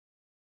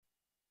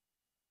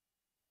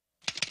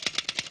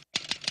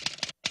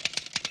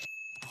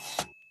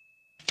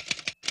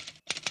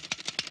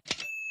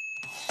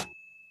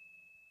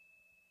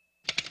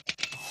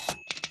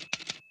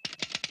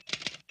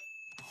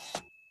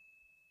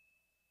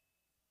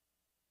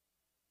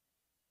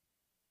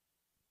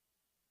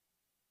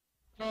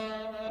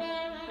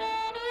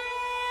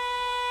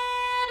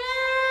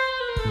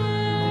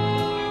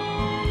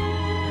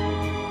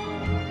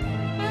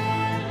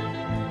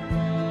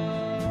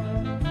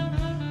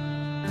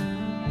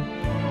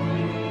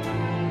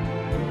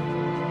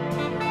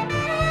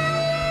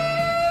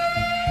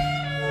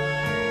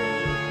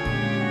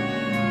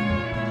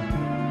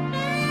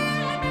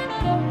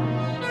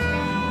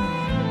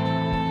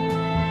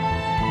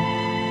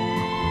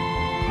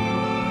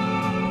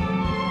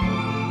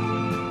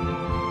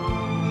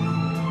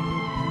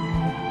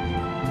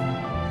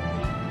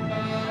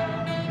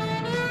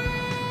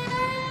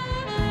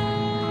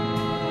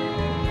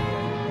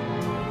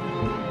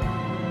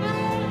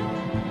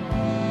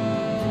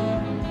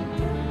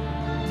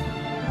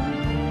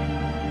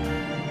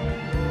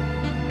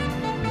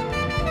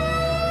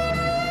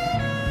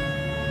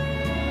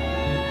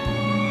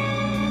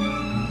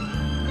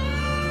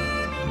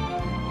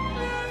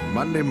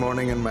Monday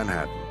morning in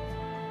Manhattan.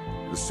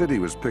 The city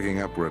was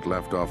picking up where it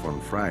left off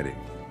on Friday.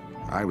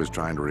 I was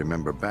trying to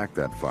remember back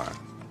that far.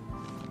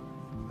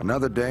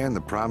 Another day in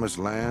the promised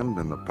land,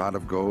 and the pot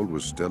of gold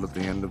was still at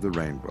the end of the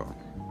rainbow.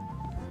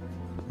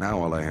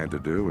 Now all I had to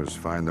do was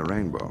find the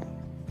rainbow.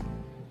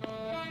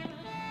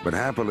 But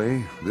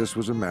happily, this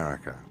was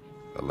America,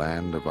 the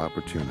land of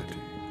opportunity.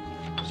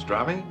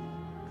 Pastrami?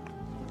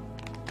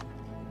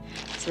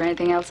 Is there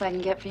anything else I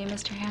can get for you,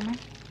 Mr. Cameron?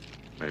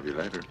 Maybe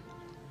later.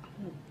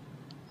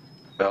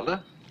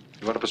 Velda,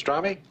 you want a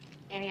pastrami?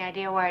 Any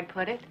idea where I'd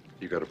put it?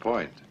 You got a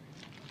point.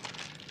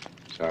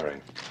 Sorry,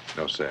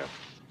 no sale.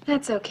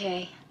 That's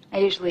okay. I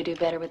usually do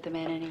better with the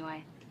men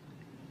anyway.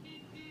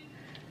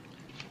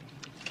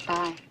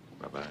 Bye.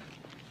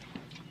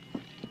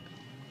 Bye-bye.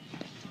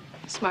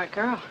 Smart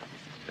girl.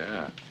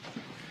 Yeah.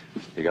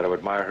 You got to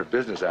admire her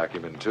business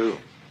acumen, too.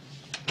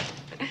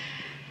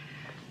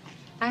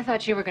 I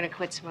thought you were going to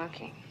quit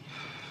smoking.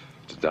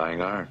 It's a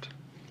dying art.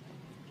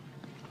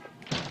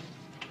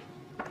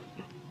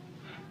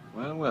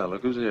 Well, well,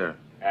 look who's here.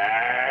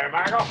 Hey,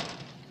 Michael.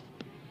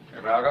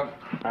 Hey, Malcolm.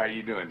 How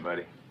you doing,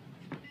 buddy?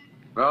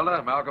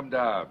 Velda, Malcolm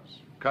Dobbs.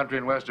 Country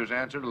and Western's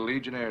answer to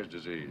Legionnaire's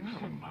disease.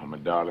 Oh, Mama,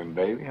 darling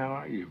baby, how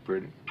are you,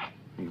 pretty?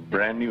 A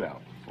brand new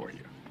album for you.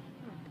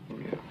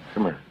 Yeah.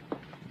 Come here.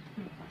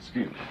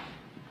 Excuse me.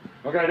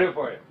 What can I do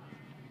for you?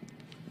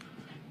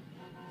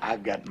 I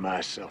got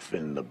myself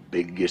in the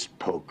biggest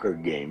poker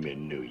game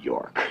in New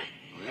York.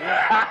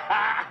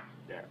 Yeah.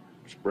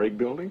 Sprague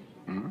Building?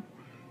 Mm-hmm.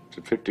 It's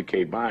a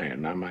 50K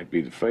buy-in. I might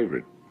be the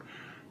favorite.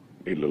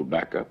 Need a little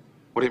backup.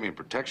 What do you mean,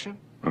 protection?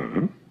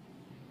 Mm-hmm.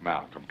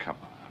 Malcolm, come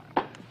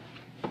on.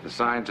 The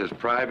sign says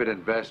private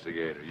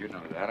investigator. You know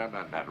that. I'm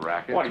not in that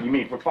racket. What do you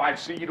mean? For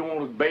 5C, you don't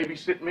want to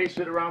babysit me,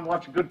 sit around and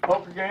watch a good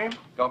poker game?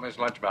 Don't miss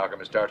lunch, Malcolm.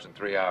 It starts in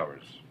 3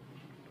 hours.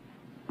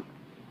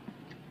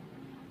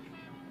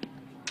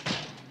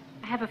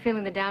 I have a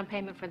feeling the down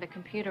payment for the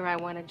computer I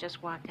wanted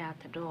just walked out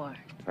the door.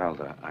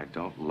 Velda, I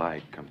don't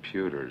like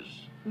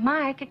computers.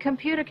 Mike, a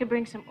computer could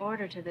bring some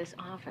order to this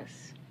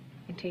office,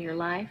 into your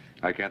life.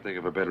 I can't think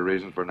of a better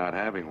reason for not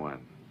having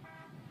one.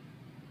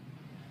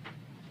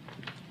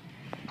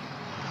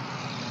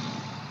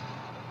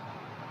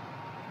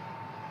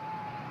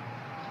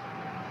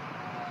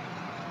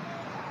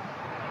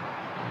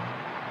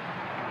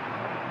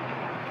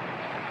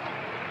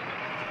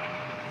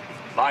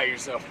 Buy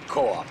yourself a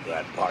co-op for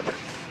that, partner.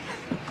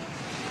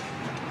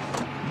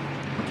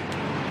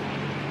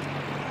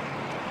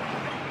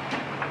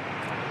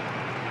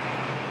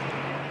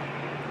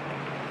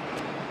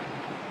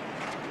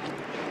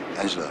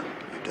 Angela,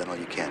 you've done all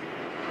you can.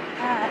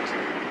 Pat.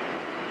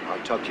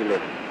 I'll talk to you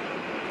later.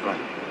 Bye.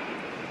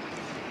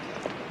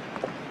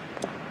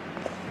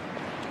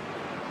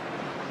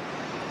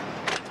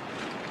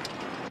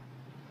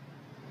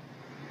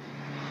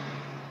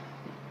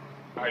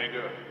 How you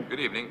doing? Good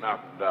evening.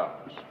 Malcolm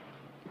Dobbs.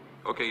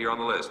 Okay, you're on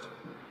the list.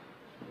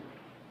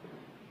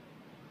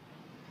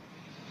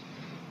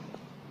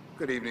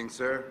 Good evening,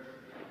 sir.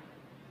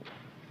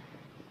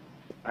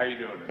 How you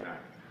doing tonight?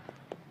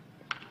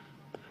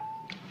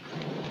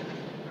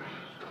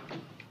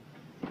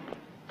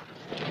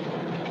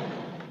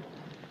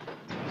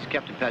 It's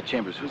Captain Pat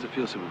Chambers. Who's the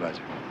field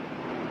supervisor?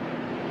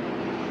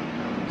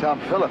 Tom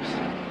Phillips.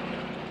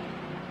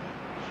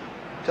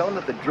 Tell him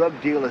that the drug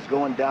deal is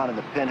going down in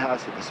the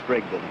penthouse at the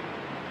Sprague Building.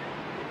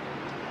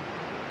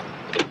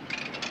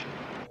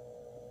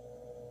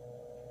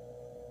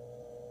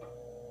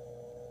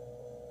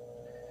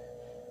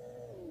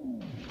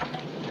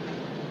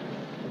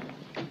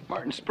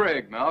 Martin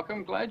Sprague,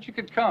 Malcolm. Glad you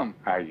could come.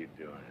 How you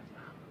doing?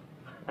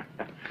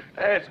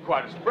 Hey, it's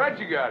quite a spread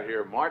you got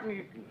here, Martin.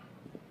 You can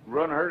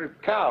run a herd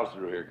of cows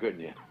through here,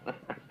 couldn't you?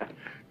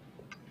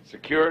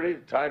 Security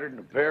tighter than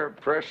a pair of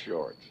press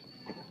shorts.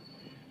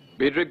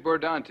 Bedrick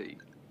Bordante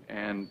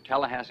and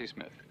Tallahassee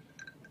Smith.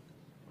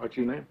 What's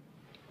your name?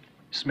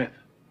 Smith.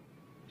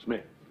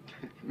 Smith.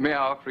 May I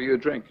offer you a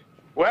drink?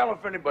 Well,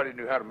 if anybody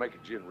knew how to make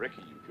a gin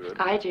Ricky, you could.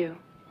 I do.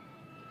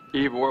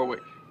 Eve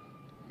Warwick.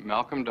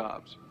 Malcolm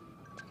Dobbs.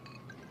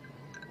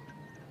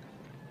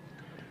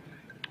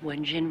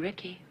 One gin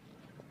Ricky.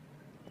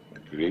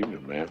 Good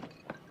evening, man.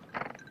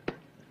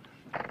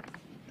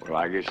 Well,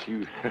 I guess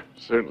you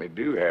certainly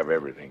do have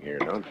everything here,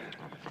 don't you?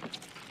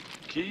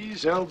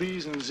 Keys,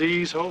 LBs, and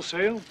Zs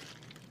wholesale.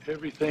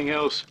 Everything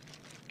else,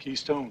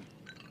 Keystone.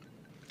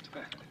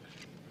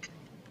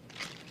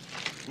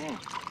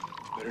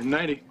 Better than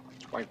 90.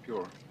 It's quite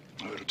pure.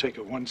 Well, it'll take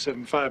a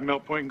 175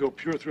 melt point and go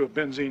pure through a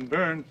benzene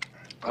burn.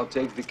 I'll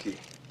take the key.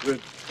 Good.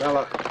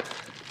 Fella,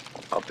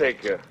 I'll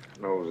take an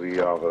OZ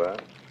off of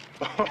that.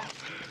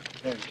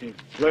 And can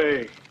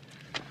play.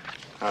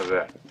 How's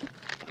that?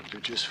 Do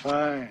just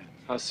fine.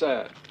 How's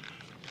that?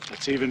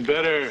 That's even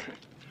better.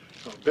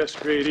 Oh, best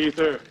grade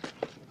ether.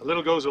 A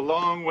little goes a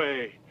long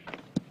way.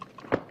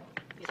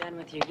 You done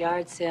with your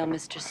yard sale,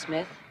 Mr.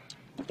 Smith?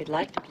 We'd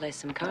like to play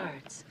some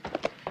cards.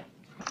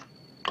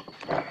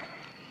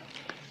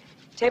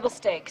 Table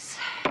stakes,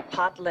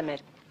 pot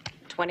limit,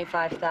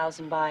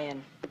 25,000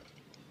 buy-in.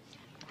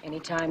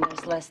 Anytime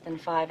there's less than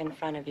 5 in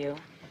front of you,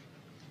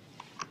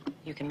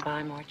 you can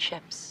buy more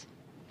chips.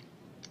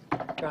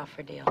 Draw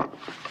for deal.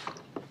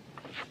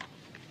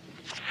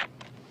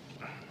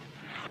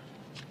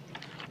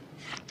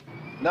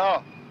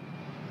 No.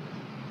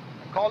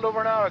 I called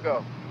over an hour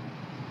ago.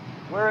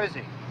 Where is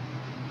he?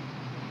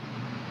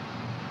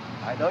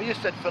 I know you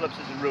said Phillips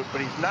is en route,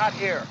 but he's not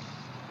here.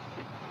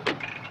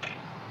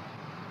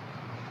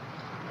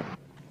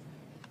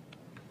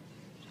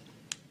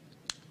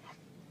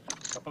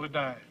 Couple of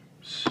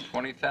dimes.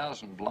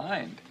 20,000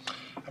 blind.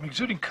 I'm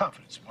exuding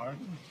confidence,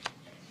 Martin.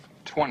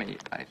 20.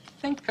 I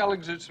think I'll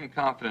exude some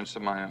confidence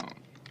of my own.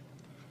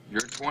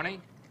 You're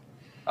 20?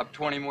 Up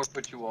 20 more,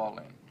 put you all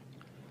in.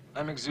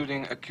 I'm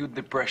exuding acute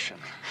depression.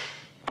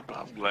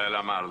 I'm glad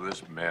I'm out of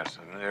this mess.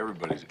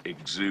 Everybody's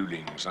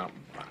exuding something.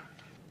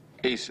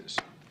 Aces.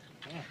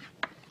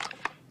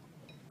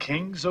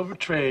 Kings over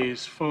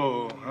trays,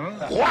 full,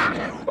 huh?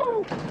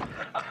 What?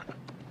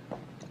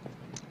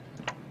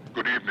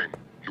 Good evening.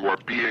 You are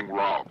being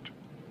robbed.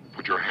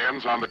 Put your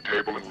hands on the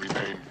table and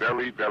remain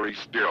very, very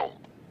still.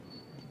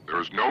 There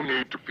is no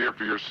need to fear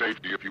for your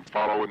safety if you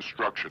follow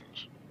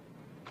instructions.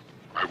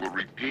 I will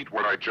repeat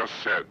what I just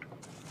said.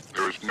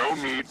 There is no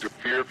need to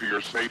fear for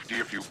your safety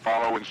if you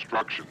follow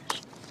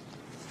instructions.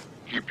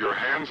 Keep your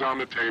hands on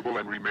the table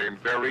and remain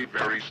very,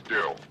 very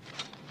still.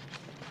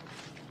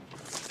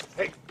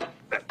 Hey,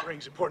 that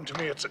ring's important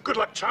to me. It's a good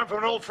luck charm from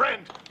an old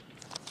friend.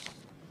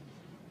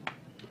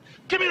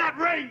 Give me that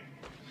ring!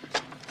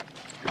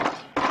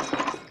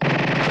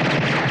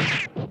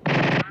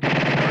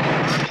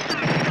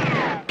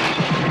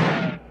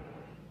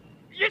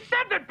 You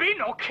said there'd be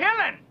no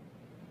killing.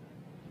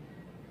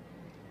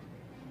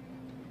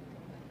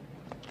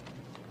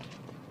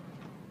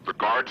 The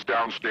guards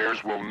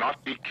downstairs will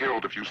not be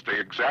killed if you stay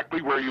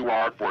exactly where you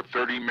are for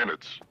 30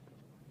 minutes.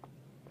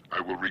 I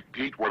will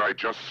repeat what I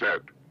just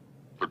said.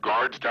 The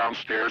guards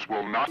downstairs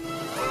will not...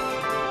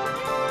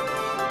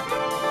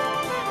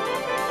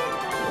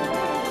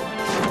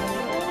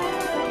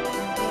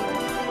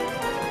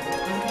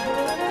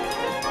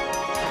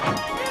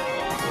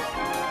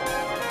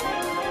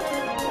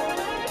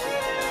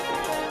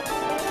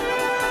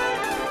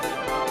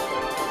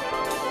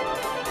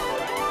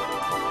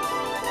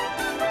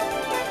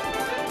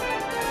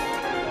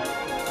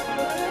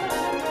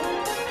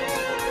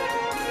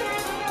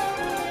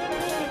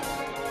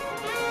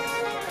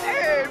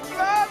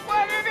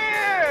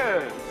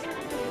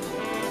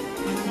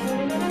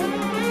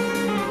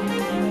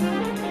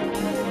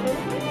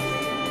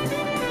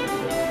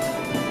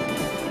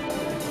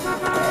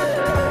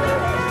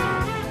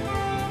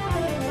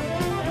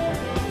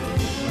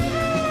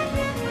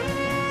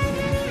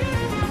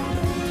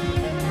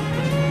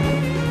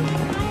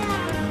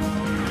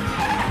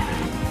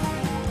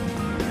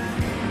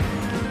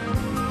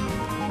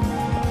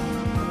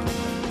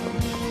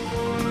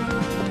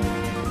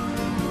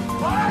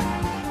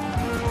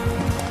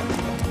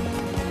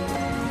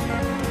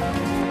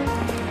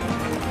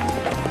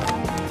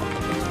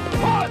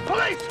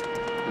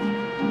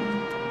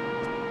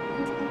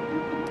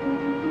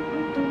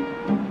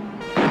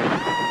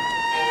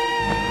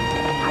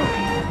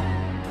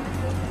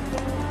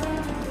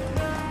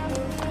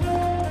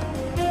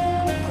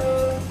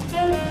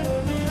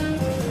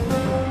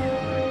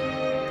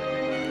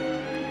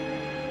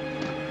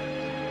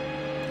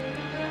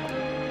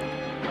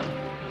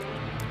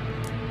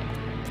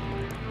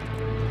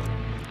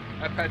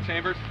 Pat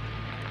Chambers?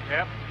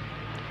 Yep.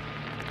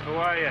 Who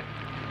are you?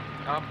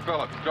 I'm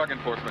Phillips, Drug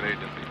Enforcement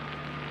Agency.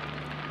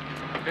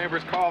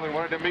 Chambers called and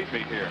wanted to meet me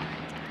here.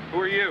 Who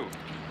are you?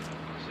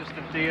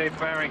 Assistant D.A.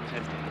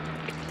 Barrington.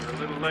 You're a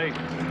little late.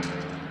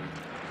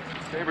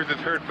 Chambers is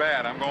hurt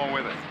bad. I'm going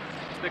with it.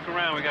 Stick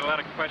around. We got a lot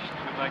of questions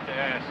we'd like to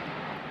ask.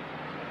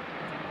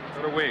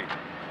 So do we.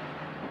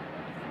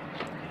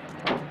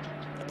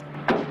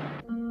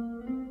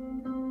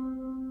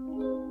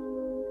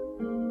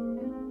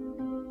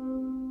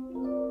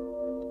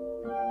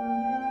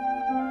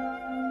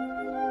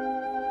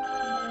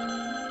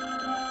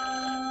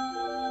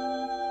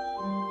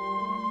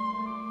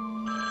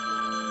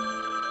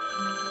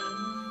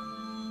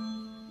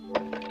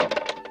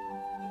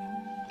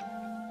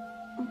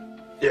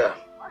 Yeah.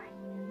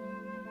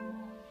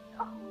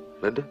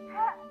 Linda?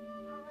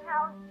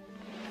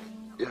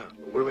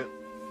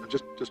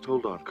 Just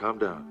hold on. Calm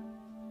down.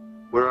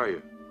 Where are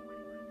you?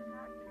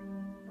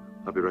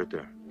 I'll be right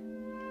there.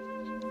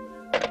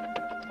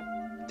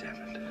 Damn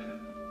it.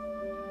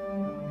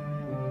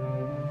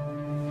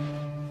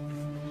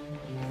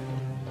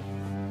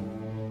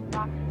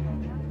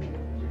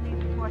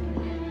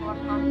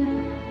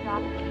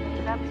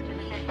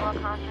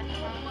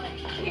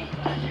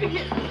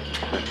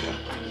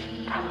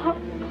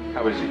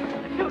 How is he?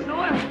 I don't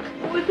know.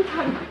 What's the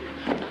time?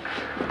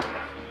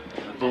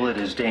 The bullet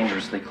is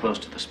dangerously close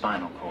to the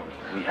spinal cord.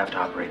 We have to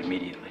operate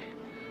immediately.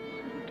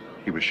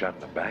 He was shot in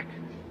the back?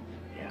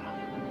 Yeah.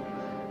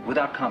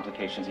 Without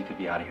complications, he could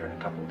be out of here in a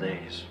couple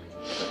days.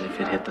 But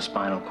if it hit the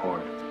spinal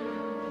cord,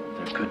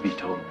 there could be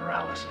total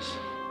paralysis.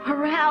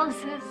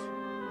 Paralysis.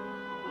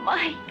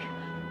 Mike.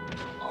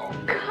 Oh,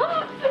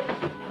 God.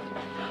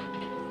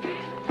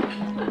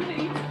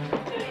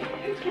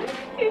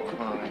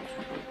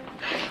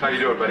 How you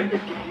doing, buddy?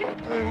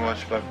 Nothing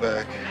much, my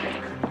back.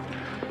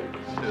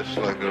 Just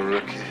like a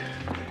rookie.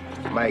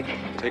 Mike.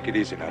 Take it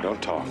easy now.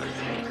 Don't talk.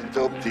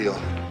 Dope deal.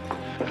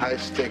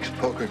 High-stakes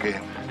poker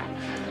game.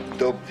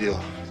 Dope deal.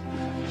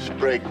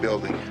 Sprague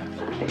building.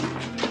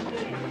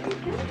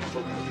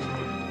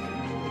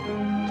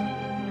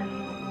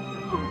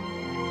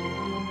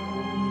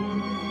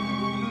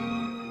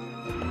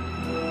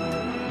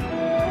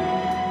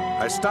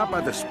 I stopped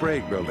by the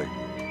Sprague building.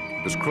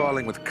 It was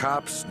crawling with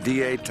cops,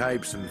 DA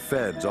types, and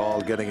feds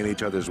all getting in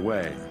each other's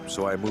way,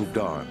 so I moved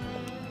on.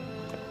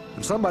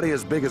 When somebody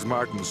as big as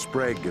Martin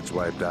Sprague gets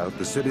wiped out,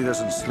 the city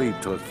doesn't sleep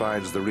till it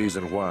finds the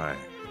reason why.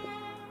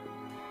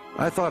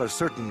 I thought a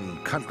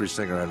certain country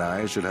singer and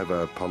I should have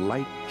a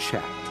polite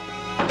chat.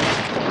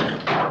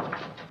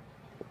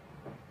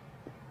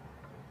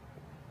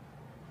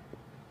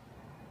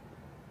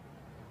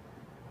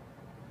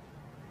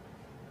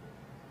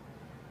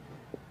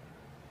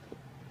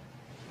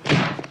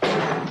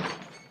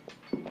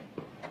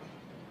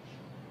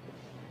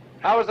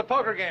 How was the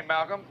poker game,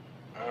 Malcolm?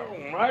 Oh,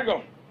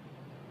 Michael.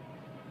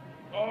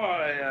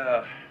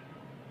 Oh,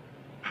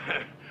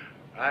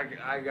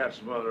 I got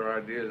some other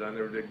ideas. I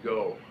never did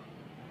go.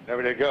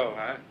 Never did go,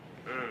 huh?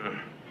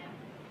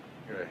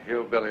 You're a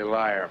hillbilly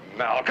liar,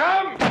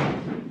 Malcolm!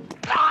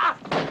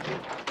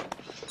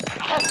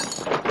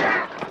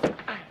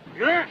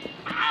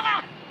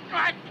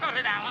 I cut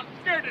it out. I'm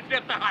scared to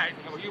death to hide.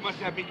 Well, you must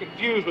have me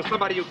confused with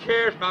somebody who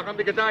cares, Malcolm,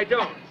 because I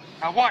don't.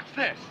 Now watch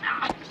this.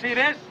 You see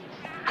this?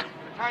 By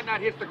the time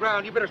that hits the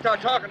ground, you better start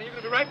talking, or you're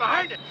going to be right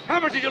behind it. How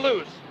much did you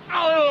lose?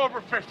 A little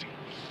over 50.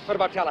 What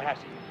about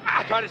Tallahassee?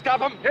 Trying to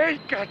stop him? He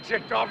got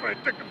ticked off and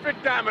took a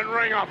big diamond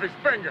ring off his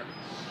finger.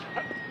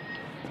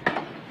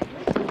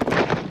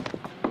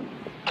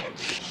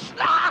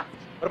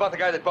 What about the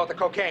guy that bought the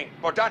cocaine,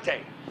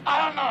 Mordante?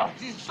 I don't know.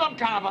 He's some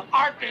kind of an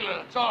art dealer.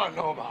 That's all I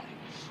know about him.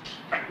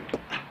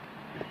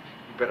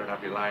 You better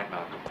not be lying,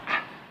 Malcolm.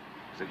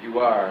 Because if you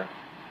are,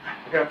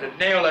 you're going to have to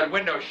nail that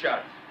window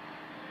shut.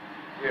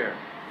 Here,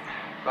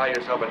 buy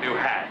yourself a new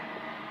hat.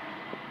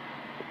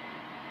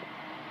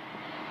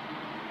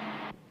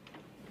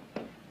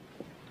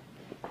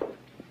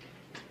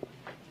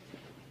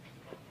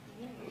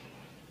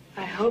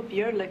 I hope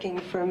you're looking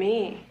for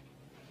me.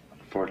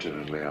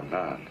 Fortunately, I'm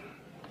not.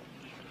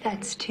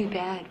 That's too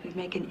bad. We'd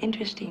make an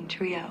interesting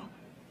trio.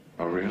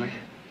 Oh, really?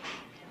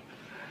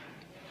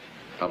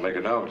 I'll make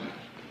a note.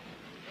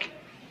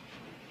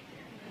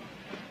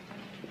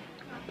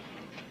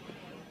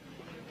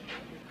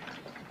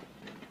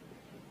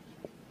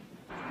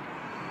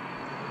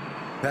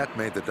 That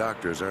made the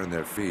doctors earn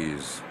their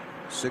fees.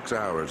 6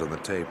 hours on the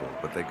table,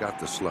 but they got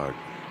the slug.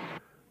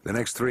 The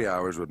next 3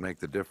 hours would make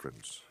the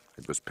difference.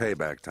 It was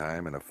payback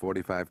time, and a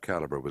 .45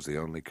 caliber was the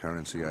only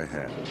currency I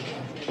had.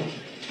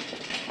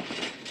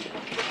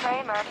 Mr.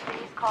 Kramer,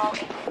 please call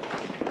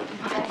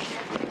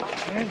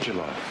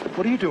Angela,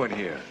 what are you doing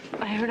here?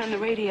 I heard on the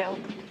radio.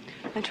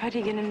 I tried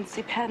to get in and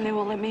see Pat, and they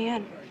won't let me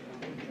in.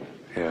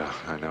 Yeah,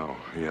 I know.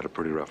 He had a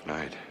pretty rough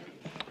night.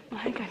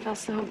 Mike, I felt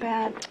so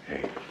bad.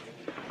 Hey,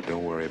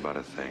 don't worry about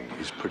a thing.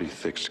 He's pretty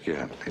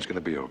thick-skinned. He's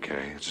gonna be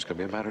okay. It's just gonna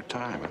be a matter of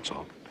time, that's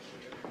all.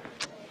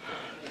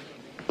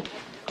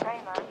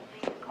 Kramer,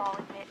 please call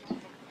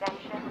admittance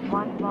extension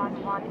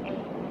 1118.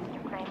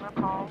 Mr. Kramer,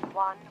 call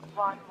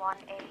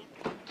 1118.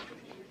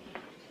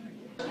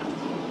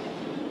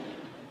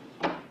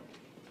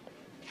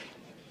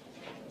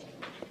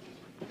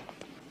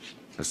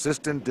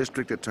 Assistant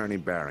District Attorney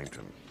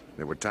Barrington.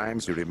 There were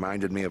times he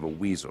reminded me of a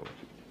weasel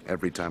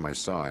every time I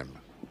saw him.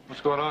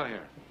 What's going on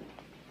here?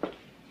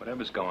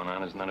 Whatever's going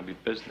on is none of your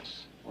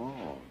business.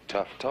 Oh,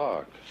 tough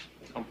talk.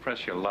 Don't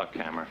press your luck,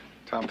 Hammer.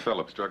 Tom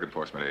Phillips, Drug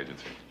Enforcement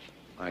Agency.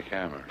 Mike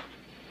Hammer.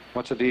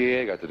 What's the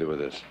DEA got to do with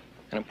this?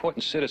 An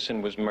important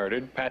citizen was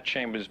murdered, Pat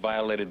Chambers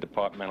violated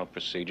departmental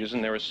procedures,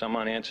 and there are some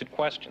unanswered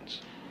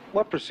questions.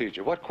 What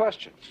procedure? What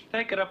questions?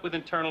 Take it up with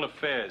Internal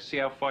Affairs. See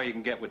how far you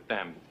can get with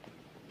them.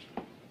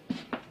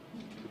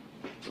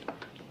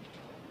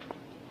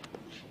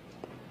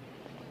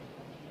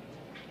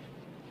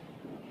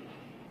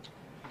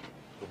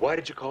 Why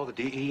did you call the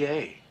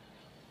DEA?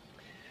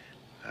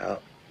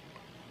 Well,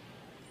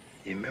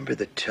 You remember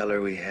the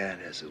teller we had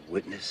as a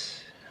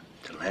witness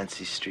to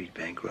Lancy Street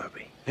bank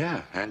robbery?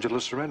 Yeah, Angela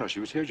Sorrento. She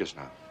was here just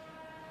now.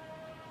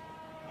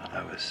 Well,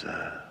 I was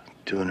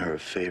doing her a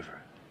favor.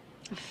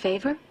 A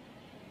favor?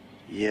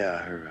 Yeah,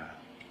 her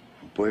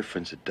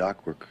boyfriend's a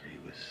dock worker. He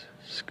was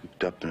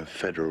scooped up in a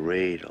federal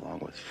raid along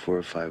with 4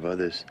 or 5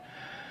 others,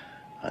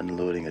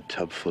 unloading a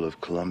tub full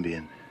of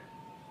Colombian.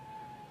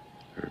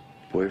 Her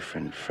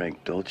boyfriend,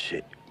 Frank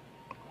Dolce,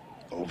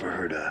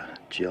 overheard a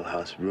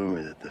jailhouse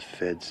rumor that the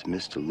feds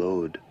missed a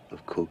load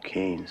of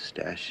cocaine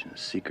stashed in a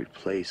secret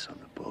place on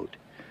the boat.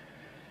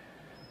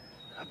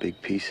 A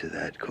big piece of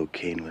that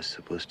cocaine was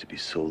supposed to be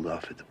sold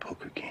off at the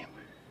poker game.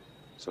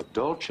 So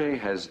Dolce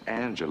has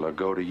Angela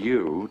go to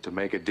you to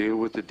make a deal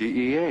with the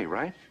DEA,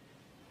 right?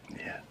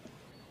 Yeah.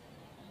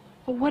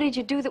 Well, what did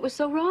you do that was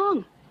so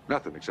wrong?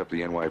 Nothing, except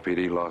the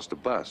NYPD lost a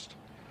bust.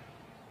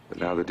 But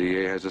now the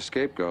DEA has a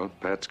scapegoat.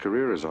 Pat's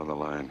career is on the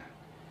line.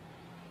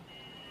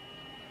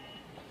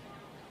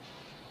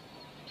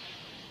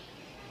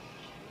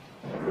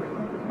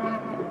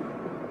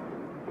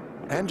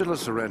 Angela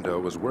Sorrento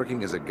was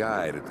working as a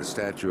guide at the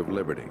Statue of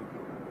Liberty.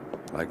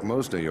 Like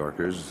most New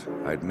Yorkers,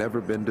 I'd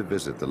never been to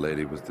visit the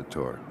lady with the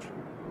torch.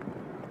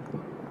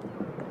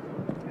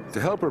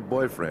 To help her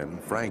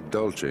boyfriend, Frank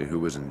Dolce, who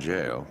was in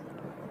jail,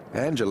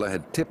 Angela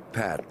had tipped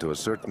Pat to a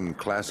certain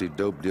classy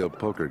dope deal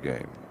poker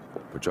game,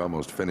 which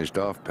almost finished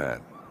off Pat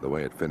the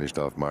way it finished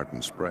off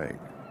Martin Sprague.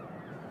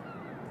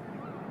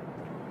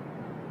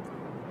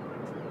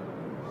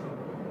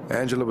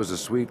 Angela was a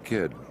sweet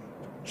kid.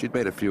 She'd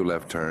made a few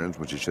left turns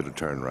when she should have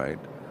turned right.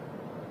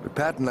 But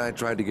Pat and I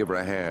tried to give her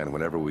a hand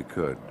whenever we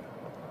could.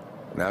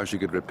 Now she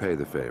could repay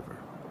the favor.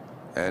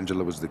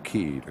 Angela was the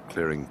key to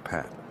clearing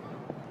Pat.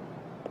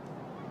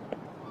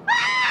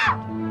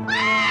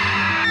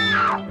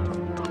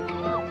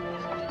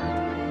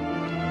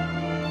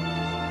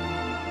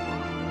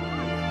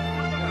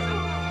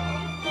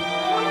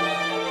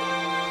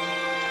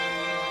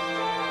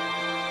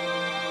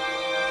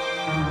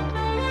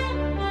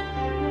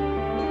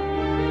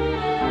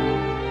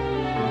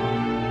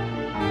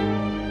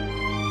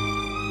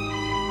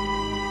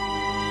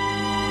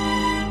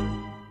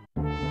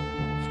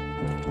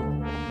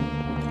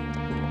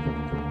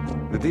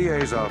 The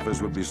DA's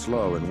office would be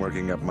slow in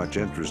working up much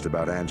interest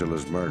about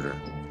Angela's murder.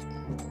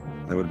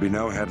 There would be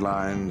no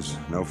headlines,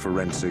 no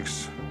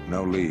forensics,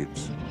 no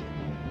leads.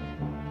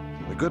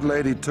 The good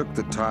lady took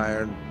the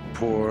tired,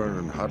 poor,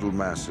 and huddled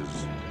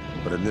masses,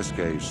 but in this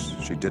case,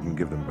 she didn't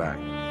give them back.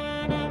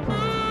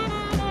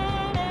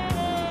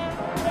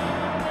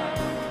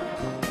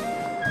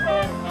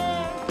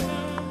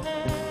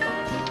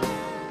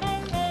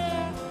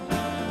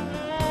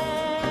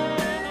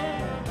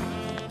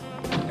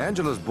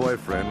 Angela's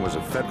boyfriend was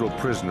a federal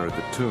prisoner at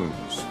the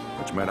Tombs,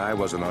 which meant I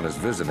wasn't on his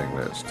visiting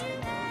list.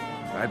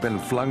 I'd been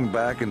flung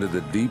back into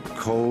the deep,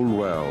 cold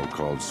well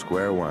called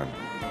Square One.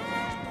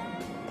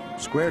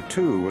 Square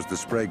Two was the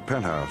Sprague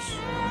penthouse.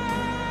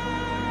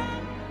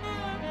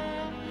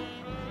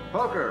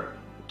 Poker.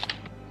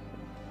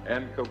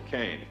 And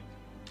cocaine.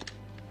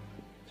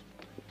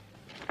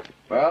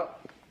 Well,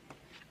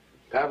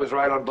 Pat was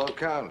right on both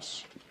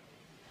counts.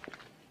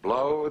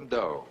 Blow and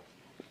dough.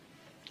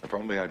 If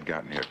only I'd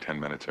gotten here 10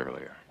 minutes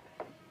earlier.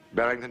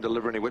 Barrington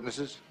deliver any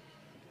witnesses?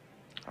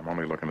 I'm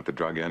only looking at the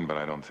drug end, but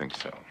I don't think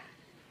so.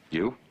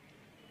 You?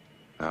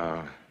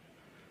 No.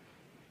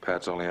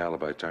 Pat's only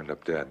alibi turned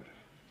up dead.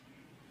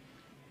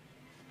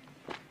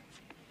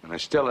 And I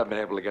still haven't been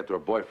able to get to her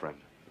boyfriend.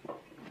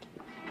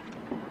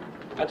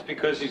 That's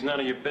because he's none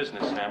of your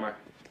business, Hammer.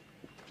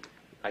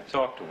 I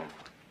talked to him.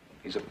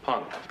 He's a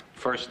punk.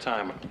 First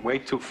timer. Way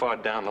too far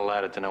down the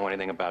ladder to know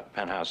anything about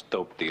penthouse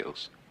dope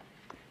deals.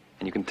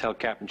 And you can tell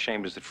Captain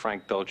Chambers that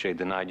Frank Dolce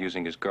denied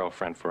using his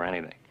girlfriend for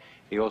anything.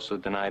 He also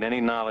denied any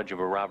knowledge of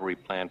a robbery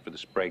plan for the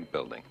Sprague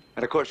building.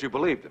 And of course you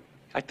believed him.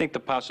 I think the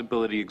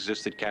possibility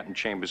exists that Captain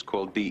Chambers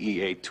called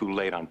DEA too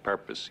late on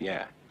purpose,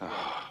 yeah.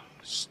 Oh,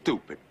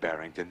 stupid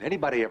Barrington.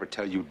 Anybody ever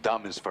tell you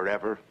dumb is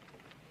forever?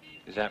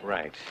 Is that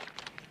right?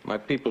 My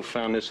people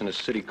found this in a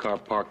city car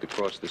parked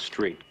across the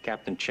street.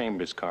 Captain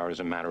Chambers' car,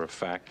 as a matter of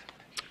fact.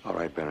 All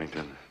right,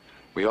 Barrington.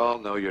 We all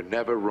know you're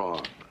never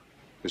wrong.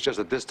 It's just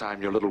that this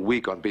time you're a little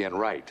weak on being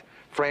right.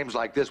 Frames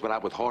like this went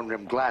out with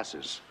horn-rimmed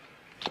glasses.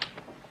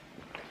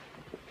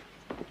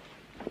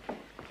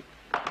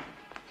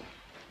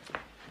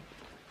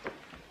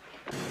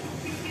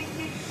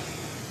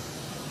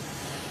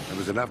 There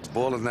was enough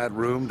bull in that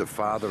room to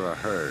father a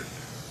herd.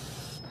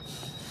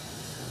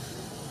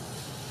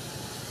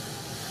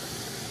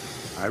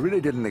 I really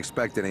didn't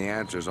expect any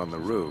answers on the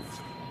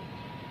roof.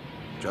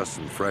 Just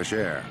some fresh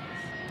air.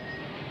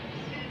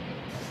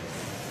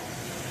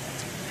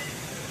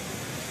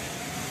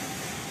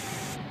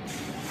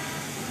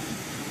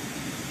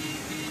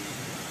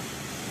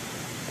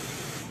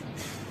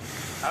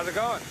 How's it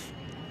going?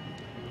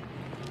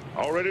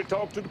 Already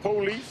talked to the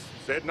police.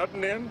 Said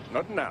nothing then,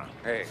 nothing now.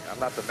 Hey, I'm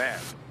not the man.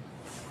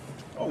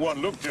 Oh,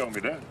 one look tell me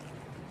that.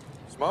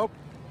 Smoke?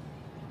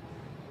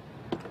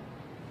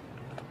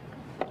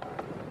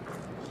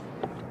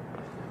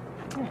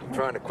 I'm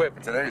trying to quit,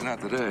 but today's not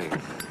the day.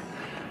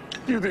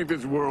 You think this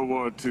is World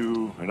War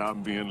II and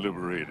I'm being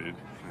liberated?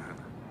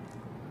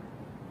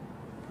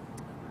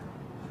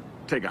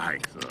 Take a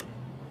hike, sir.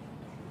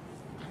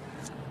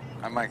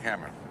 I'm Mike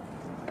Cameron.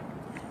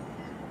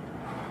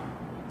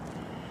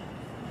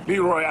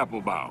 Leroy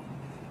Applebaum,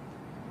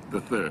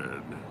 the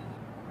third.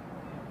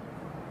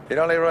 You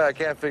know, Leroy, I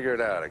can't figure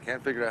it out. I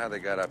can't figure out how they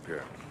got up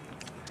here.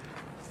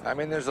 I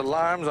mean, there's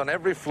alarms on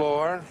every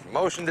floor,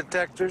 motion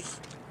detectors,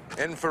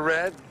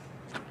 infrared,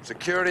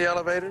 security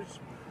elevators.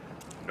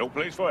 No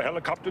place for a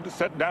helicopter to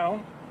set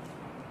down?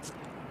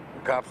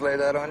 The cops lay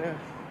that on you?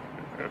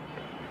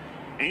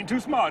 Ain't too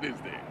smart, is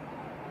they?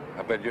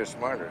 I bet you're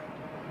smarter.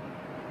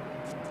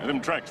 And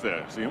them tracks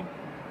there, see them?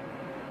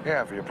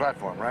 Yeah, for your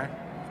platform, right?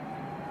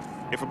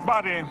 If a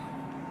body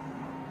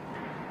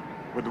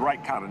with the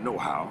right kind of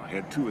know-how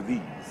had two of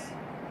these,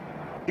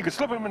 he could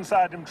slip them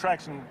inside them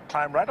tracks and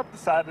climb right up the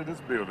side of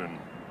this building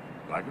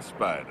like a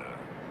spider.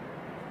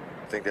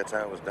 Think that's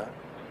how it was done?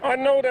 I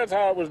know that's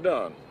how it was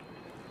done.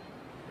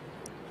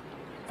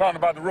 Found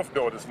about the roof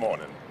door this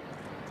morning.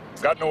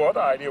 Got no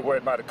other idea where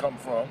it might have come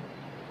from.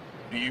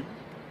 Do you?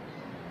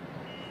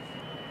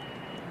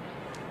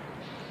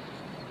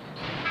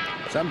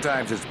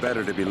 Sometimes it's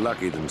better to be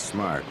lucky than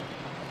smart.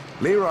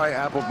 Leroy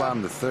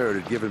Applebaum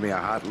III had given me a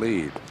hot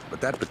lead,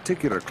 but that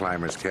particular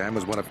climber's cam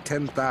was one of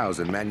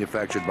 10,000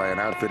 manufactured by an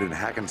outfit in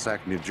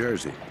Hackensack, New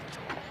Jersey.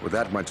 With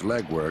that much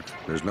leg work,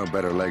 there's no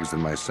better legs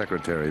than my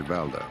secretary,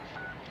 Velda.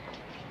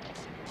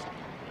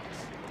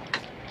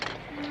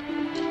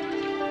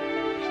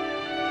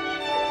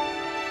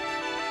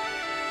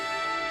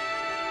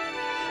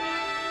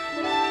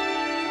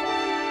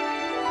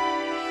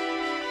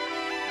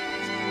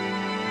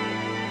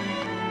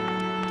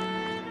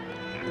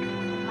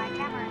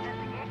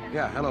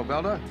 Yeah, hello,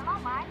 Velda. Hello,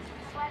 Mike.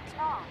 Glad to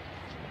talk.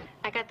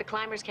 I got the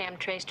climber's cam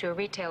traced to a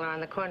retailer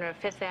on the corner of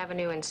 5th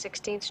Avenue and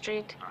 16th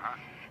Street.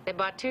 They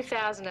bought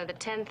 2,000 of the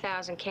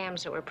 10,000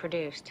 cams that were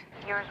produced.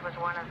 Yours was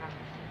one of them.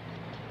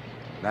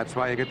 That's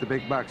why you get the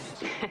big bucks.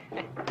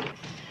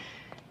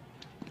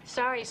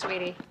 Sorry,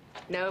 sweetie.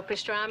 No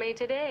pastrami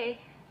today.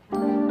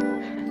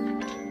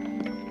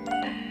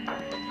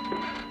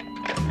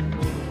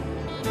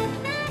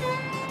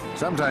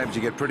 Sometimes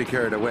you get pretty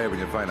carried away when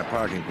you find a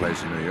parking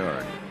place in New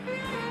York.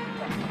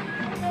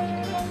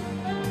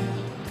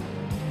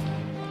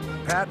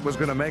 Pat was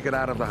going to make it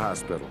out of the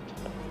hospital.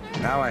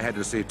 Now I had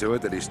to see to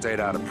it that he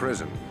stayed out of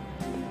prison.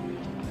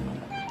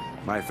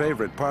 My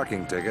favorite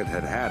parking ticket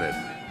had had it.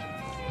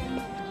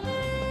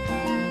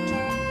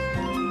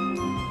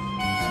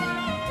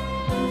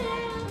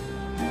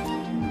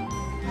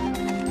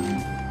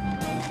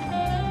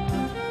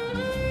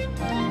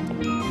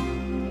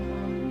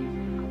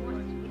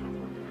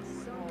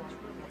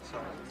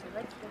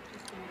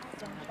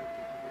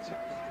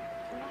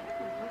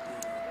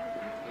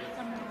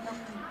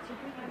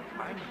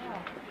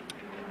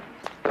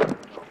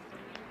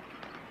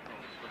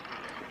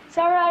 It's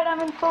all right, I'm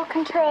in full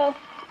control.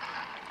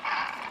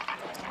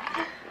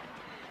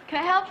 Can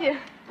I help you?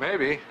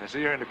 Maybe. I see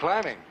you're into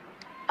climbing.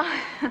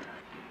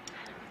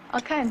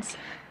 All kinds.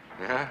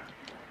 Yeah?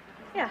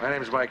 Yeah. My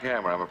name's Mike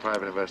Hammer. I'm a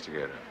private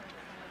investigator.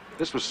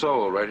 This was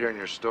sold right here in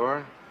your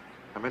store.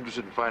 I'm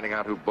interested in finding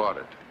out who bought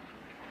it.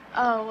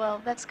 Oh,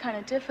 well, that's kind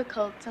of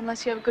difficult,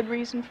 unless you have a good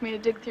reason for me to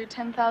dig through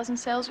 10,000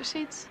 sales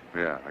receipts.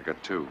 Yeah, I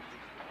got two.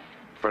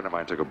 A friend of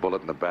mine took a bullet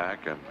in the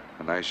back, and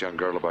a nice young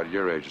girl about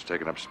your age is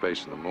taking up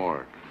space in the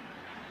morgue.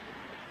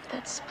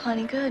 That's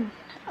plenty good.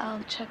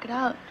 I'll check it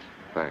out.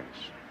 Thanks.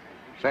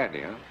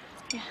 Sandy, huh?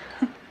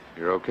 Yeah.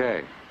 You're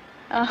okay.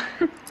 Oh,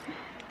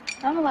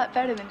 I'm a lot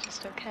better than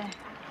just okay.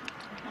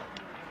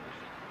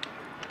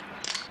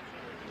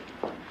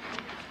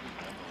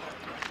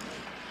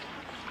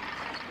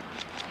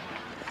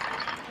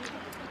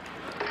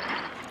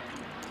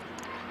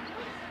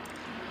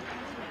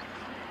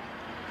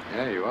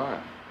 Yeah, you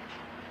are.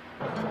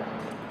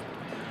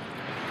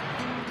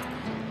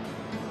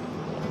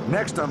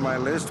 Next on my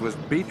list was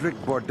Beatrick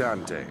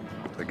Bordante,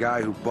 the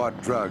guy who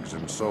bought drugs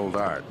and sold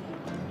art.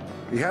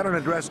 He had an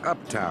address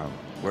uptown,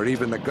 where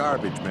even the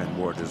garbage men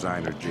wore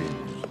designer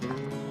jeans.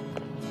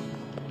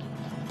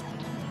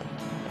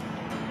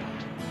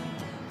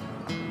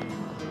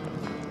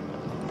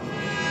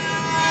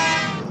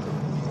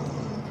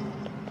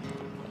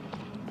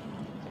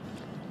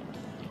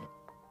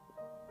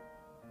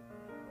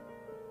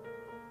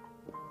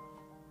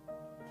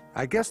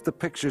 I guess the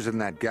pictures in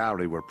that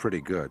gallery were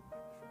pretty good.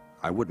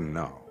 I wouldn't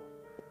know.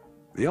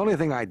 The only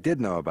thing I did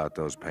know about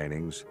those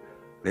paintings,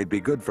 they'd be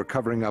good for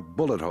covering up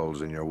bullet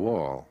holes in your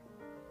wall.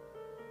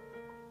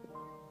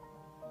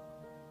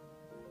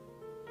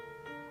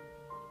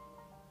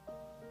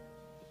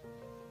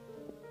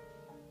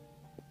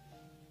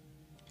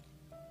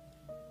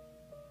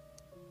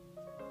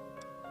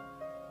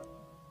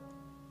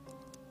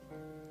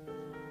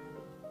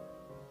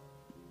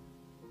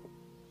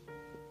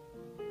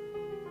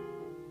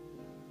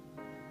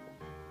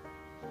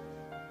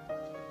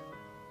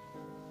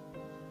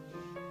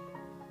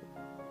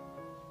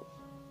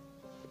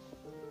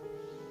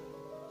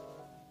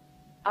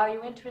 Are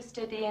you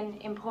interested in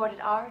imported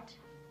art,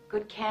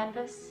 good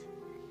canvas,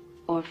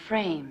 or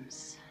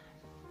frames?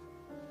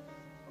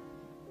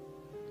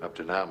 Up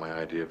to now, my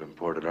idea of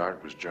imported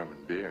art was German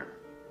beer.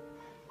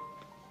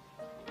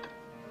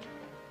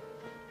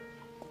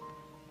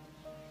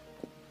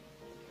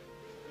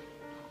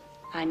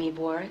 I'm Eve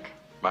Warwick.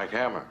 Mike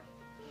Hammer.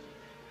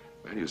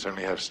 Well, you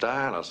certainly have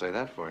style, I'll say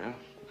that for you.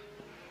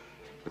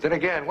 But then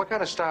again, what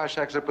kind of style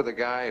shacks up with a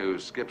guy who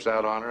skips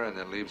out on her and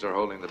then leaves her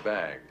holding the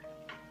bag?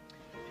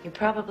 You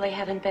probably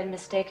haven't been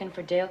mistaken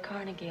for Dale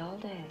Carnegie all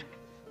day.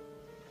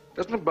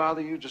 Doesn't it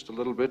bother you just a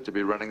little bit to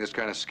be running this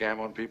kind of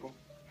scam on people?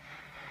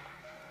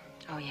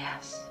 Oh,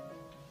 yes.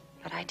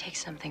 But I take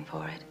something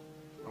for it.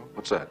 Oh,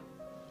 what's that?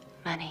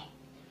 Money.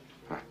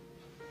 Huh.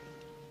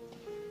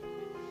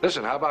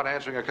 Listen, how about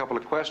answering a couple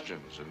of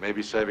questions and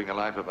maybe saving the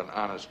life of an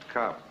honest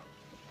cop?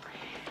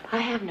 I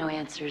have no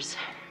answers.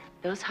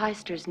 Those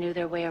heisters knew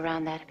their way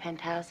around that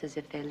penthouse as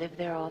if they lived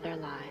there all their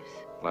lives.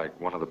 Like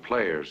one of the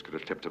players could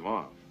have tipped him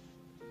off.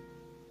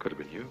 Could have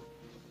been you.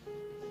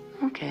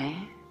 Okay.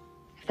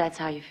 If that's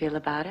how you feel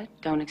about it,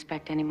 don't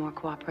expect any more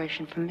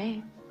cooperation from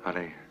me.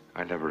 Honey,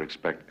 I never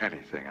expect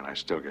anything, and I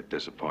still get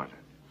disappointed.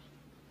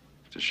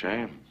 It's a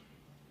shame.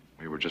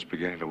 We were just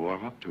beginning to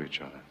warm up to each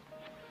other.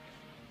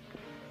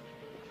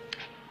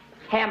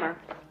 Hammer.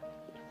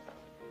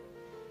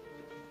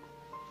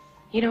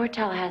 You know where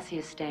Tallahassee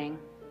is staying?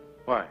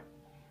 Why?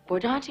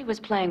 Bordante was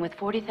playing with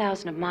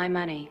 $40,000 of my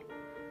money.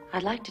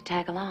 I'd like to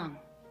tag along.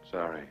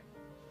 Sorry.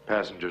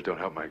 Passengers don't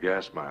help my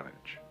gas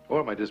mileage,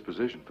 or my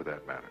disposition for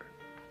that matter.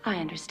 I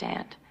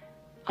understand.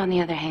 On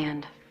the other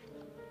hand,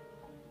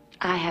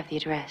 I have the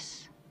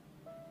address.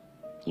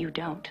 You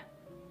don't.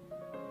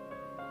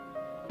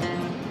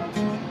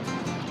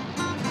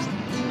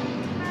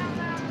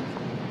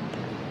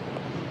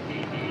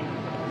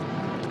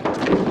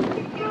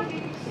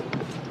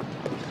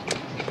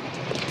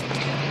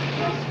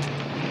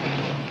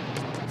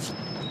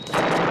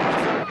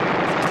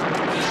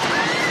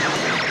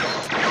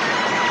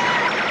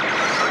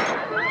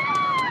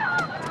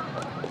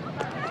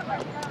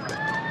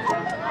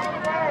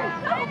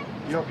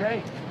 You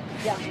okay?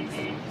 Yeah.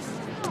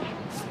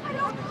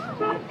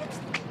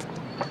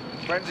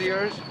 Friends of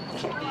yours?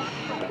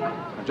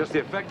 And just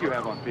the effect you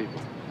have on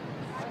people.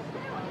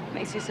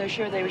 Makes you so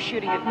sure they were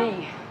shooting at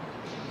me.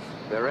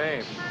 Their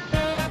aim.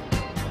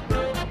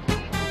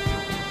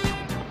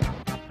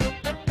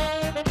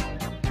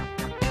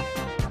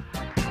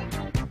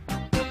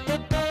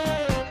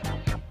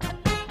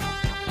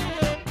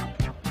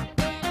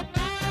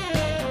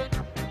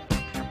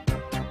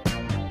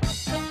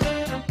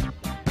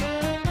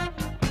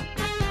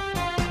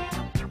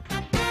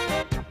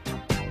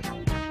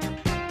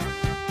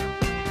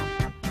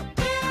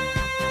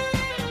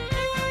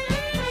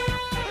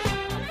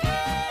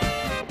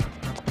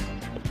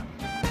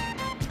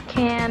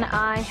 Can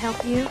I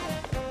help you?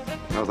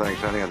 No thanks,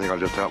 honey. I think I'll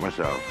just help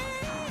myself.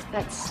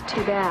 That's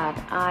too bad.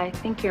 I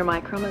think you're my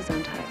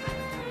chromosome type.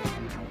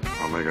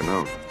 I'll make a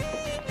note.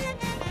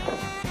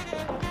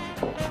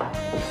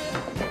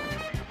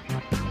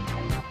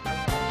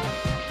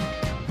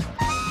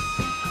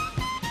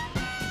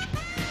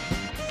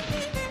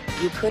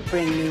 You could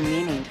bring new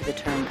meaning to the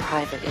term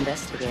private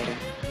investigator.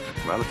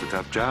 Well, it's a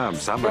tough job.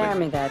 Somebody... Spare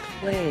me that,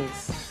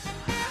 please.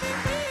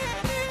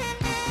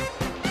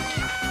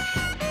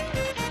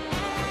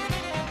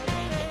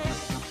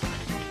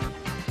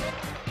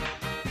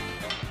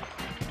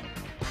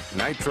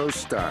 Nitro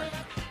Stark,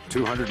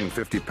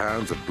 250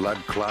 pounds of blood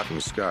clot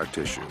and scar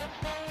tissue.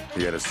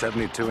 He had a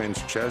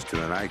 72-inch chest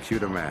and an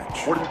IQ to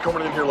match. What are you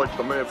coming in here like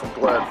the man from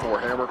Glad for,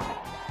 Hammer?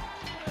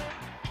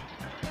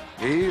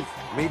 Eve,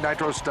 meet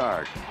Nitro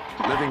Stark.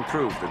 Living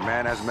proof that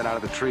man hasn't been out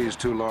of the trees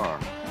too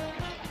long.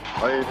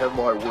 I ain't had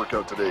my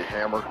workout today,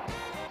 Hammer.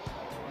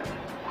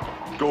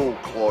 Go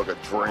clog a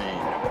drain.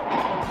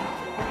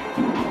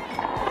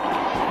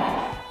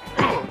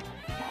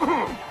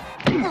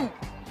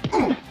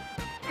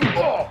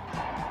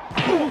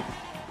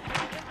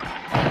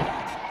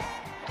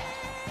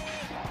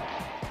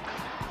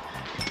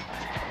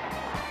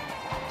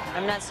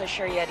 I'm not so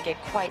sure you had to get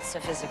quite so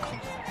physical.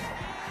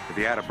 If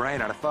he had a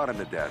brain, I'd have thought him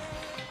to death.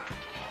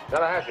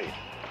 Tallahassee.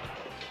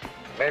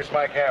 Name's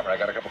Mike Hammer. I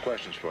got a couple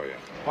questions for you.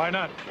 Why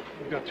not?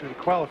 We got through the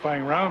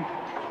qualifying round.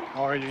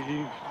 How are you,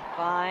 Eve?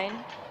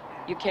 Fine.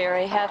 You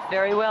carry Hef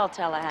very well,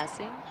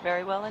 Tallahassee.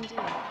 Very well indeed.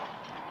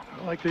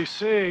 Well, like they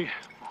say, if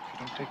you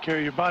don't take care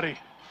of your body,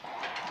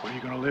 where are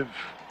you going to live?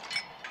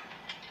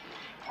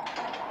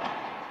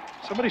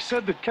 Somebody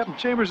said that Captain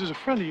Chambers is a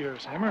friend of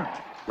yours, Hammer.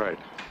 Right.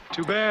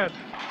 Too bad.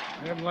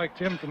 I haven't liked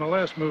him from the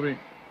last movie.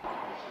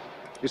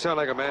 You sound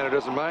like a man who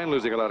doesn't mind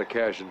losing a lot of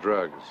cash and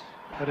drugs.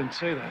 I didn't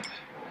say that.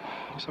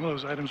 Some of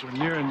those items were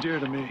near and dear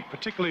to me,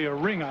 particularly a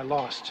ring I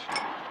lost.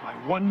 My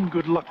one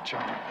good luck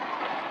charm.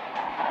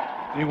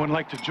 Anyone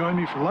like to join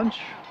me for lunch?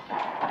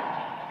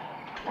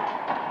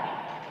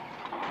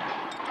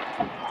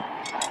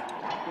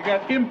 We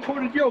got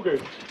imported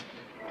yogurt,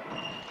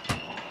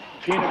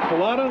 pina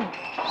colada,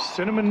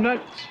 cinnamon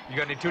nuts. You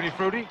got any Tutti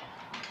Frutti?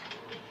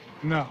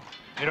 No.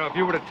 You know, if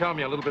you were to tell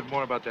me a little bit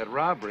more about that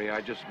robbery,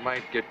 I just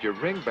might get your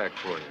ring back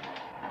for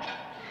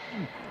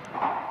you.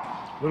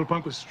 Little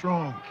punk was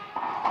strong.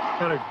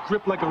 Had a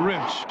grip like a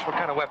wrench. What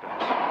kind of weapons?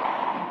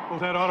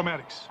 Both had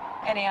automatics.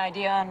 Any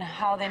idea on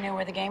how they knew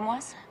where the game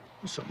was?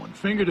 Someone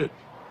fingered it.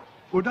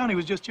 Bordani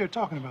was just here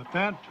talking about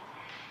that.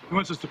 He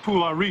wants us to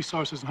pool our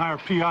resources and hire a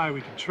PI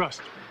we can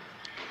trust.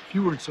 If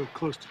you weren't so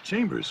close to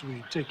Chambers,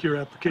 we'd take your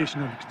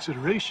application under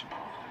consideration.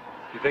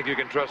 You think you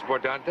can trust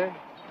Bordante?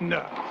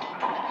 No.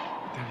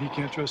 Then he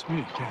can't trust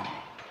me, can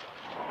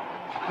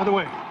he? By the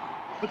way,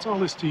 what's all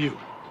this to you?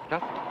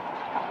 Nothing.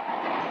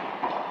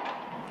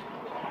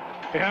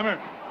 Hey,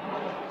 Hammer.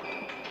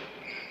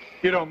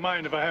 You don't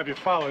mind if I have you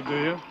followed, do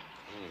you?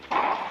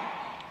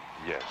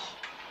 Yes.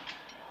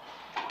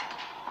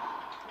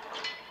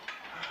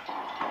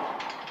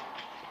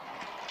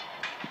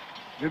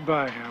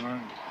 Goodbye,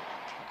 Hammer.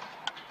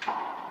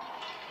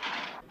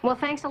 Well,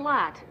 thanks a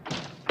lot.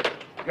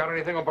 You got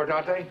anything on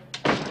Bordante?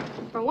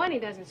 For one, he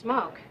doesn't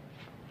smoke.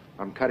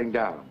 I'm cutting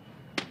down.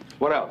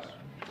 What else?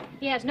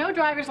 He has no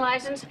driver's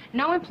license,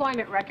 no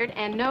employment record,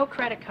 and no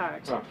credit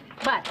cards. Huh.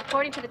 But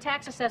according to the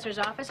tax assessor's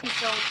office, he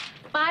sold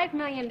 $5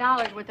 million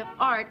worth of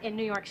art in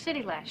New York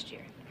City last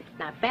year.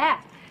 Not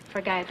bad for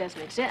a guy who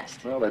doesn't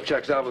exist. Well, that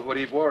checks out with what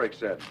Eve Warwick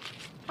said.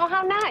 Oh,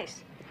 how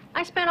nice.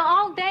 I spent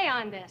all day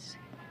on this.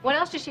 What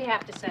else does she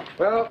have to say?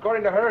 Well,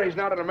 according to her, he's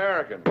not an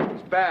American.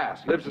 He's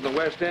Basque, lives in the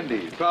West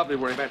Indies, probably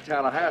where he met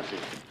Tallahassee.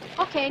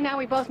 Okay, now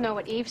we both know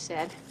what Eve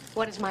said.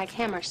 What does Mike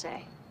Hammer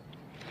say?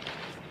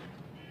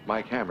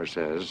 Mike Hammer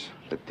says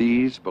that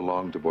these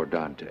belong to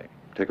Bordante.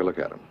 Take a look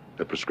at them.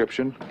 The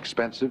prescription,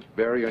 expensive,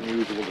 very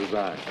unusual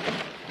design.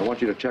 I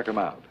want you to check them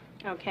out.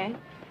 Okay.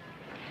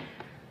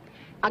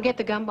 I'll get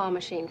the gumball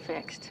machine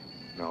fixed.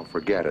 No,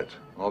 forget it.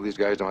 All these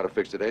guys know how to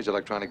fix today's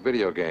electronic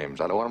video games.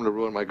 I don't want them to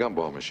ruin my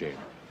gumball machine.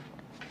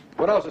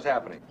 What else is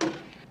happening?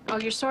 Oh,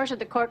 your source at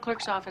the court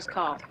clerk's office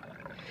called.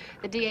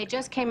 The DA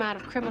just came out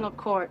of criminal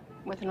court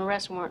with an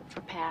arrest warrant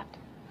for Pat.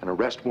 An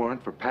arrest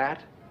warrant for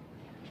Pat?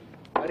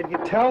 Why didn't you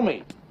tell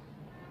me?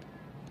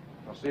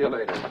 I'll see you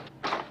later.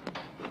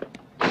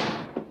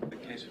 The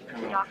case of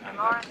criminal Dr.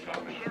 Morris,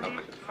 shooting,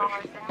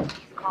 Morrison, please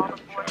call the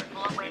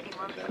 44 waiting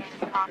room as soon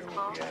as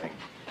possible.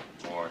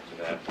 More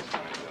to that.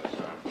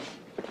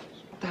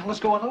 What the hell is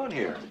going on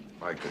here?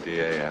 Mike, the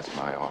DA asked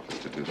my office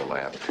to do the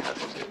lab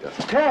tests. It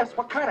doesn't. Tests?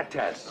 What kind of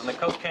tests? On the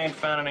cocaine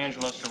found in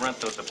Angelo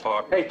Sorrento's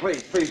apartment. Hey,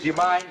 please, do you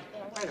mind?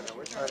 Wait a minute,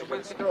 we're trying to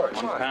get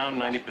stories. 1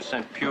 pound,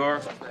 90%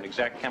 pure, an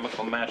exact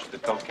chemical match to the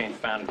cocaine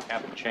found in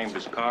Captain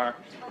Chambers' car,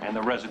 and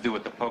the residue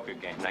at the poker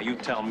game. Now, you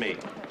tell me,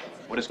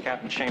 what is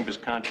Captain Chambers'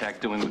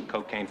 contact doing with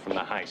cocaine from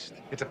the heist?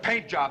 It's a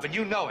paint job, and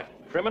you know it.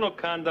 Criminal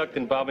conduct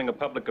involving a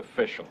public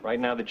official. Right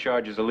now, the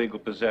charge is illegal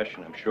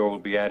possession. I'm sure we'll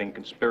be adding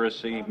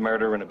conspiracy,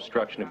 murder, and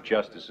obstruction of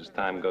justice as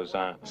time goes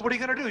on. So what are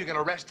you going to do? You're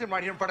going to arrest him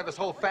right here in front of his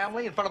whole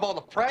family, in front of all the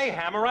press? Hey,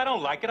 Hammer, I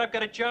don't like it. I've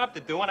got a job to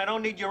do, and I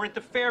don't need your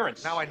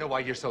interference. Now I know why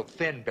you're so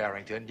thin,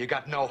 Barrington. You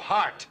got no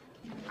heart.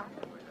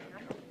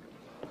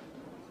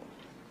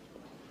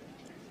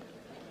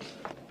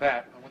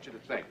 Pat, I want you to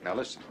think. Now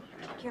listen.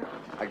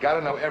 I got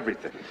to know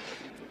everything.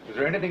 Is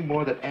there anything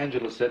more that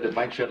Angela said that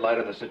might shed light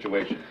on the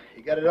situation?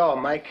 You got it all,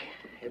 Mike.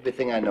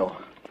 Everything I know.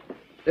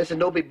 Listen,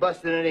 don't be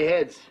busting any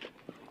heads.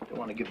 Don't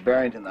want to give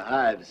Barrington the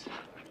hives.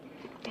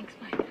 Thanks,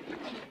 Mike.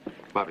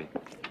 Bobby,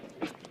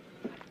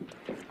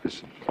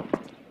 listen.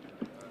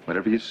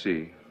 Whatever you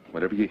see,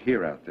 whatever you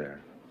hear out there,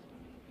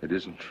 it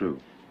isn't true.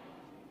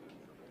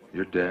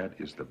 Your dad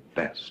is the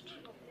best.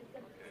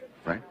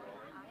 Right?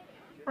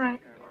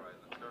 Right.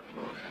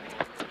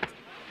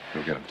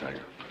 Go get him, Tiger.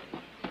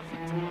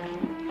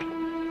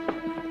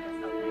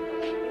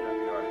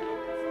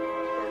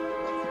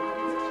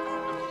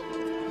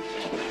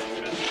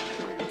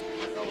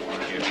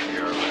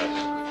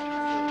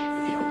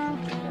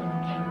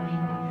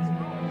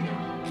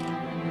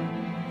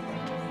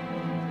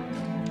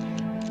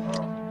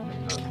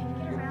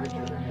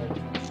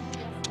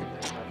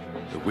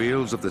 The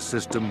wheels of the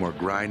system were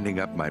grinding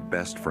up my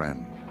best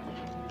friend.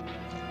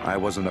 I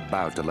wasn't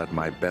about to let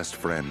my best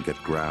friend get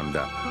ground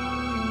up.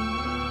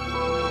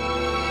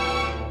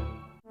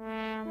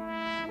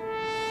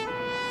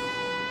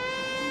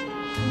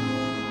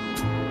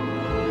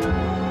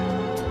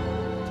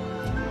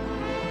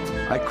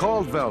 I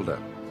called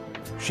Velda.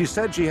 She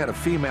said she had a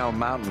female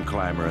mountain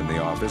climber in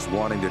the office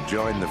wanting to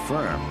join the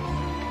firm.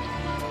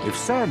 If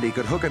Sandy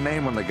could hook a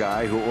name on the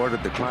guy who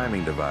ordered the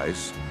climbing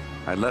device,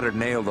 I'd let her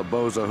nail the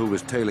bozo who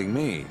was tailing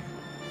me.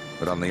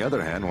 But on the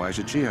other hand, why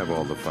should she have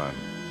all the fun?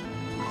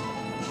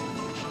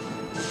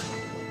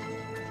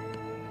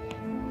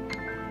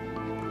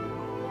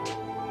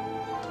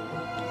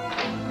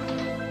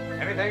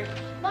 Anything?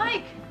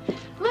 Mike,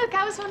 look,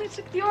 I was the one who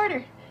took the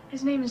order.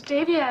 His name is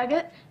Davy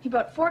Agate. He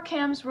bought 4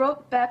 cams,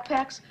 rope,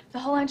 backpacks, the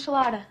whole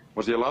enchilada.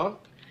 Was he alone?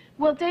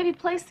 Well, Davy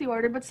placed the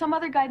order, but some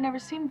other guy I'd never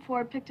seen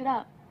before picked it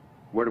up.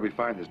 Where do we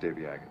find this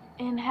Davy Agate?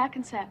 In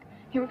Hackensack.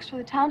 He works for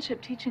the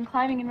township teaching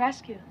climbing and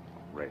rescue.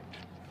 Great.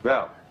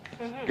 Well,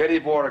 Get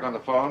Eve Warwick on the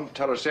phone.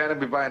 Tell her Santa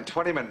will be by in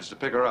 20 minutes to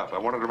pick her up. I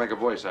want her to make a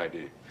voice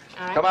ID.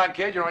 All right. Come on,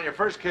 kid. You're on your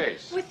first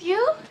case. With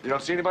you? You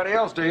don't see anybody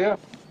else, do you?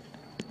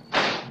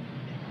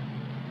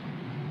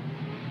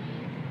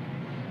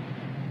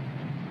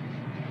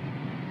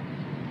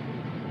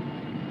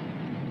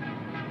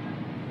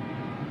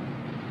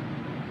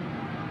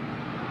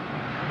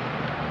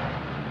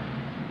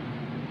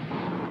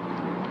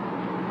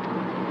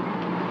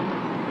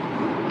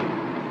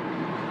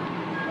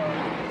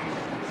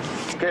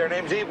 Okay, her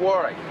name's Eve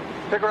Warwick.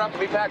 Pick her up and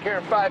be back here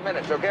in 5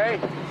 minutes, okay?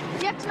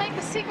 You have to make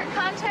a secret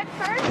contact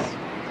first?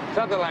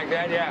 Something like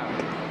that,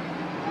 yeah.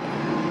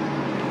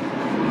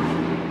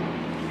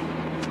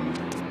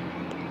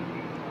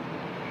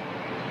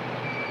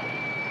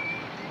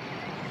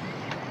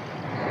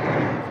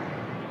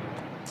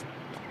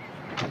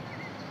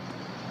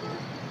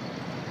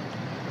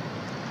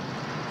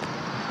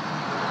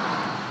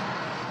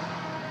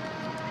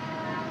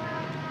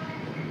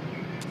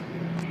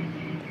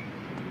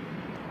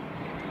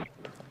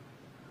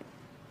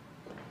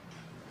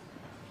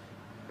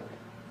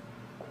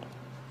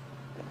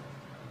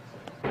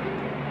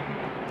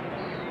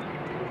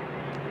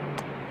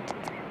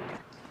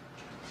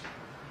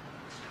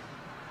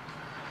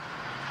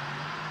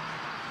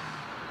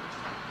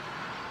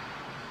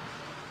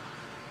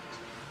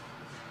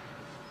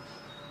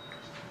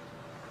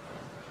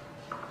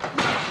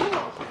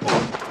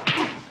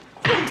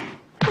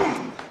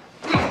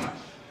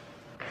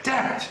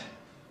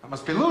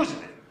 Must be losing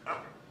it.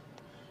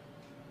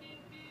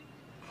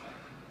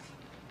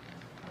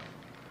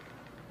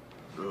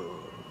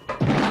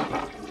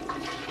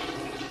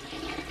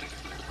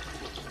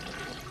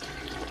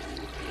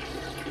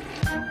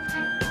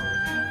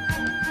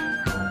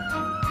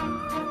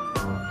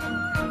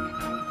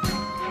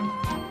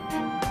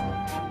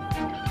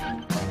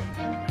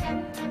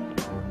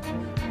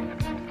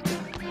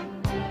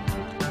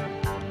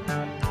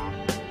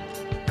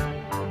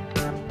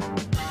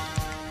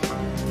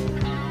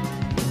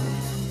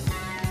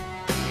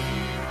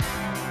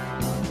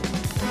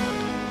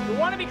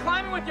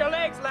 With your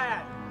legs,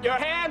 lad. Your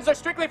hands are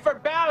strictly for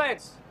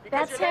balance.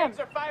 That's him,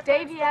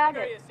 Davy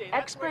Agate,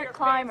 expert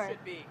climber.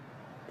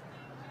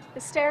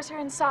 The stairs are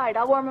inside.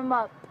 I'll warm him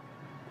up.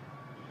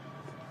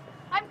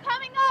 I'm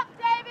coming up,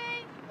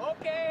 Davy!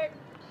 Okay.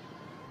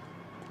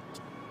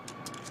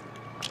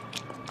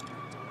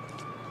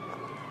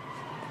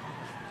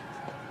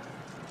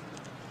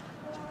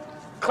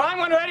 Climb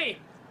when ready.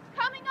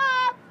 Coming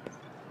up!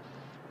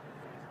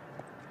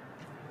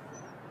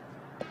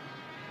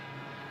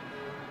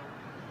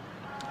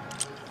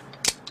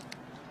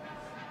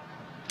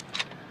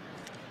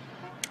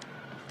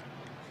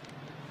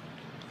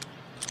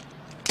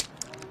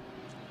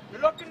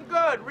 Looking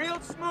good, real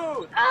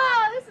smooth.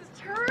 Oh, this is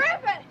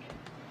terrific.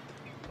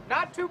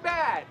 Not too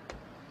bad.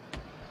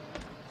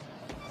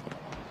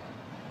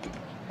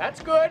 That's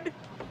good.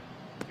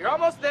 You're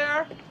almost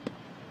there.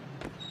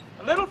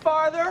 A little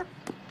farther.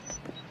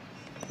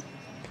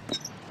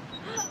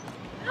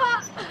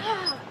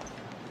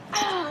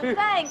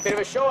 Thanks. Bit of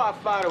a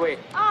show-off, by the way.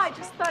 Oh, I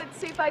just thought I'd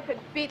see if I could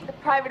beat the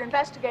private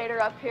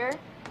investigator up here.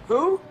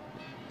 Who?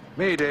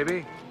 Me,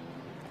 Davy.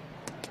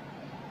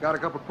 Got a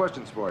couple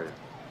questions for you.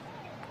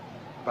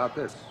 About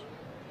this.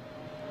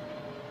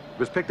 It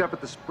was picked up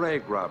at the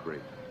Sprague robbery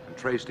and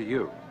traced to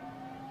you.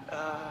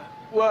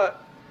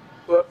 What?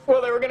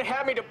 Well, they were gonna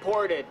have me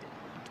deported.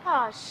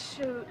 Oh,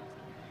 shoot.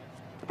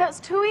 That was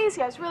too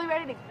easy. I was really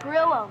ready to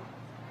grill him.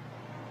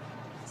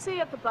 See you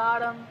at the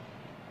bottom.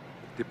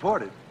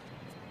 Deported?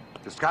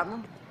 To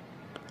Scotland?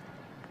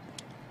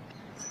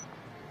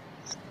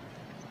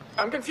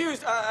 I'm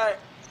confused. I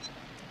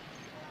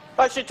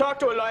should talk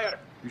to a lawyer.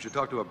 You should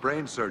talk to a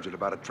brain surgeon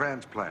about a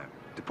transplant.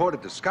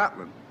 Deported to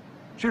Scotland?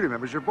 She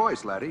remembers your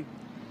voice, laddie.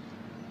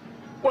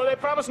 Well, they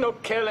promised no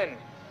killing.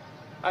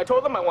 I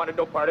told them I wanted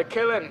no part of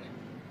killing.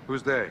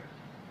 Who's they?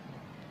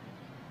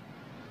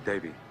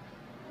 Davy,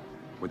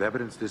 with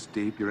evidence this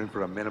deep, you're in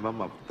for a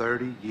minimum of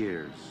 30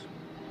 years.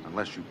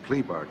 Unless you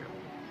plea bargain.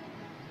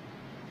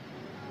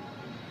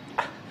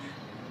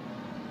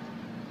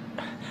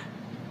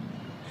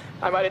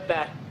 I might at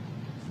that.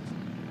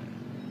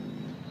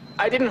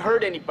 I didn't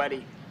hurt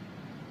anybody.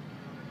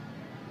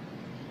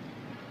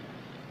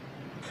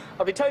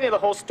 I'll be telling you the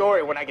whole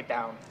story when I get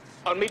down.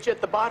 I'll meet you at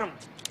the bottom.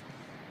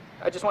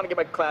 I just want to get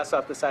my class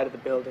off the side of the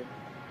building.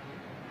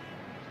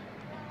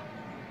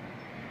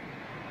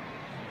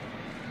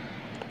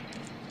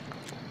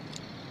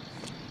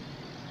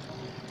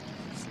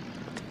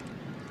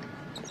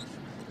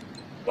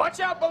 Watch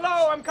out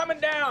below, I'm coming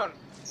down.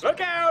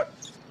 Look out!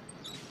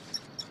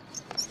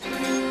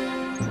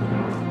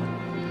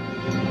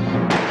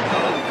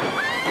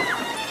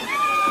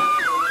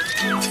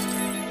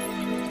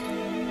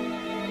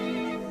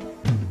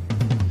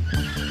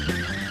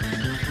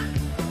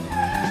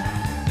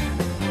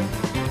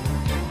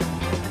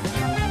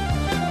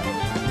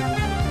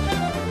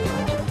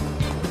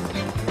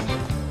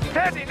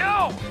 Teddy,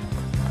 no!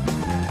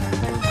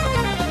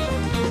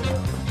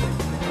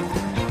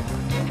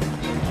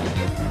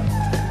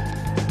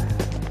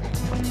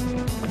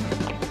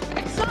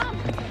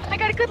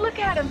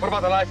 What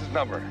about the license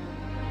number?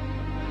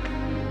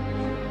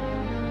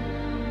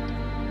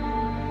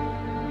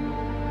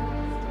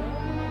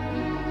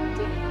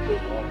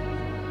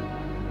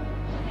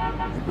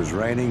 It was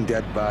raining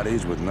dead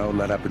bodies with no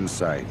let-up in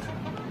sight.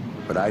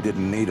 But I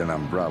didn't need an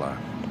umbrella.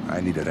 I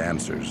needed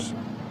answers.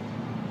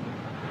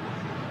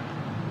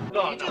 You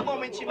are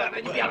going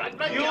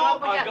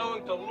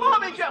to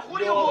lose your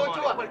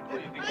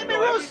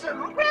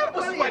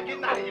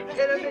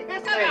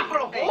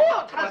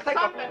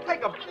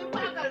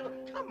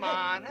Come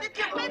on.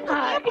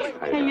 Hi.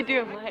 How you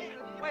doing, Mike?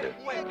 You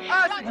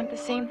want the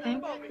same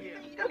thing?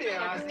 Wait a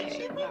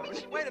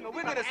minute,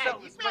 we're gonna sell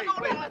this place.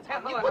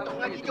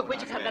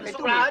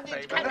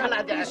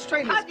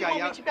 Straight this guy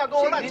out. He's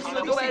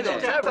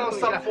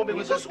something for me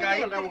with this guy.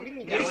 He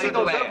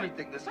knows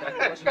everything, this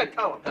guy.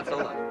 Tell him.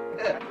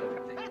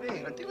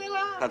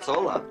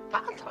 Tatsula.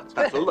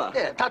 Tatsula.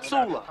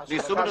 Tatsula.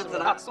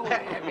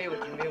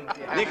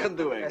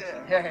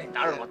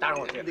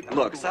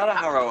 Look,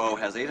 Sadaharo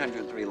has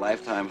 803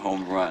 lifetime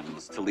home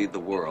runs to lead the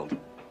world.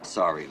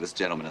 Sorry, this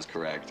gentleman is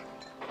correct.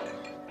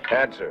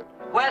 Answer.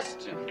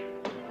 Question.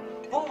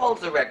 Who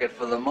holds the record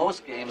for the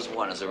most games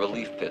won as a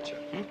relief pitcher?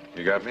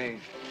 You got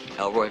me.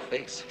 Elroy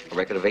Face, a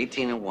record of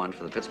 18-1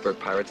 for the Pittsburgh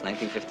Pirates,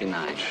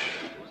 1959.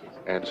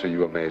 Answer,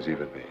 you amaze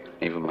even me.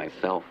 Even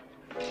myself.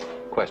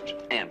 Question.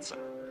 Answer.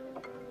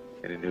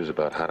 Any news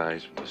about hot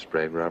ice from the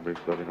Sprague robbery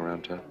floating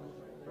around town?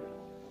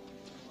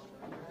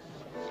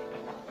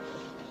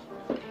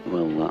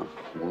 Well,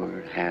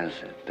 word has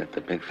it that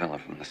the big fella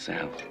from the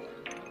South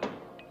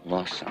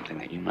lost something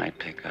that you might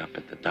pick up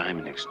at the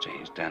Diamond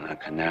Exchange down on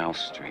Canal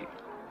Street.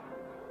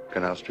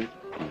 Canal Street?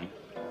 Mm-hmm.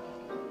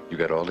 You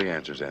got all the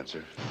answers,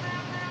 Answer.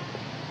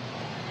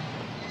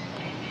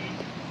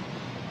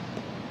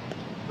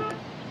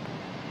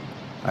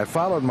 I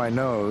followed my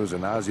nose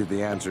and Ozzie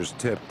the Answer's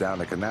tip down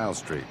to Canal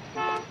Street.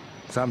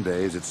 Some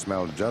days it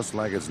smelled just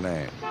like its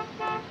name.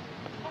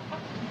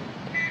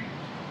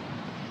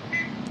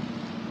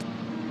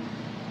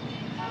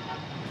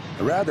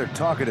 A rather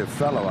talkative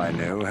fellow I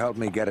knew helped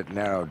me get it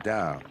narrowed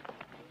down.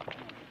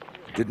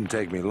 It didn't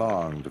take me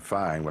long to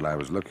find what I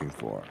was looking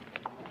for.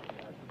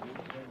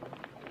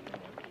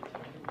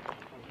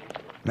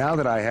 Now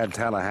that I had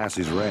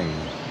Tallahassee's ring,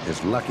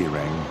 his lucky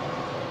ring,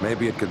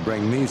 maybe it could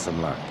bring me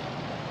some luck.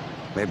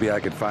 Maybe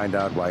I could find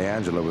out why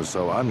Angela was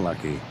so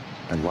unlucky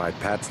and why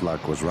Pat's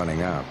luck was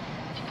running out.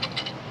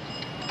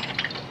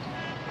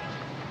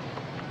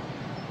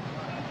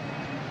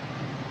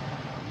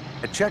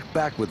 I checked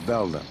back with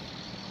Velda.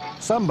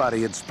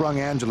 Somebody had sprung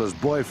Angela's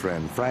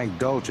boyfriend, Frank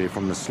Dolce,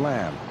 from the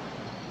slam.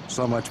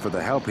 So much for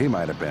the help he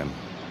might have been.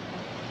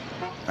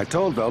 I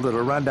told Velda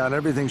to run down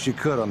everything she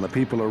could on the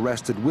people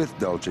arrested with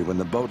Dolce when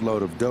the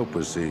boatload of dope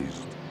was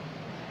seized.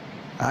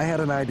 I had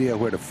an idea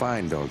where to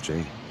find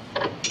Dolce,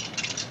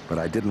 but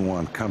I didn't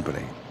want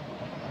company.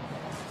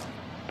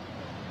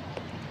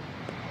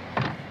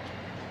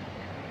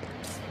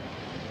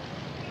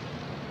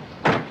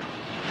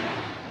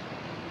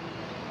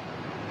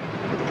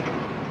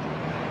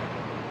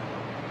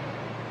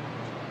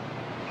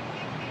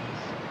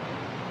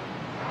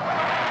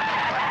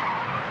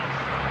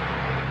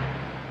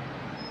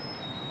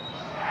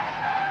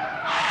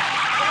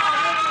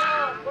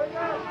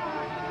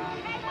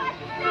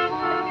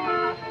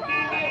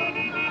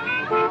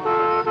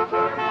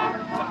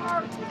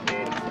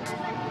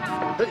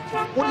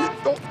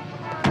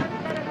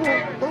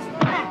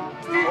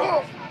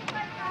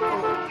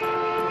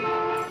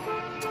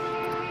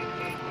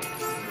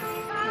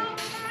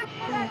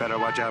 Better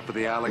watch out for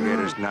the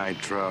alligators,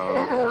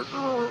 Nitro.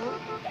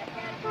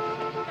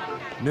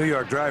 New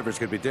York drivers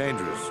could be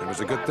dangerous. It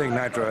was a good thing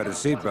Nitro had his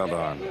seatbelt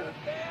on.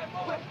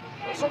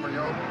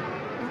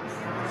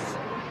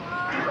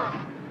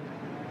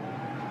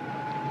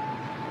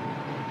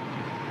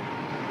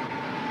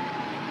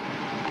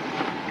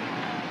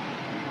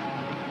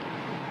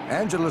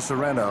 Angela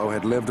Sorrento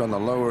had lived on the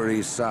Lower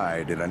East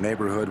Side in a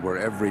neighborhood where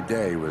every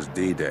day was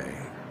D-Day.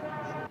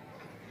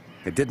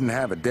 It didn't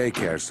have a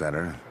daycare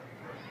center,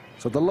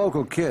 so the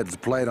local kids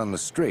played on the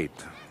street.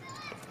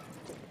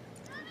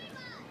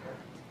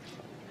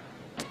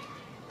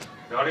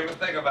 Don't even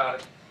think about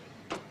it.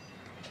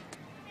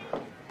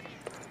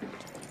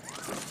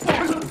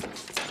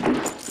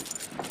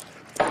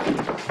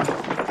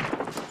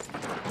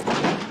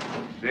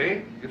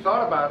 See? You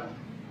thought about it.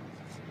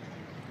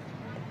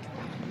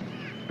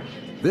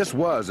 This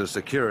was a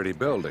security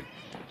building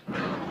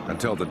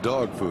until the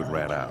dog food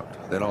ran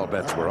out. Then all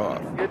bets were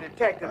off. You're a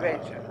detective,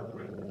 ain't you?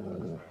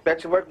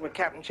 Bet you're working with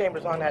Captain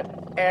Chambers on that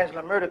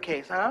Angela murder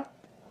case, huh?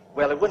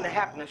 Well, it wouldn't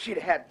have happened if she'd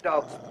have had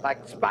dogs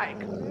like Spike.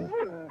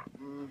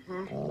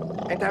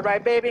 Ain't that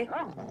right, baby?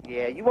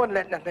 Yeah, you wouldn't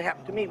let nothing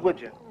happen to me,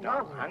 would you?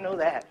 No, I know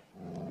that.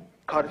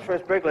 Caught his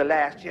first burglar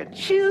last year.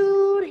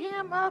 Chewed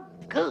him up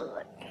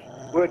good.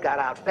 Word got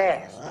out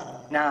fast.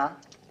 Now,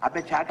 I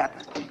bet you I got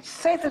the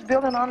safest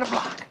building on the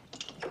block.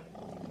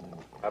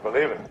 I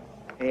believe it.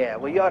 Yeah,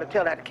 well, you ought to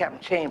tell that to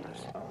Captain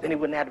Chambers. Then he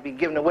wouldn't have to be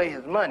giving away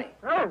his money.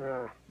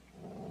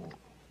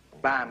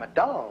 Buy him a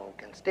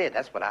dog instead,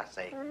 that's what I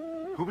say.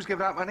 Who was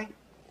giving out money?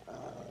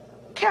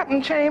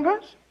 Captain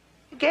Chambers.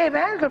 He gave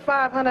Angela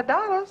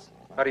 $500.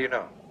 How do you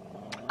know?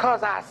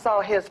 'Cause I saw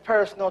his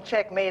personal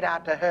check made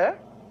out to her.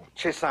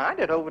 She signed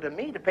it over to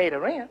me to pay the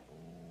rent.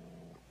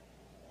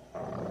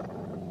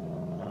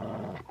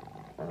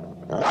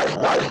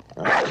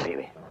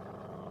 Baby.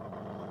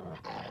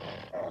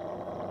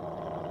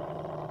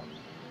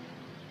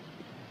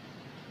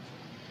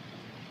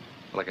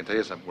 Well, I can tell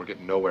you something. We're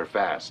getting nowhere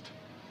fast.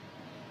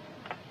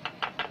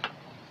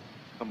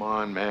 Come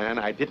on, man.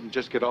 I didn't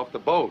just get off the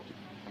boat.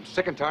 I'm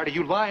sick and tired of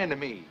you lying to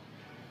me.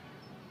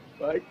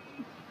 Mike,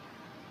 I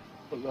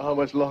don't know how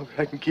much longer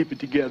I can keep it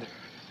together.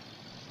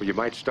 Well, you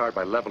might start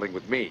by leveling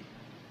with me.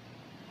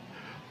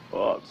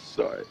 Oh, I'm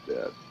sorry,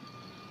 Dad.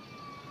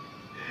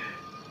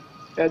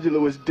 Angela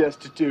was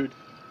destitute.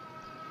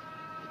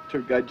 Her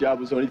guy job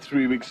was only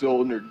 3 weeks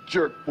old, and her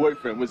jerk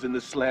boyfriend was in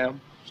the slam.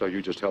 So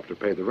you just helped her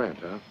pay the rent,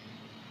 huh?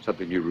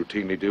 Something you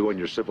routinely do on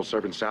your civil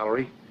servant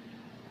salary?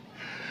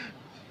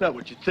 Not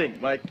what you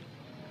think, Mike.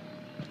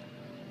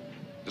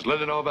 Does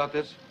Linda know about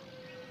this?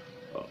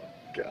 Oh,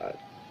 God.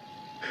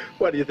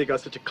 Why do you think I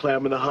was such a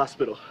clam in the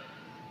hospital?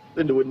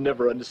 Linda would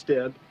never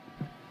understand.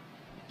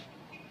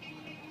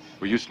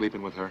 Were you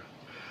sleeping with her?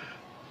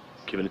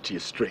 Giving it to you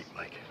straight,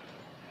 Mike.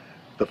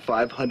 The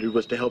 500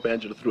 was to help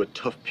Angela through a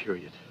tough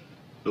period.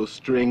 No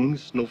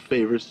strings, no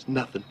favors,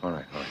 nothing. All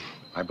right.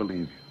 I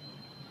believe you.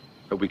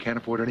 But we can't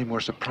afford any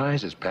more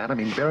surprises, Pat. I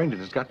mean, Barrington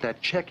has got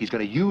that check. He's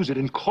going to use it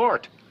in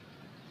court.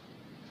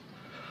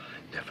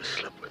 I never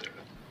slept with her.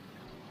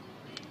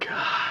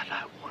 God,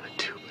 I wanted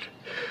to,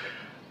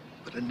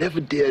 but I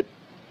never did.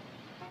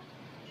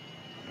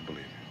 I believe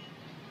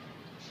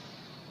you.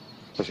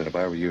 Listen, if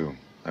I were you,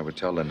 I would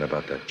tell Linda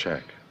about that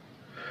check.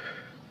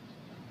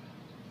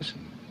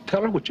 Listen,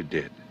 tell her what you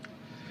did,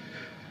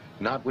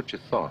 not what you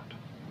thought.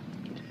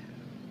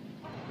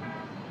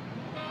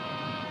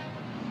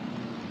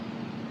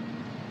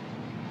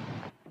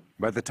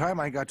 By the time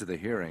I got to the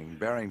hearing,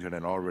 Barrington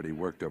had already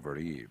worked over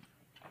Eve.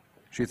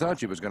 She thought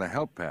she was going to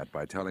help Pat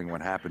by telling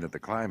what happened at the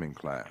climbing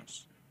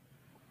class.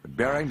 But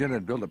Barrington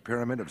had built a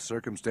pyramid of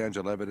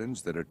circumstantial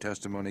evidence that her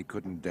testimony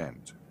couldn't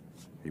dent.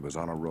 He was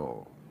on a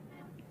roll.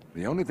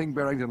 The only thing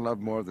Barrington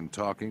loved more than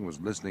talking was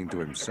listening to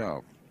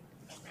himself,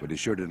 but he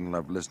sure didn't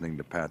love listening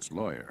to Pat's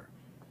lawyer.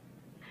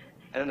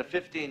 And in the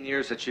 15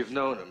 years that you've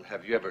known him,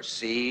 have you ever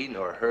seen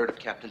or heard of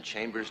Captain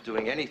Chambers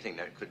doing anything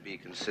that could be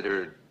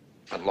considered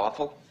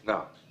unlawful?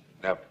 No,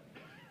 never.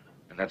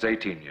 And that's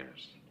 18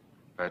 years.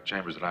 Pat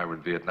Chambers and I were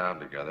in Vietnam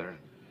together, and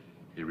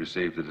he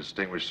received the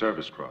Distinguished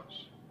Service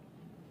Cross.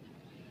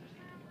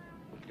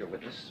 Your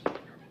witness?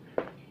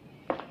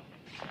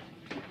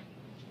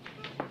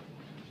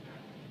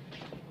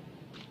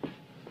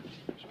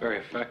 It's very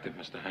effective,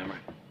 Mr. Hammer.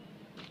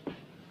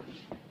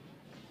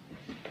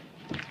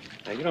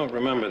 Now, you don't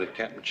remember that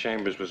Captain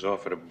Chambers was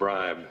offered a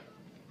bribe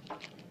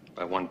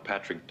by one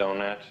Patrick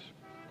Donat,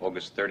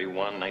 August 31,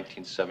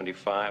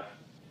 1975,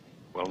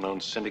 well-known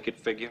syndicate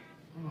figure?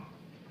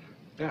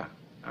 Yeah,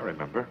 I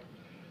remember.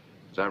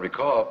 As I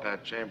recall,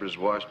 Pat Chambers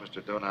washed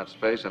Mr. Donat's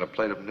face in a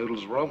plate of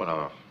noodles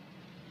Romanoff.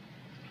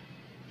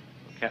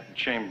 Captain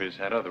Chambers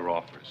had other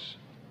offers,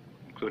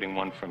 including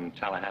one from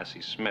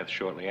Tallahassee Smith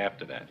shortly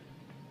after that.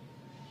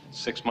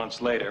 6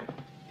 months later,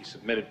 he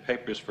submitted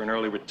papers for an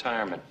early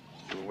retirement.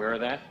 You aware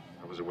of that?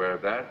 I was aware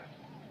of that.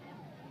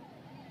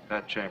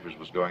 Pat Chambers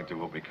was going through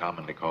what we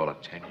commonly call a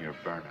 10-year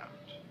burnout.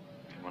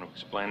 You want to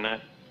explain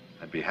that?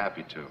 I'd be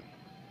happy to.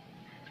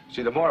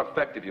 See, the more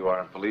effective you are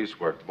in police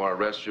work, the more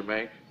arrests you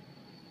make.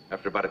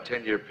 After about a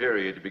 10-year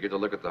period, you begin to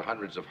look at the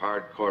hundreds of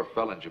hardcore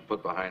felons you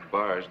put behind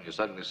bars, and you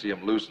suddenly see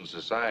them loose in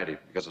society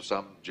because of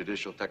some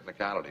judicial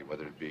technicality,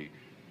 whether it be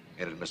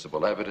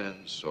inadmissible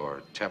evidence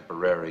or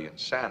temporary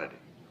insanity.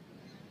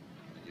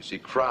 You see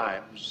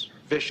crimes,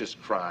 vicious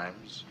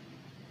crimes,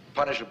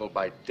 punishable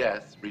by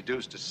death,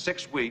 reduced to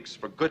 6 weeks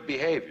for good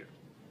behavior.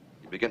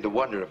 You begin to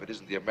wonder if it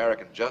isn't the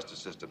American justice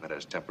system that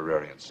has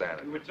temporary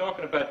insanity. We were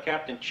talking about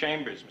Captain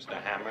Chambers,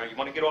 Mr. Hammer. You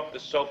want to get off the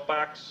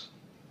soapbox?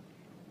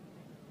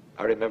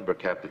 I remember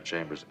Captain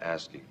Chambers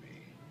asking me,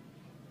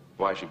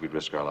 why should we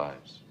risk our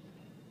lives?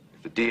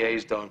 If the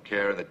DAs don't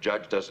care and the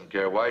judge doesn't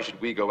care, why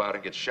should we go out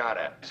and get shot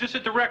at? Is this a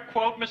direct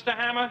quote, Mr.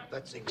 Hammer?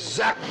 That's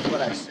exactly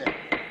what I said.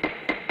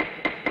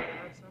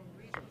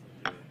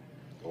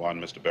 Go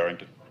on, Mr.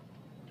 Barrington.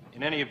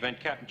 In any event,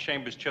 Captain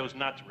Chambers chose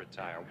not to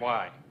retire.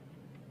 Why?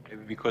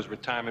 Maybe because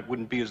retirement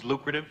wouldn't be as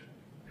lucrative?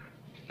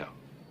 No.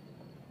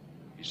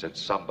 He said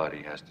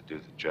somebody has to do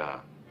the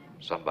job.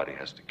 Somebody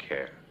has to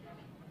care.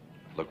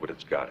 Look what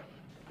it's got him.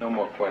 No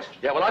more questions.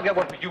 Yeah, well, I've got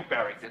one for you,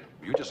 Barrington.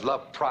 You just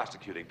love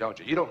prosecuting, don't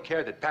you? You don't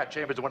care that Pat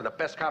Chambers is one of the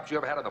best cops you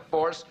ever had on the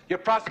force. You're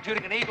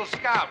prosecuting an Eagle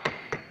Scout.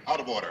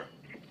 Out of order.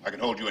 I can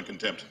hold you in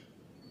contempt.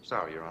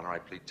 Sorry, Your Honor. I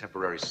plead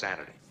temporary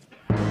sanity.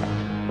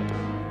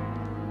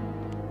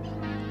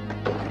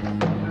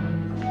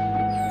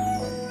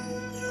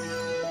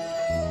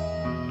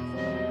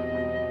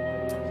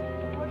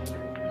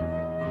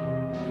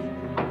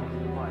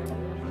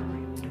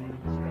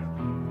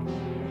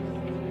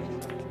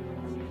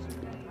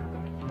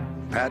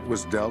 Pat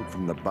was dealt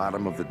from the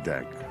bottom of the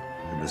deck,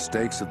 and The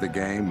stakes of the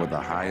game were the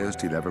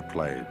highest he'd ever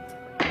played.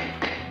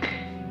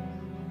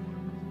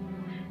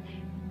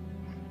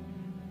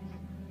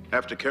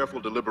 After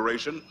careful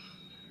deliberation,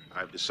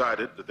 I've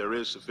decided that there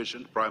is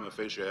sufficient prima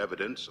facie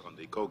evidence on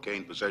the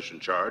cocaine possession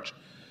charge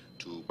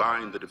to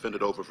bind the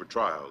defendant over for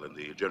trial in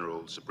the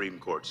General Supreme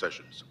Court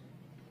sessions.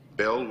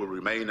 Bail will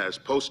remain as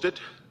posted.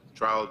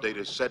 Trial date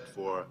is set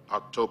for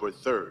October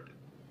 3rd.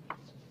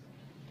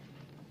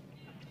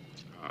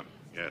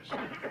 Yes.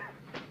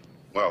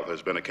 Well,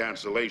 there's been a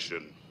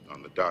cancellation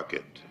on the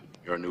docket.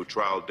 Your new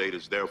trial date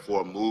is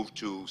therefore moved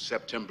to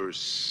September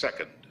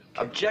 2nd.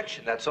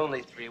 Objection, that's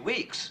only 3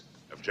 weeks.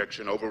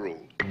 Objection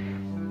overruled.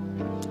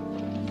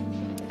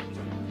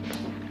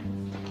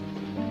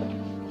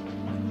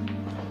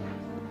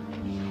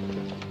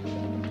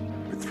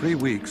 With 3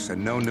 weeks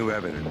and no new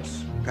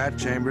evidence, Pat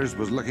Chambers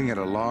was looking at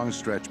a long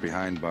stretch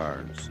behind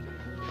bars.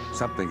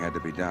 Something had to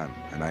be done,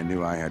 and I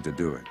knew I had to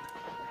do it.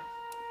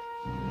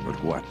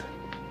 But what?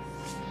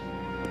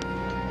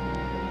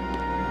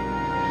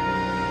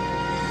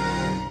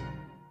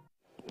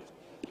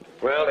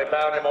 Well, they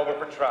bound him over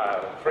for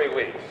trial in 3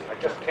 weeks. I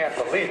just can't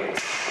believe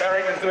it.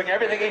 Barrington's doing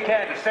everything he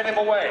can to send him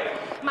away.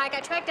 Mike, I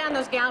tracked down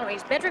those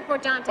galleries. Bedrick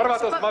Bordante. What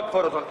about those mug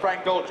photos on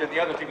Frank Dolce and the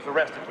others he was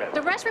arrested with?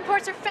 The arrest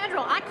reports are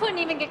federal. I couldn't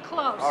even get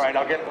close. All right,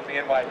 I'll get them from the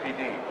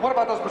NYPD. What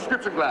about those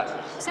prescription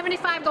glasses?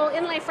 75 gold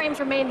inlay frames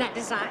were made in that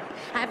design.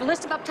 I have a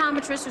list of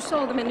optometrists who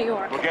sold them in New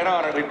York. Well, get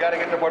on it. We've got to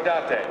get to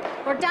Bordante.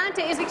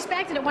 Bordante is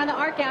expected at one of the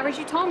art galleries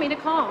you told me to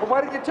call. Well,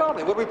 why didn't you tell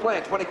me? What are we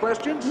playing, 20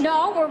 questions?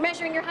 No, we're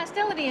measuring your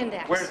hostility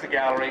index. Where's the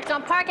gallery? It's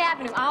on Park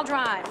Avenue. I'll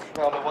drive.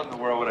 Well, then what in the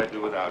world would I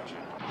do without you?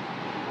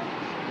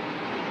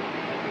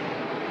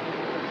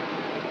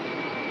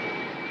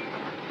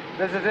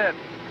 This is it.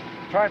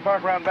 Try and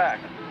park around back.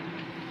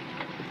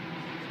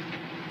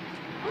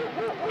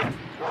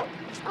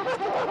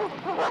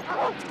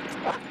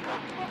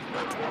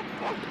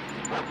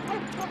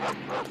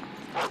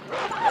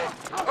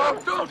 Oh,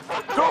 don't!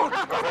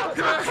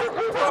 Get back!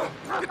 Oh,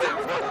 get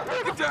down!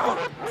 Get down!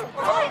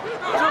 Oh,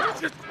 no,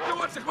 just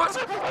watch it, watch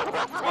it!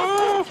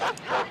 Oh!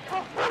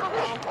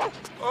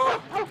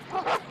 Oh!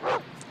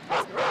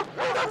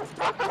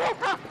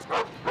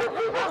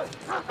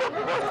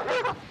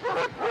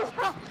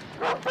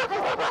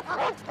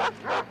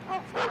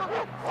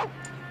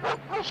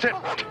 Sit!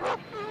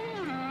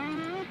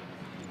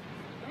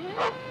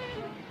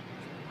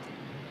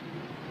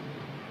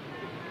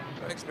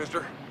 Thanks,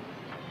 mister.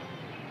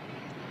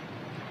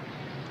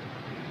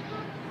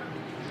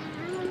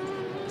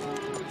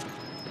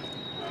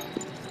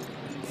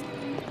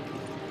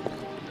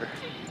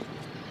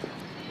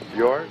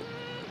 Yours?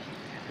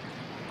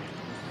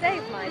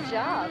 Saved my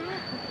job.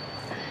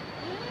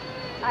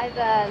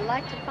 I'd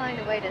like to find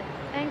a way to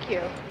thank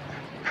you.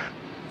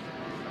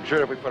 I'm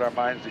sure if we put our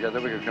minds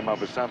together, we could come up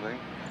with something.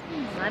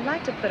 I'd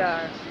like to put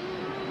our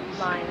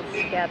minds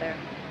together.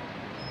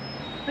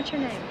 What's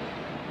your name?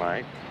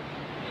 Mike?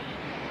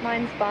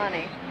 Mine's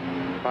Bonnie.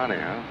 Bonnie,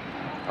 huh?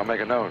 I'll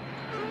make a note.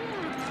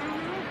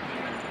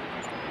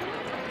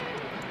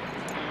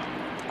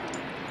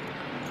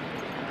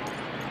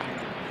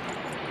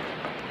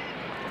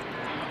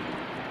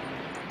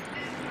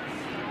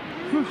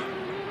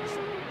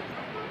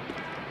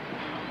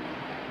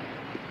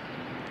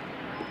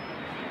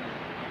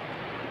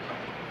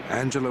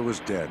 Angela was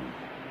dead.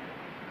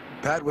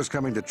 Pat was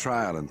coming to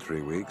trial in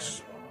 3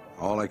 weeks.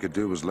 All I could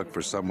do was look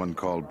for someone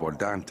called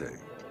Bordante.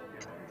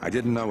 I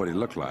didn't know what he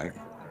looked like,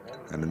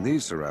 and in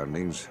these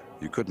surroundings,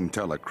 you couldn't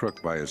tell a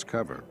crook by his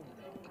cover.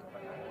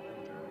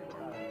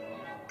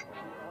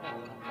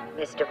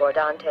 Mr.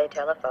 Bordante,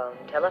 telephone.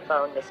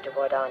 Telephone, Mr.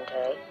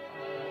 Bordante.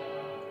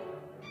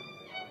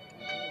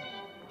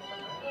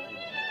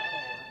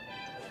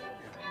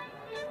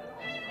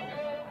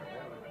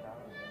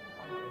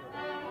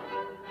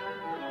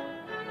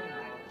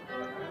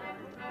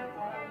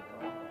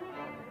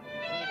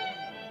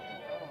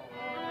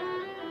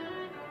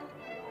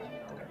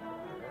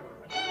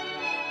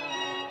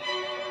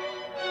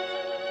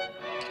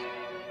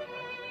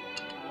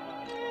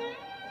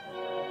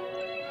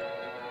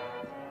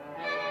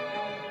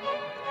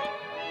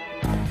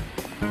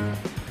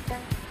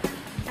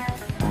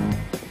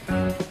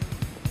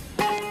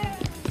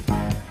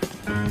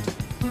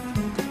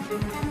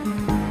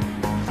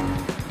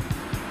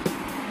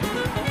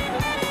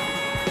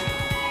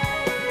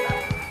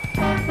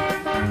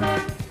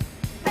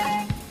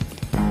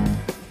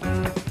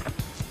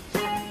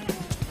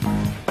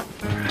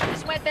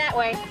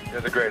 You're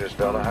the greatest,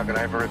 Velda. How can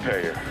I ever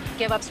repay you?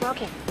 Give up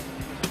smoking.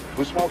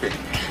 Who's smoking?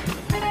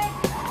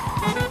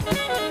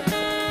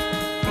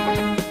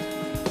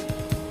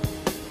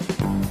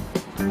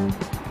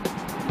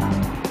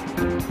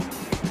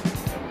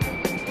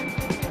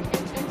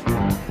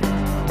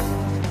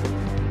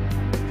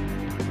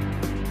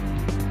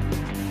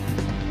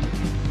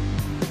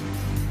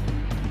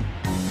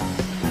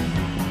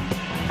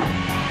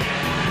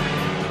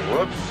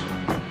 Whoops.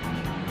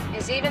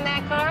 Is Eve in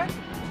that car?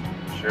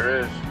 Sure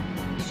is.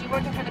 Is she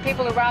working for the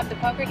people who robbed the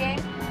poker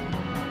game?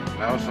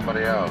 No,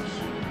 somebody else.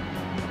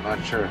 I'm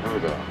not sure who,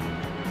 though.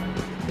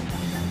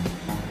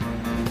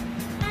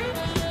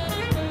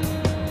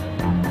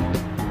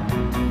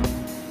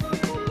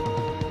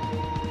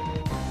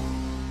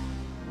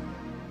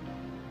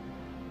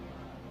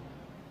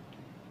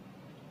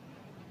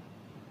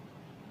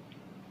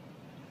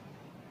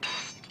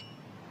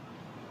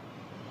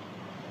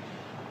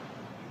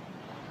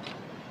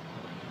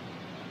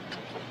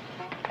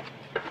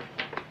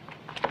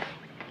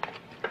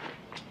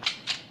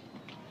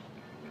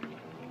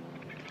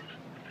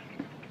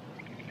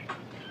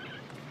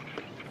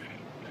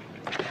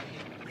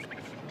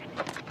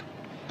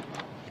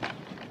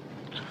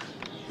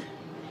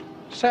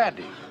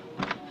 Sandy.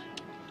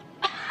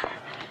 I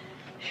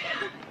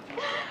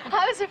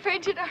was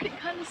afraid you'd already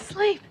gone to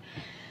sleep.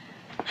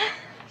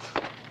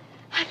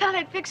 I thought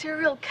I'd fix you a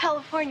real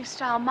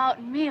California-style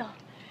mountain meal.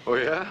 Oh,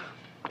 yeah?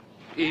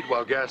 Eat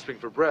while gasping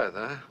for breath,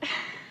 huh?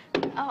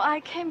 Oh,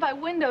 I came by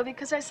window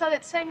because I saw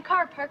that same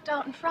car parked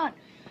out in front.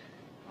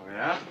 Oh,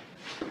 yeah?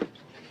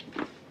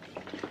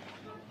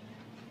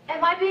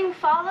 Am I being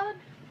followed?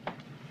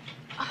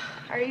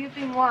 Or are you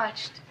being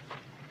watched?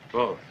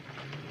 Both.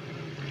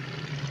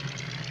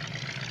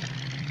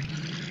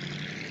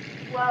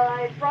 Well,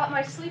 I brought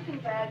my sleeping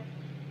bag,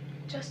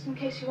 just in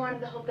case you wanted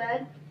the whole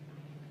bed.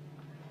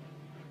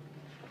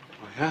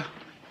 Oh, yeah?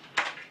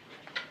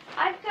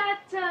 I've got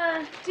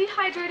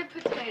dehydrated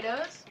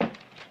potatoes,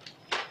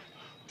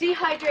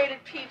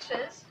 dehydrated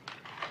peaches,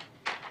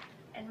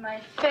 and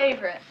my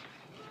favorite,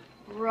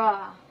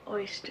 raw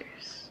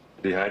oysters.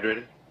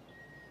 Dehydrated?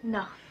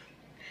 No.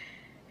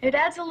 It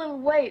adds a little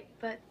weight,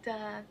 but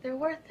they're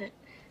worth it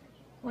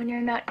when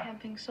you're not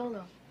camping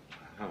solo.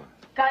 Oh.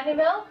 Got any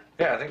milk?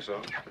 Yeah, I think so.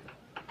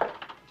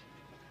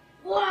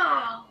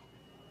 Wow!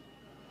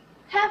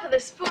 Half of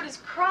this food is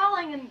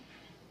crawling and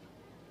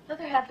the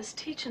other half is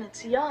teaching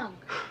its young.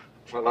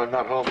 Well, I'm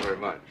not home very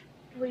much.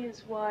 We'll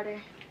use water.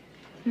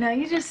 Now,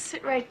 you just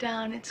sit right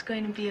down. It's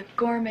going to be a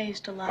gourmet's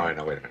delight. All right,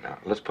 now, wait a minute now.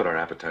 Let's put our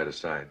appetite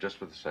aside just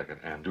for the second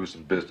and do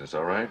some business,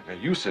 all right? Now,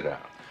 you sit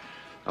down.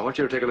 I want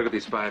you to take a look at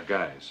these 5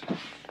 guys.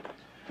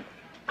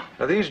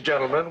 Now, these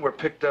gentlemen were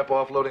picked up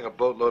offloading a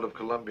boatload of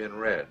Colombian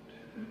red.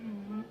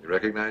 Mm-hmm. You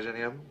recognize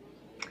any of them?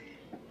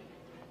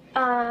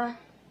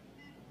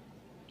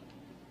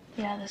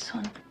 Yeah, this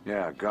one.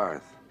 Yeah,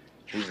 Garth.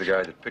 He's the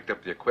guy that picked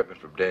up the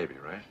equipment from Davy,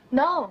 right?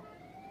 No.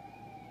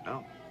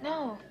 No.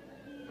 No.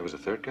 There was a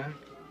third guy?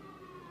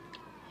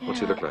 Yeah. What's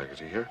he look like? Is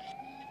he here?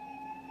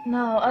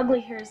 No, Ugly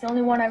here is the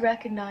only one I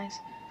recognize.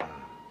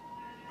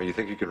 Well, you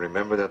think you can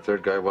remember that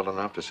third guy well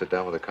enough to sit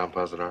down with a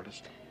composite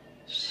artist?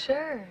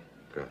 Sure.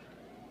 Good.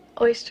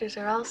 Oysters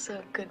are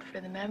also good for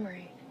the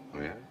memory.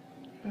 Oh, yeah?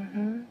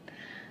 Mm-hmm.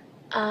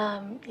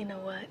 You know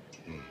what?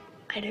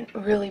 I didn't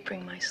really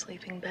bring my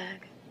sleeping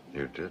bag.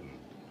 You didn't?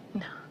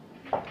 No.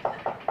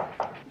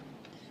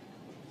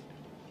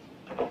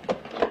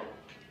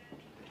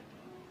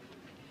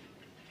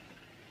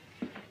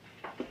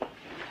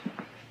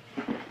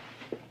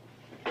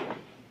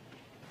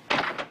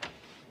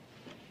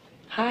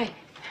 Hi.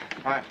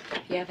 Hi.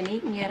 You haven't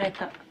eaten yet, I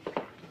thought.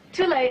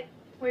 Too late.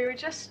 We were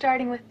just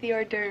starting with the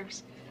hors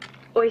d'oeuvres.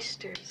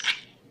 Oysters.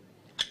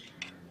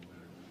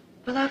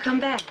 Well, I'll come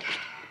back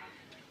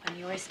when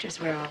the oysters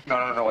wear off.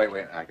 No,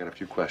 wait. I got a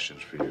few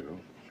questions for you.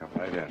 Come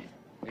right in.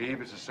 Eve,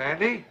 this is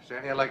Sandy.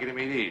 Sandy, I'd like you to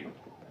meet Eve.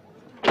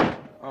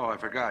 Oh, I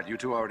forgot. You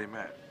two already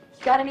met.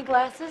 Got any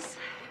glasses?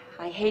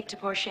 I hate to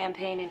pour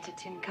champagne into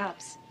tin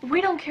cups. We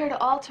don't care to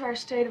alter our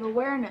state of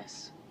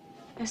awareness,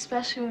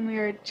 especially when we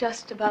are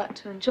just about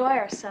to enjoy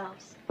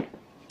ourselves.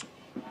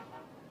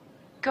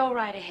 Go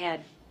right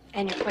ahead,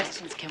 and your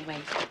questions can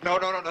wait. No,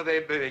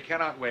 they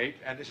cannot wait,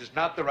 and this is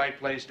not the right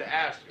place to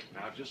ask it.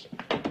 Now, just...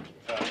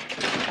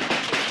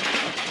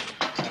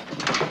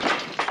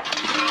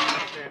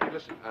 Sandy,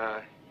 listen,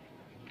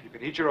 you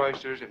can eat your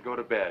oysters and go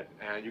to bed,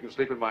 and you can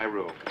sleep in my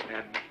room.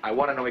 And I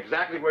want to know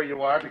exactly where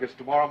you are, because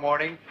tomorrow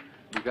morning,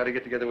 you've got to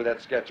get together with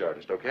that sketch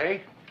artist,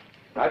 okay?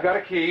 I've got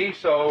a key,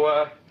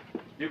 so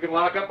you can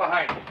lock up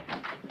behind me.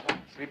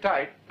 Sleep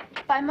tight.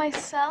 By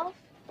myself?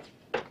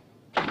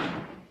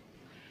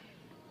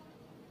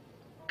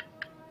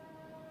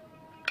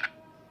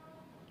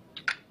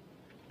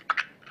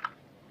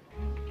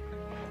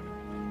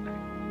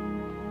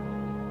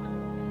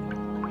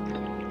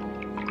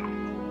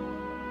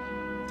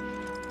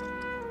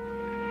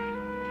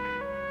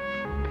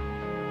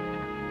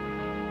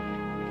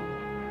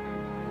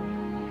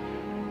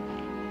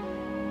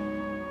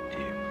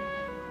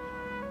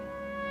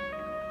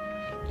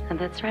 And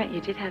that's right,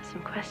 you did have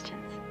some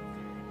questions.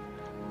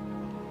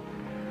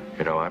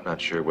 You know, I'm not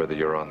sure whether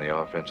you're on the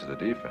offense or the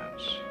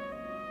defense.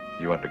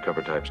 You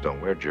undercover types don't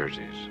wear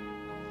jerseys.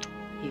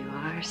 You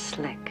are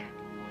slick.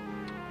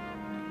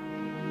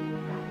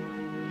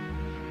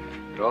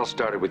 It all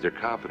started with your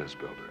confidence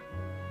builder.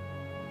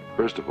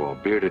 First of all,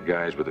 bearded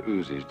guys with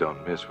Uzis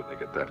don't miss when they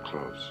get that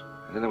close.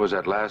 And then there was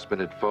that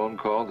last-minute phone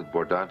call that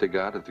Bordante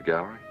got at the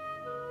gallery.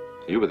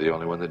 You were the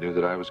only one that knew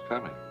that I was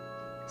coming.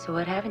 So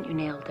what haven't you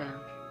nailed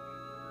down?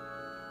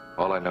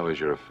 All I know is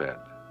you're a Fed.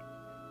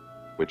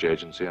 Which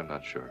agency, I'm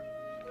not sure.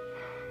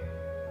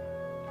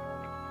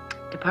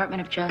 Department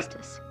of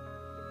Justice.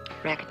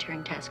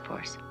 Racketeering Task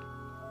Force.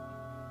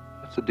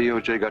 What's the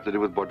DOJ got to do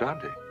with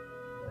Bordante?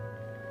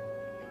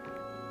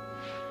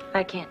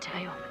 I can't tell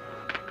you.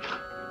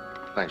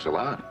 Thanks a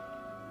lot.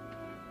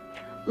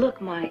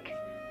 Look, Mike,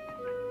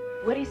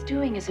 what he's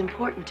doing is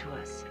important to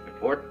us.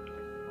 Important?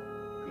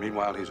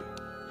 Meanwhile, he's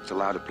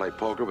allowed to play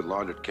poker with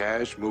laundered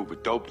cash, move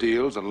with dope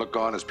deals, and look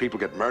on as people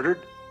get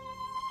murdered?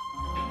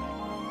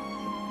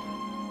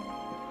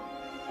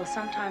 Well,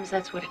 sometimes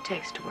that's what it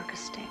takes to work a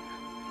sting.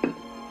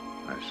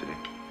 I see.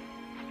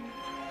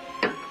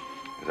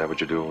 Is that what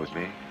you're doing with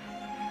me?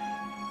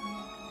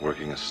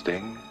 Working a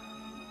sting?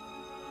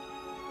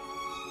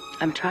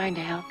 I'm trying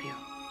to help you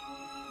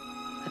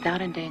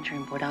without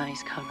endangering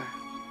Bordani's cover.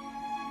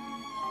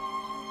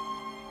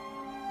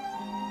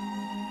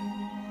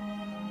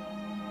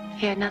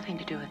 He had nothing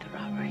to do with the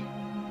robbery.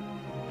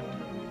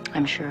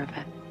 I'm sure of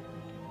it.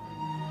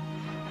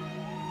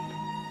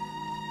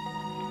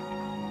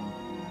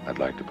 I'd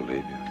like to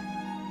believe you.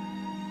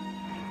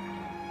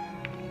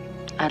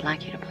 I'd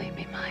like you to believe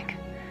me, Mike.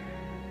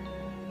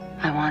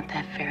 I want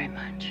that very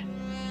much.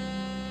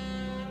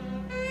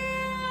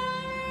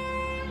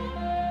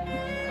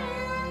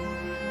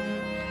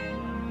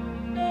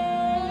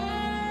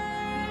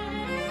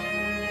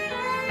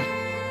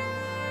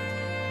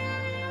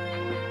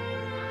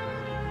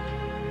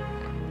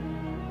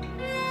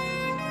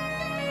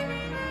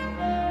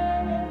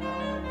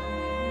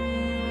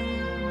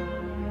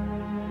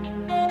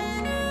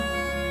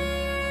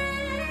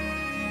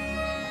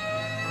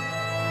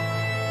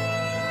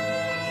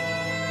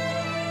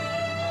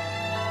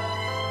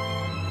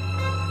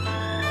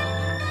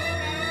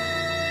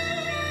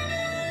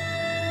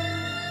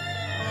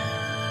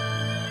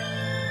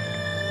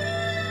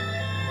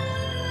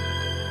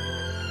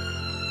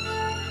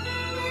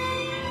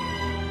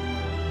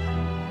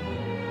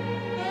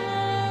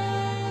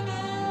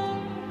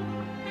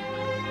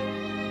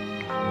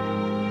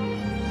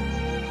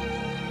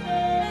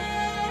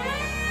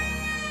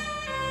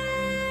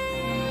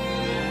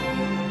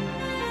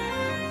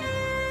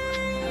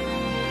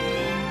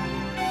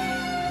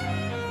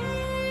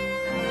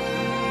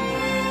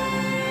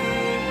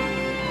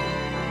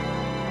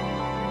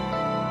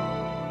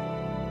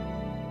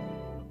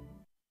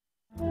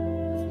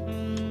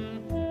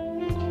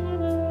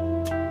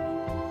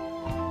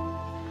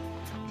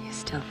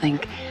 Still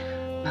think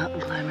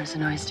mountain climbers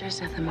and oysters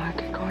have the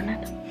market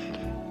cornered?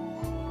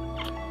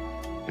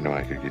 You know,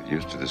 I could get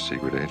used to the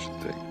secret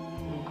agent thing.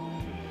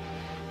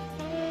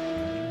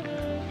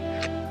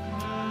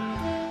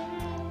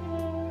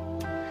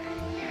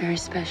 You're very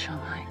special,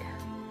 Mike.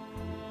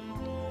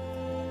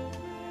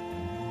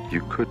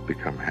 You could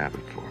become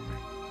habit for me.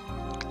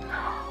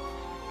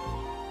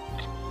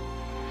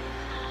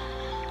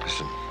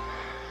 Listen,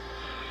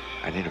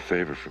 I need a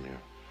favor from you.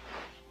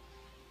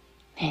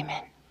 Name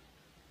it.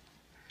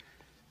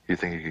 You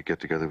think you could get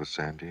together with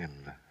Sandy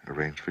and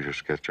arrange for your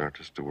sketch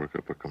artist to work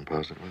up a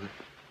composite with her?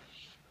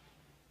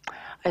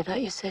 I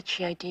thought you said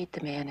she ID'd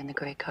the man in the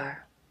gray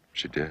car.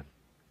 She did,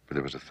 but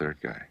there was a third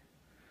guy.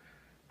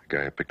 A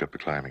guy who picked up the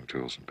climbing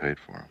tools and paid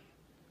for them.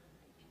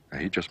 Now,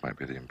 he just might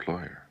be the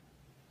employer.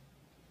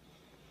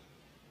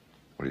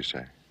 What do you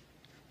say?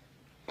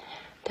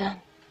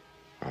 Done.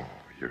 Oh,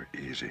 you're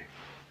easy.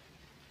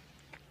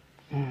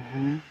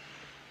 Mm-hmm.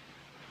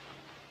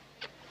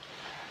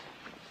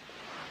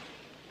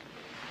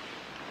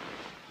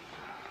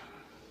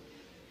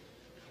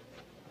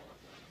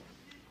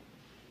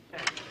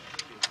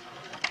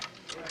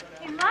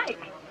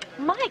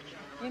 Mike,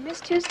 you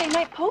missed Tuesday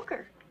night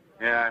poker.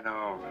 Yeah, I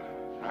know.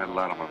 I had a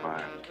lot on my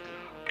mind.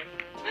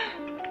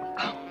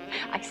 Oh,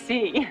 I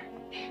see.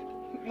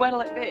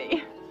 What'll it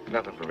be?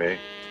 Nothing for me.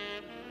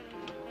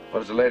 What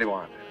does the lady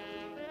want?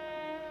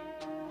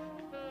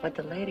 What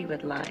the lady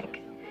would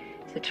like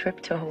is a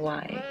trip to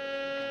Hawaii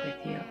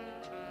with you.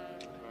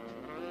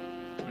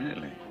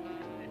 Really?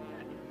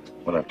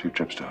 We'll have 2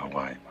 trips to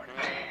Hawaii, Marty.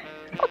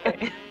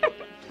 Okay.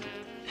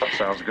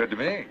 Sounds good to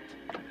me.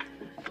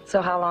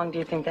 So how long do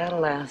you think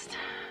that'll last?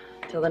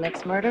 Till the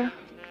next murder?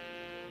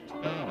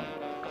 No.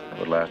 It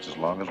would last as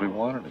long as we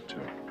wanted it to.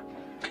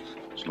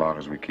 As long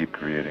as we keep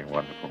creating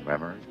wonderful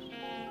memories.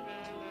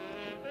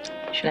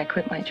 Should I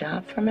quit my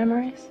job for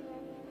memories?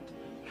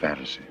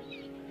 Fantasies.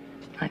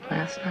 Like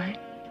last night?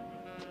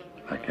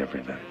 Like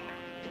every night.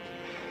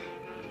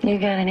 You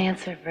got an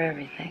answer for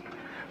everything.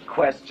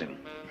 Question.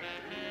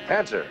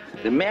 Answer.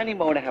 Did Manny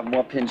Motor have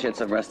more pinch hits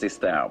than Rusty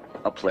Stout?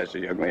 A pleasure,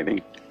 young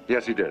lady.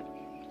 Yes, he did.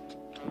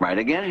 Right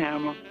again,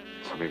 Hammer.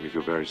 You make me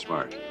feel very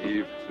smart.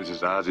 Eve, this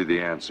is Ozzie the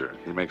Answer.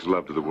 He makes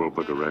love to the World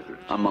Book of Records.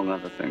 Among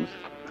other things.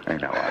 I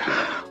know,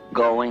 Ozzie.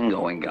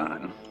 Going,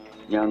 gone.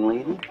 Young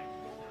lady,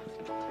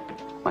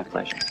 my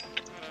pleasure.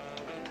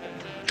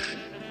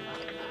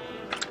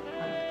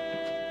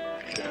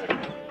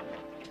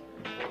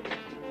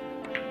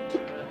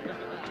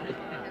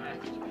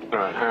 All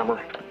right,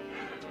 Hammer.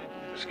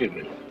 Excuse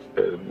me.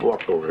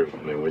 Walk over here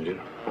with me, would you?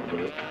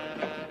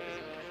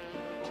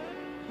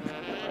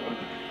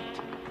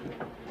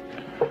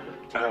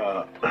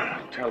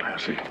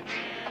 Tallahassee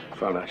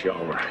found out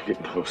y'all were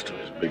getting close to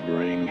his big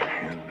ring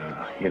and,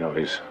 you know,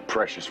 his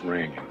precious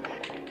ring.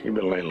 You've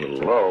been laying a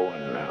little low,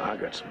 and I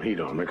got some heat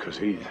on me because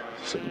he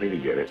sent me to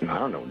get it. And I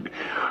don't know.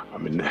 I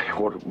mean,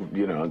 what,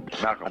 you know.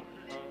 Malcolm,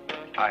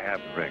 I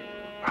have the ring.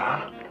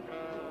 Huh?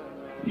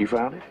 You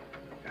found it?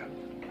 Yeah.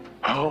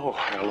 Oh,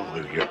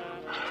 hallelujah.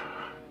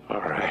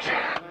 All right.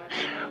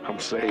 I'm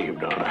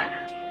saved, aren't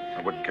I?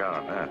 I wouldn't count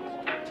on that.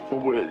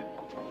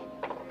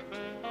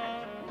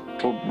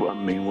 Well, I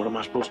mean, what am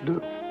I supposed to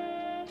do?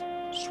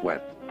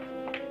 Sweat.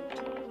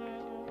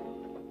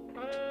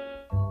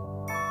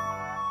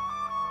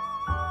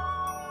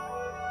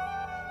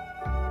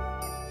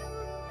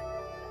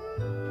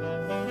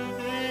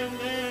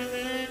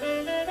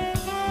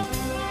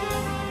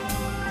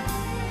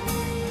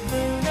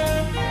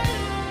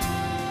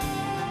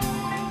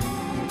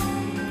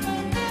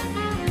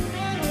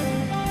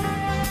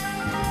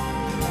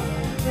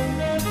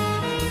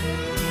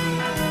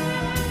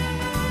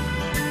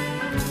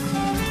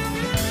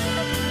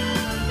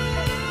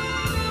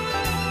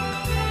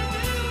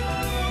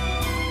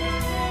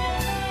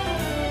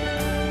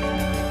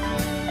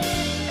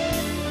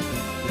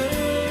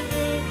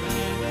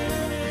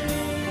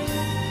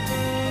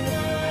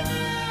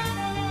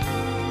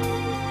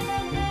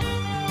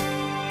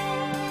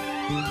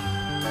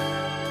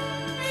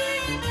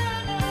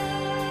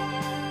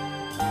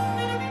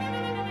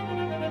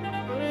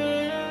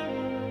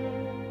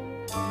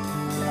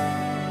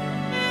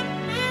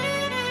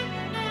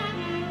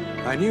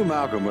 I knew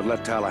Malcolm would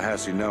let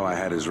Tallahassee know I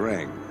had his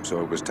ring,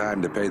 so it was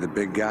time to pay the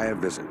big guy a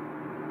visit.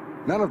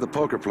 None of the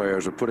poker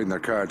players were putting their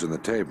cards on the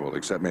table,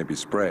 except maybe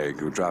Sprague,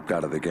 who dropped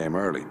out of the game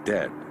early,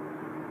 dead.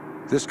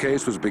 This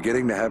case was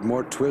beginning to have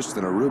more twists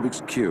than a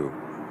Rubik's Cube.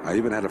 I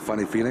even had a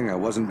funny feeling I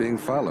wasn't being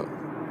followed.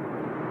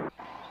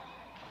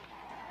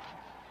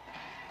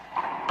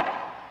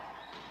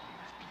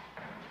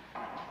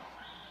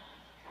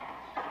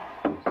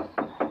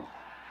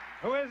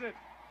 Who is it?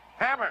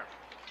 Hammer.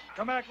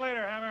 Come back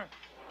later, Hammer.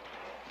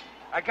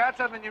 I got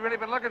something you've really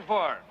been looking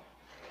for.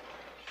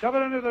 Shove it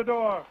into the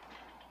door.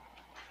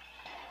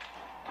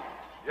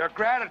 Your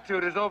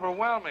gratitude is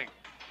overwhelming.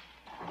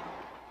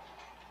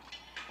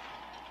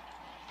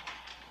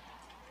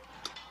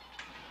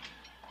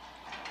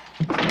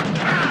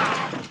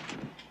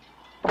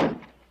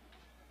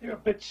 You're a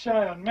bit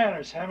shy on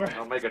manners, Hammer.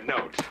 I'll make a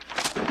note.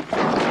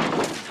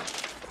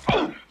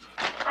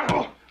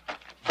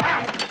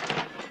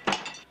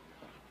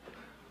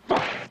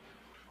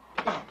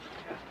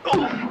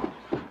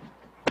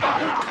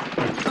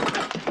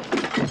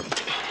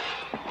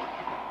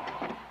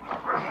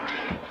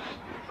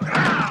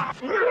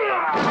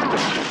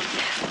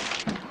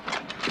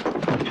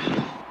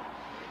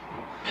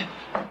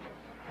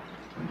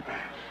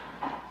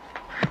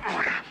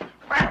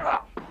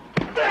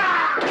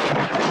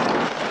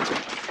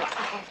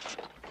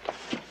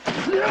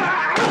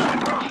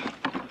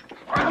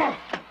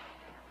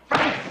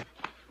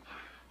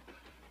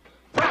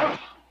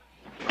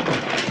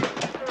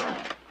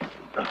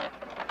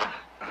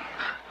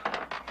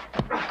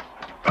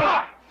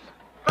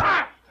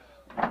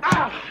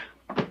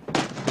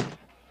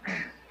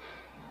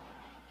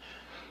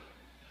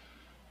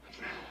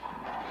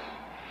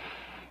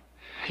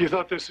 You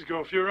thought this would go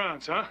a few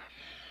rounds, huh?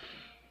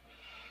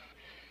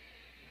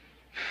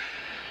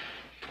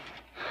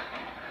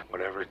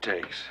 Whatever it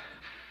takes.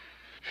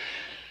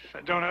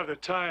 I don't have the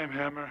time,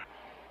 Hammer.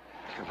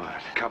 Come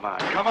on, come on,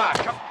 come on,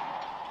 come on.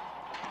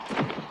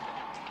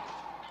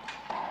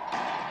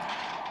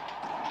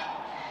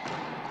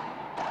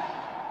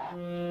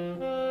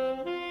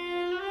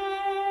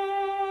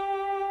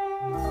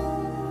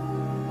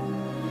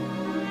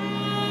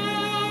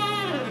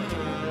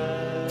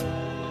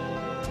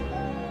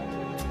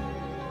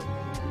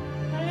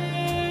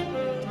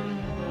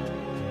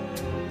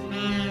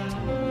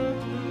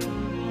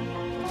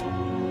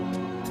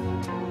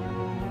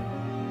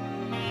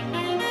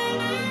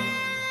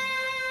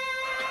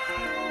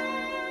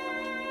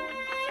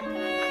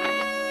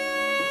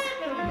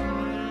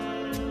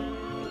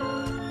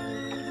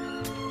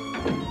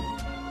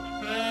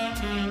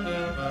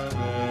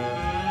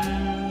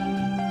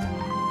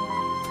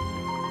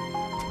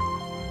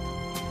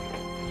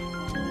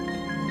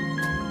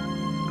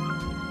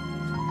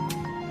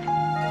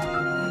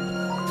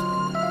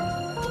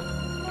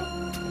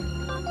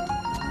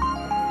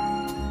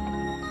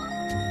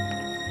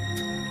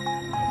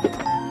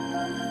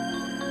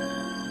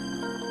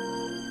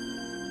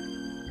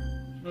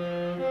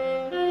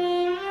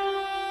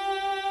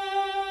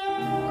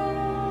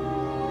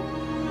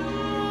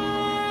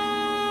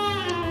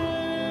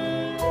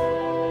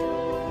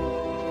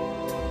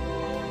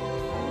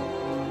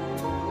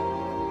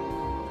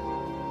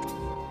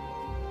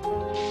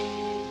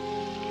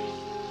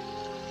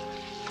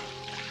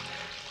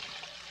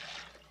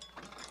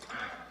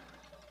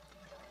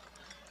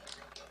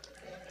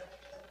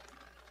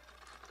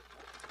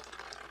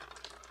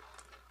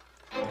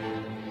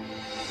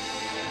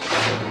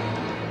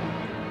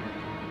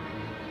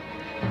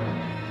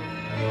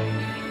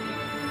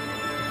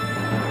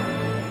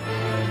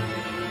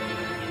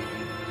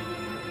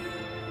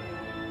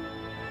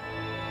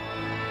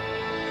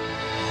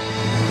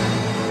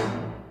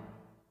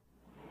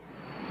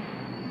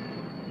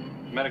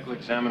 Medical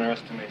examiner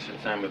estimates the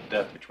time of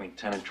death between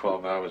 10 and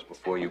 12 hours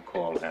before you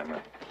called,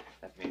 Hammer.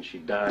 That means she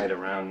died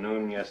around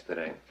noon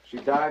yesterday. She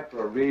died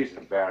for a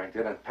reason,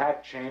 Barrington, and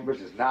Pat Chambers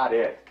is not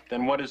it.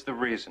 Then what is the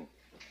reason?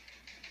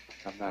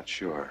 I'm not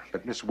sure,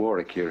 but Miss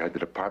Warwick here had the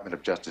Department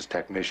of Justice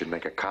technician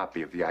make a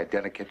copy of the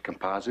identikit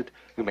composite.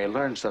 We may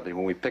learn something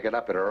when we pick it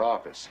up at her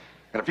office.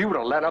 And if you were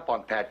to let up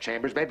on Pat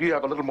Chambers, maybe you'd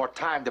have a little more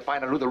time to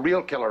find out who the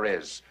real killer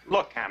is.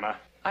 Look, Hammer,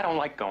 I don't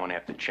like going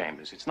after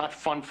Chambers. It's not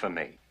fun for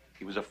me.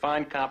 He was a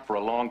fine cop for a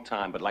long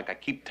time, but like I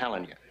keep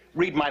telling you,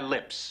 read my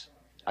lips.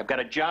 I've got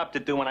a job to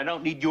do, and I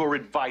don't need your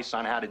advice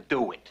on how to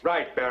do it.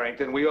 Right,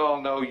 Barrington. We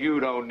all know you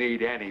don't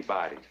need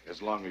anybody,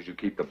 as long as you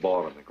keep the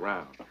ball on the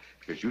ground.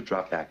 Because you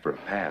drop back for a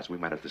pass, we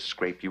might have to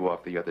scrape you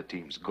off the other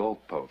team's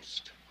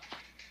goalpost.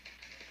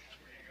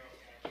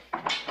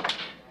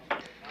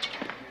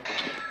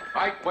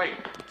 Ike, wait.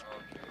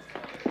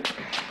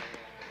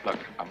 Look,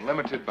 I'm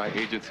limited by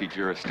agency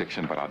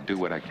jurisdiction, but I'll do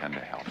what I can to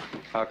help.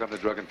 How come the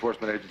Drug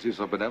Enforcement Agency is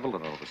so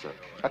benevolent all of a sudden?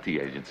 Not the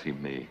agency,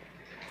 me.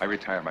 I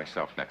retire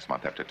myself next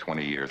month after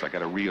 20 years. I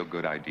got a real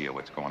good idea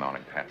what's going on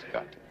in Pat's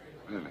gut.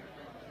 Really?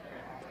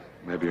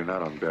 Maybe you're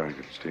not on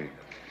Barrington's team.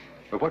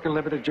 But what can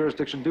limited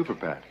jurisdiction do for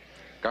Pat?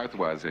 Garth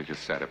was, as you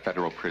said, a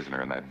federal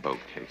prisoner in that boat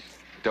case.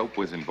 Dope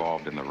was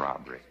involved in the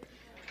robbery.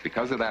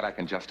 Because of that, I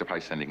can justify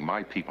sending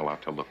my people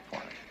out to look for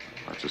him.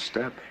 That's a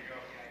step.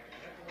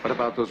 What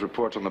about those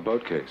reports on the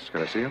boat case?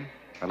 Can I see them?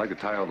 I'd like to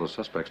tie all those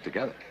suspects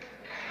together.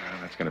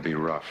 That's going to be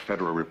rough.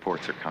 Federal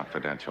reports are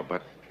confidential,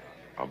 but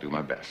I'll do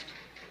my best.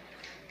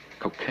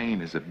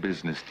 Cocaine is a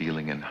business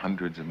dealing in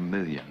hundreds of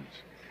millions.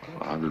 Well,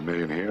 100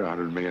 million here,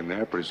 100 million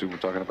there. Pretty soon we're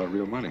talking about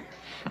real money.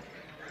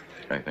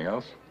 Anything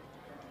else?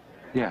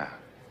 Yeah.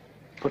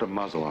 Put a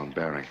muzzle on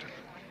Barrington.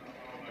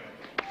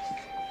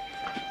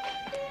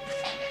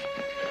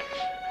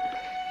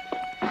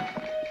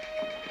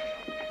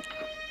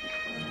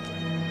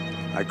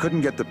 I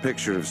couldn't get the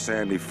picture of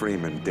Sandy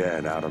Freeman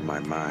dead out of my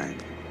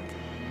mind.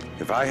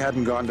 If I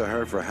hadn't gone to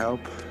her for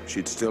help,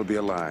 she'd still be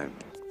alive.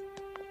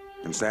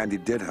 And Sandy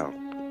did help.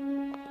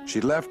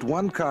 She left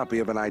one copy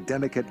of an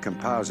identikit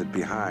composite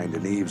behind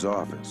in Eve's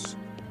office,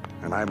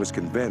 and I was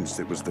convinced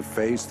it was the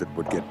face that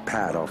would get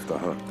Pat off the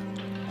hook.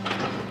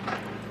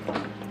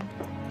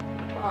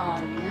 Oh,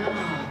 no.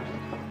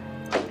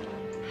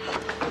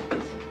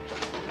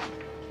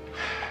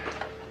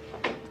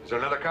 Is there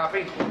another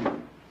copy?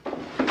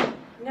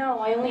 No,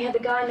 I only had the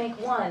guy make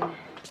one.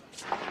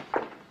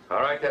 All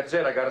right, that's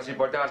it. I gotta see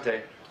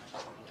Bordante.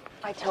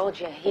 I told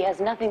you, he has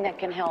nothing that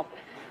can help.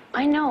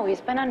 I know,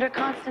 he's been under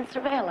constant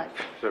surveillance.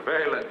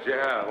 Surveillance,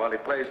 yeah, while he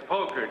plays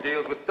poker,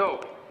 deals with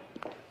dope.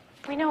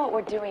 We know what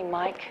we're doing,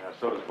 Mike.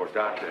 So does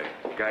Bordante.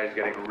 The guy's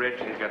getting rich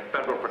and he's got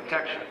federal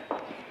protection.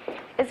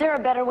 Is there a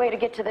better way to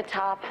get to the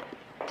top?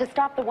 To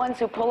stop the ones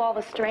who pull all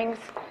the strings?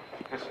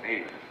 Listen,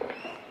 Eve.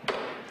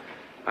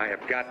 I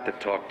have got to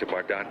talk to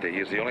Bordante.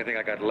 He's the only thing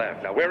I got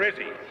left. Now, where is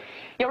he?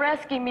 You're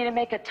asking me to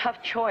make a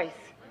tough choice.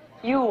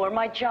 You or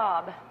my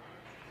job.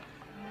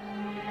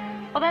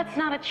 Well, that's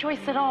not a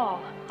choice at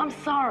all. I'm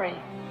sorry.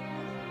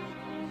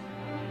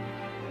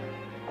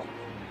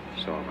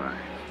 So am I.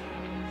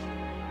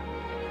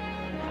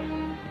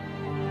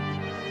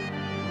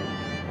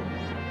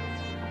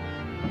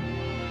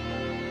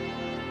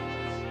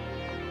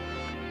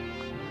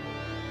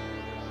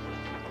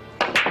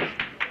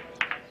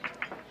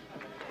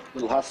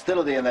 Little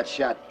hostility in that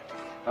shot.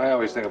 I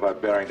always think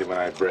about Barrington when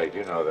I break.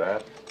 You know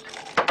that.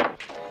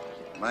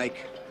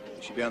 Mike,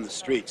 you should be on the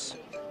streets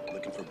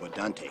looking for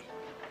Bordante.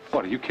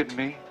 What, are you kidding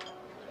me?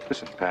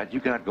 Listen, Pat, you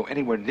cannot go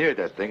anywhere near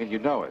that thing, and you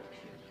know it.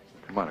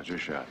 Come on, it's your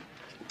shot.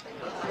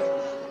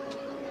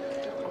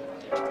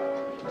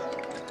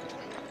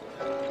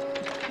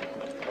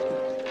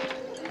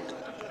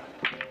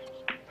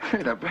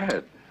 Hey, not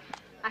bad.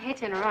 I hate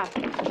to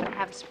interrupt, but I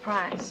have a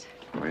surprise.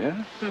 Oh,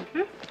 yeah?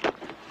 Mm-hmm.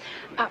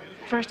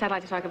 First, I'd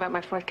like to talk about my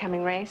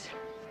forthcoming race.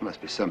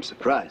 Must be some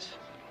surprise.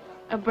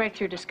 A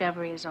breakthrough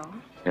discovery is all.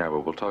 Yeah,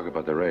 well, we'll talk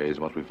about the raise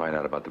once we find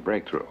out about the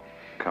breakthrough.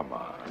 Come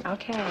on.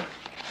 Okay.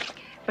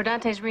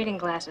 Bordante's reading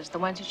glasses, the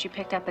ones that you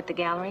picked up at the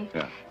gallery,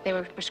 Yeah. they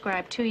were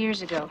prescribed 2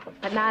 years ago,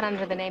 but not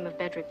under the name of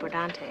Bedrick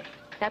Bordante.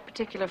 That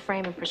particular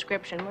frame and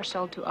prescription were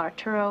sold to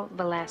Arturo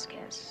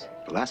Velasquez.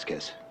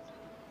 Velasquez?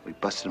 We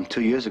busted him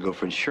 2 years ago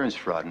for insurance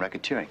fraud and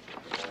racketeering.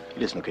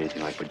 He doesn't look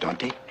anything like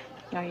Bordante.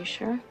 Are you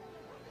sure?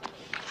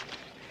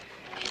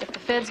 If the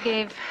feds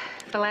gave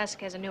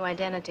Velasquez a new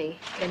identity,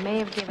 they may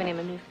have given him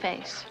a new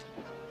face.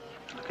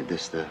 Look at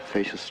this, the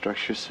facial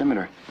structure's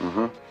similar.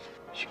 Mm-hmm.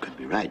 She could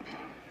be right.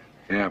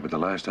 Yeah, but the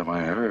last time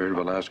I heard,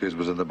 Velasquez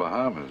was in the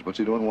Bahamas. What's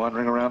he doing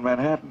wandering around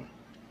Manhattan?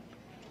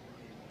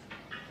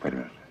 Wait a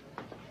minute.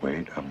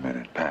 Wait a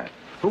minute, Pat.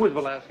 Who was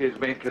Velasquez's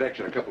main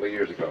connection a couple of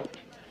years ago?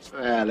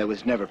 Well, it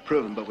was never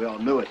proven, but we all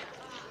knew it.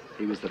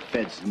 He was the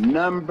Fed's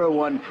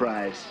 #1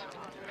 prize.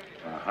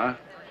 Uh-huh.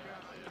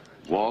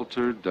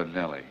 Walter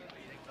Donnelly.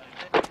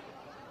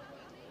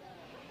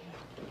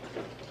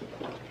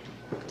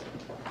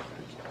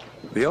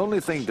 The only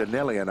thing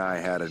Donnelly and I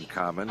had in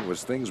common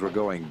was things were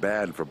going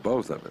bad for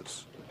both of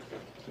us.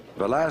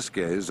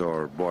 Velasquez,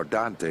 or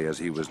Bordante as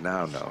he was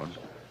now known,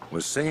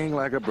 was singing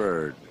like a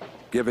bird,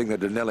 giving the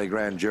Donnelly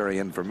grand jury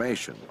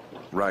information,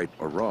 right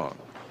or wrong.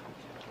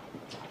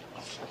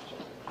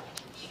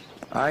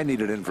 I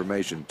needed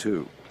information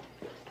too,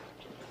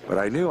 but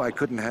I knew I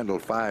couldn't handle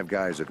 5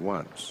 guys at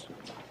once.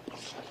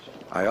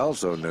 I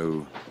also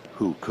knew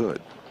who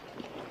could.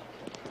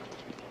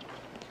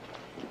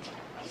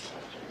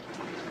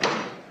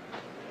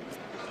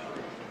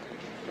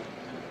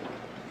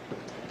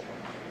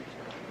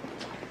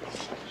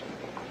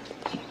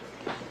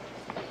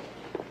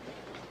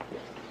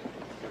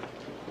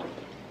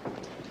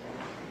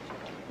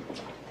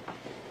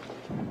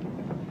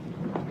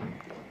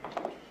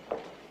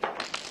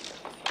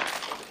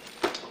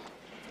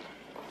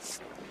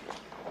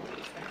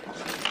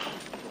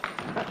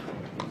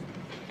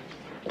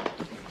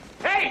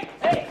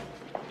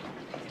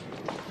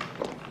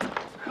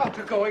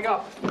 Going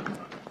up.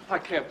 I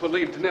can't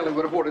believe Donnelly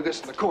would have ordered this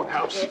in the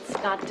courthouse. It's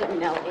not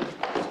Donnelly.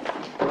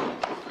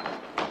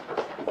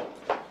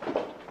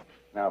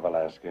 Now,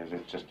 Velasquez,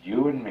 it's just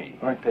you and me.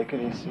 All right, take it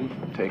easy.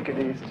 Take it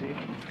easy.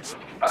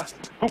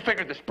 Who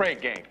figured the spray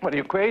game? What, are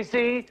you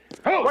crazy?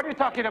 Who? What are you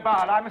talking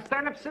about? I'm a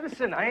stand-up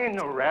citizen. I ain't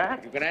no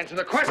rat. You can answer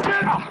the question?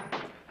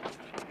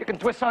 You can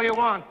twist all you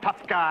want,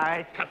 tough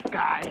guy, tough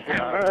guy.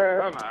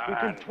 Come on. You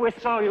can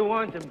twist all you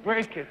want and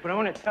break it, but I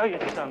want to tell you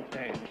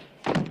something.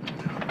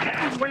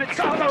 When it's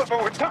all over,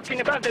 we're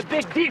talking about the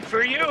big D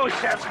for you,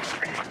 Sheriff.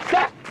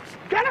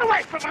 Get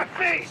away from my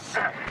face!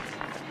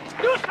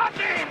 Do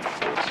something!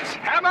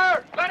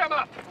 Hammer, let him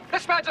up.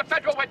 This man's a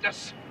federal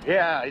witness.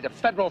 Yeah, he's a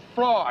federal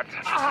fraud.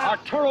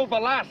 Arturo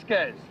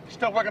Velasquez.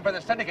 Still working for the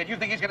syndicate. You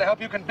think he's going to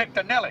help you convict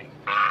Danelli?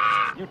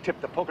 You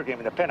tipped the poker game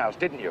in the penthouse,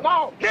 didn't you?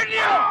 No! Didn't you?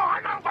 No,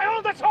 my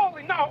oldest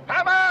holy, no!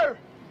 Hammer!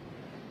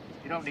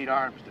 You don't need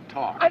arms to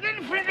talk. I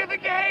didn't figure the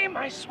game.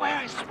 I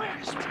swear.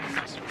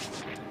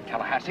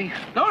 Tallahassee?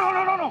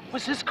 No. It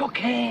was his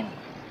cocaine.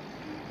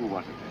 Who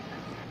was it?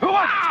 Who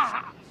was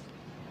it?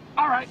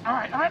 All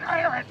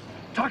right.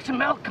 Talked to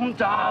Malcolm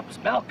Dobbs.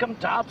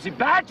 He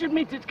badgered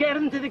me to get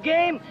into the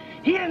game.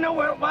 He didn't know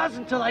where it was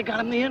until I got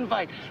him the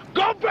invite.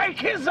 Go break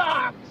his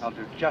arm! I'll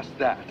do just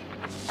that.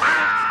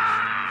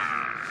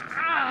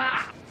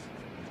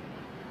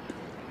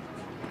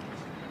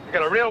 You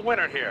got a real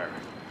winner here.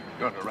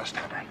 You're under arrest,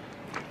 Hammer.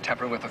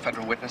 Tampering with a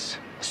federal witness,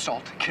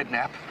 assault,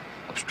 kidnap,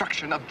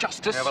 obstruction of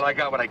justice. Yeah, well, I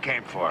got what I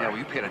came for. Yeah, well,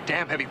 you paid a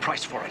damn heavy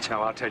price for it.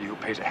 Now, I'll tell you who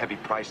pays a heavy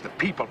price. The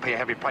people pay a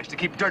heavy price to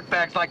keep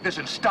dirtbags like this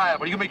in style,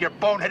 where you make your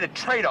boneheaded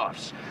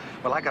trade-offs.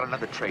 Well, I got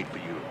another trade for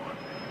you.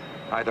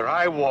 Either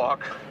I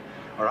walk,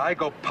 or I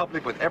go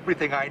public with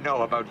everything I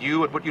know about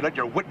you and what you let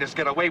your witness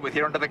get away with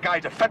here under the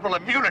guise of federal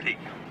immunity.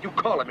 You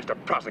call it, Mr.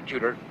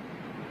 Prosecutor.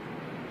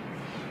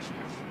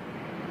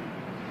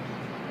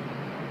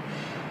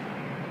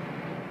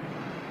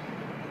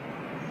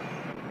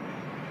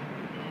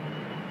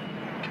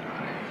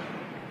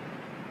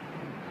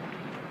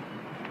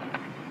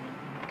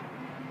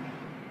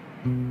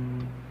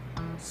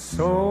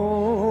 So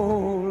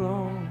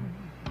long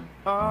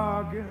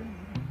again.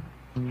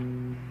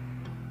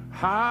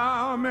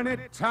 How many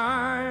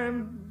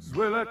times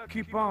will I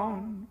keep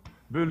on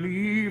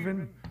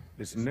believing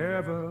this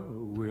never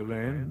will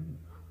end?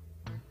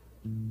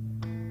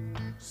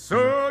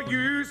 So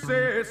you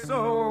say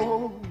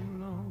so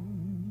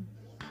long.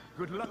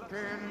 Good luck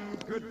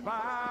and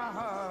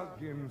goodbye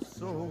again.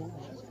 So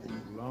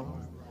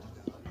long.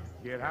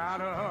 Get out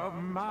of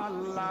my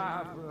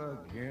life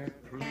again.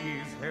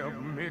 Please help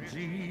me,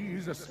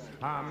 Jesus.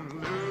 I'm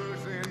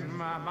losing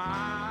my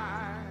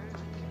mind.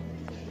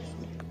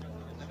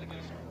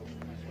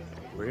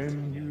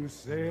 When you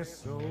say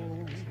so.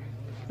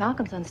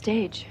 Malcolm's on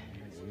stage,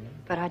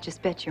 but I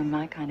just bet you're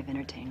my kind of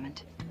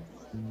entertainment.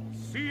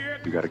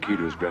 You got a key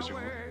to his dressing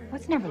room?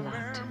 What's never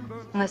locked?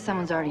 Unless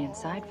someone's already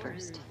inside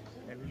first.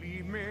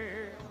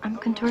 I'm a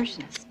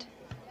contortionist.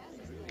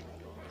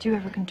 Do you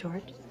ever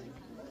contort?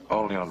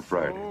 Only on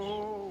Fridays.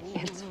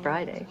 It's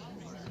Friday.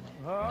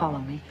 Follow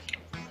me.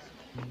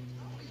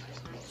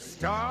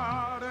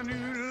 Start a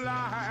new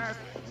life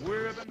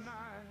with a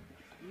nice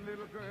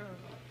little girl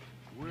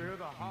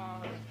with a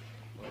heart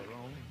of her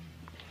own.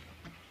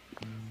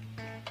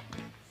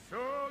 So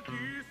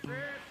you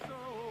say so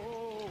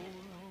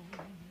long.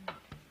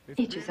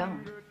 Each his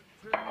own.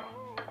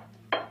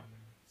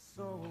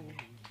 So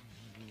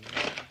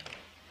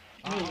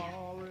Me,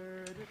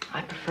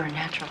 I prefer a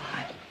natural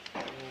high.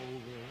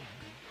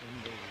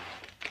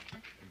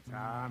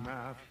 Time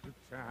after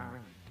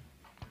time.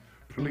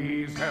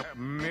 Please help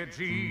me,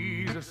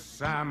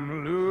 Jesus.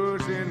 I'm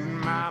losing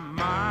my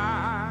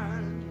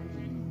mind.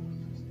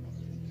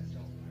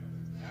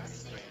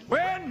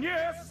 When you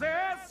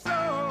say so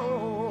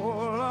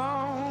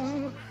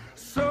long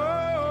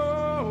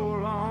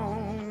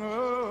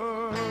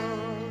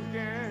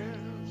again.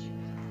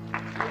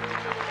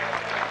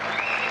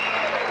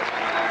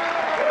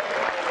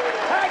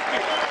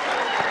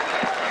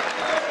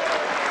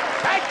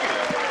 Thank you.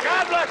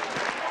 God bless you.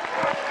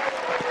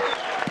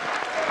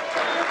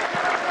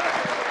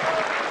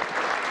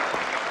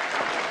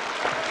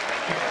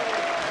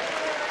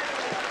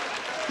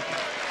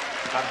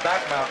 I'm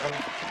back, Malcolm.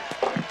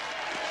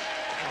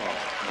 Oh,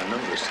 I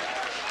noticed.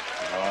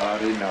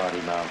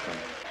 Naughty, Malcolm.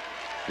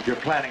 If you're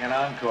planning an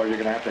encore, you're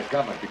gonna have to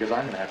gum it, because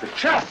I'm gonna have to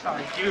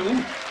chastise you.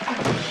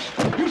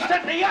 You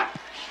set me up!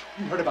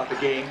 You heard about the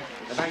game.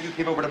 The night you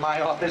came over to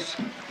my office,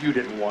 you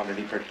didn't want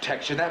any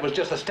protection. That was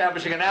just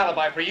establishing an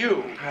alibi for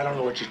you. I don't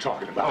know what you're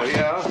talking about. Oh,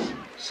 yeah?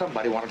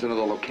 Somebody wanted to know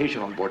the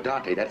location on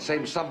Bordante. That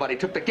same somebody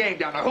took the game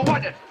down there. Who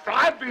was it?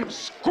 I've been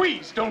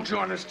squeezed, don't you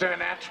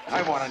understand that?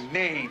 I want a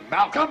name,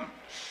 Malcolm.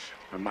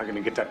 Am I going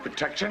to get that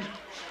protection?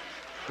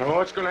 Well,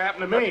 what's going to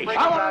happen to me?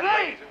 I want a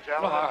name.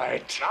 All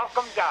right.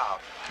 Malcolm down.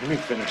 Let me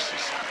finish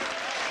this.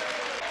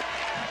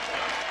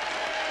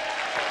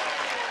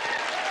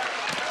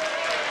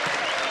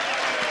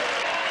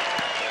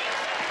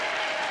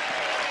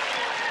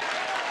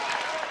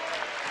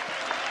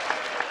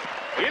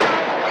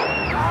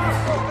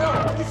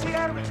 You see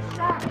that?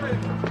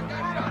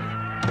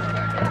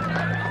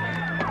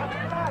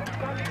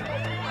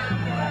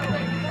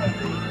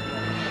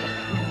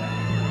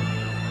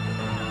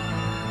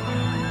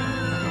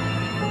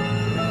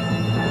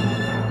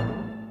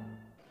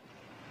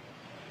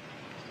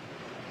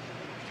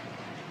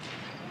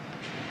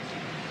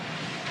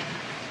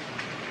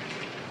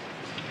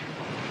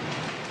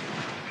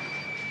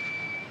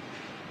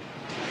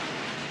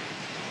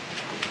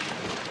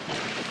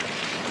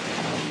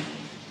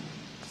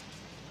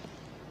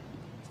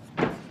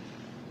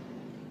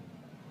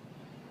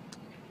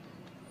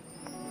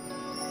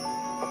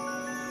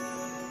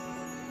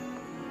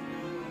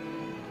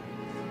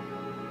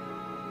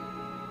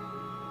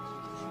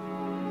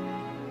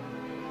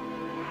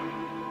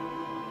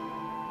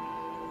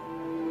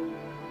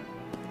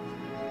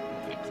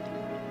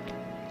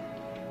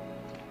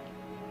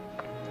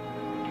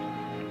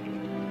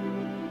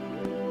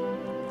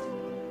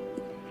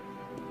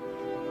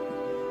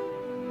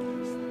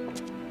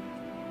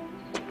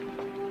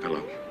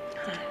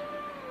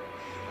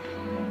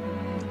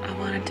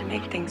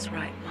 things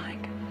right,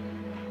 Mike.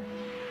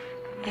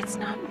 It's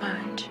not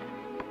much.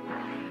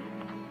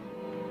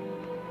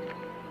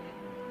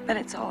 But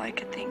it's all I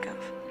could think of.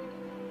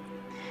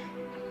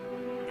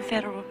 The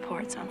federal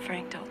reports on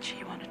Frank Dolce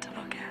you wanted to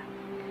look at.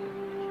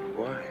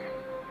 Why?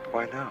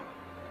 Why now?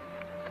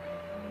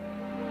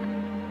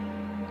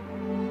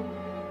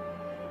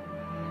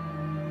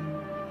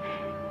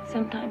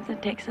 Sometimes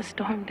it takes a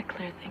storm to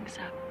clear things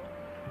up.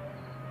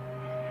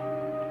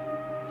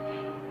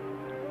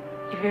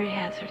 You're very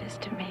hazardous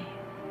to me.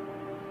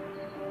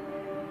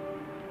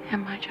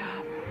 And my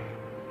job.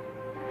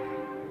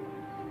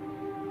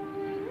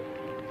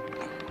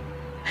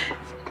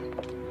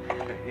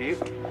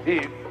 Eve,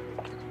 Eve.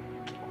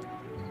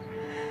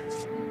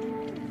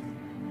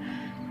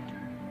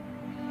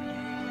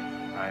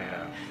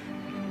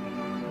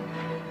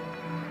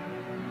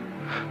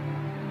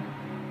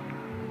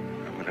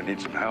 I'm gonna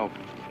need some help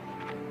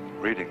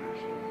reading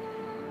this.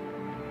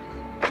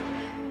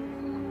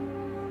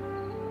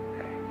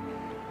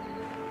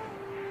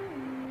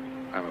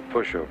 I'm a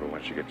pushover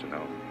once you get to know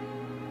me.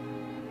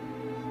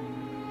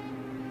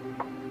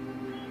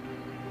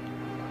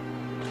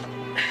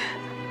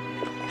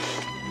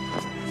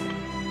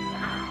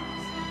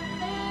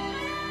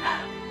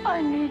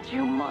 I need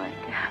you, Mike.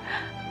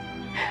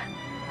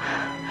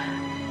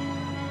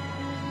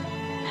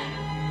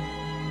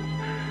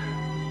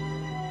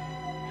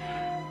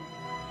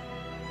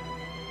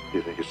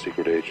 You think a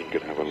secret agent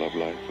could have a love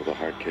life with a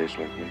hard case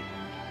like me?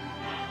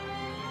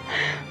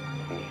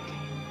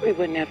 We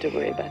wouldn't have to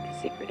worry about the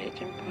secret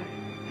agent part.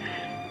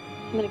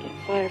 I'm gonna get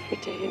fired for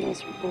taking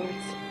those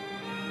reports.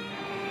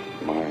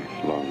 My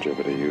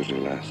longevity usually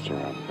lasts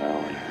around an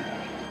hour and a half.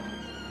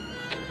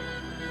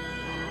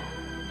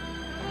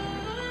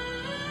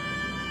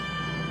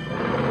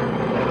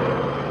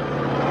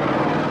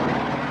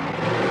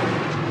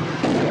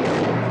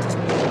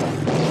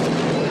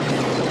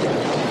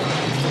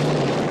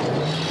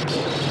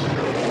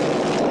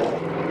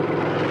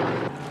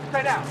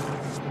 Straight out.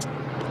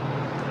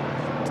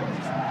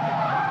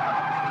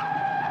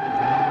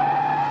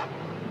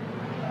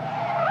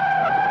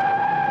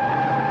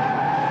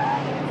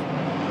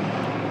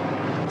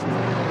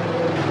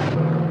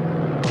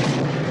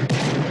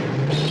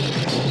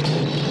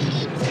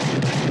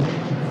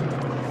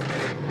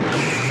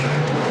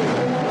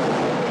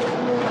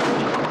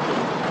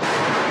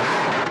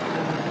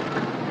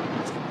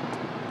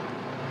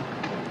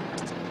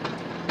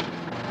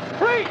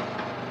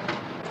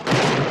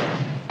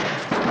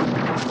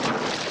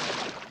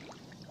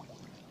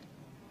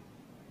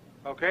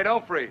 Okay,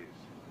 don't freeze.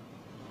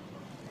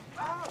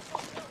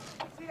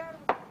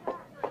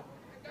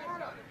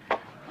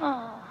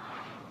 Oh.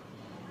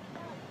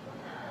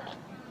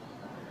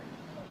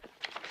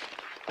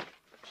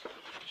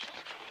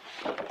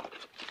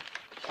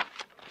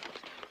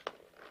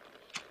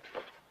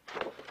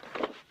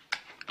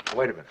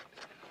 Wait a minute.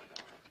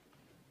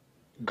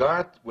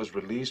 Garth was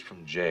released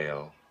from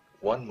jail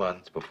 1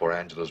 month before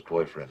Angela's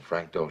boyfriend,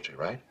 Frank Dolce,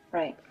 right?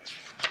 Right.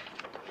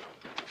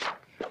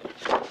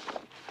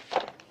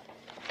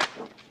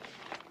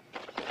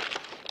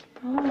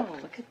 Oh,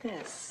 look at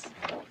this.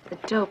 The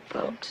dope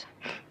boat.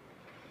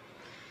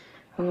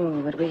 Oh,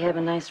 would we have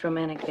a nice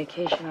romantic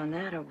vacation on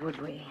that, or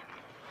would we?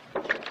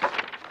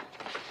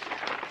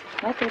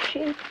 Not that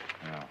cheap.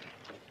 No.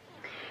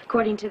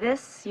 According to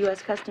this,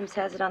 U.S. Customs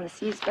has it on the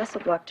seized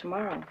vessel block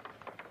tomorrow.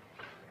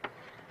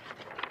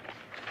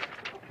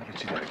 Let me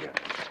see that again.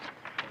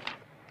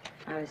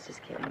 I was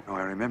just kidding. No,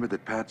 I remember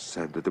that Pat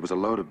said that there was a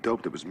load of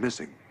dope that was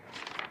missing.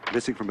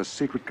 Missing from a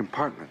secret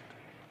compartment.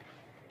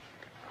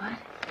 What?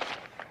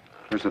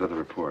 Here's another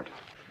report.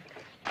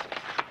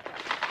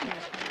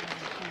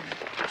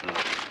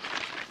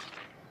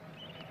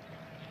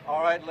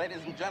 All right,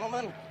 ladies and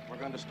gentlemen, we're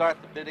going to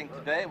start the bidding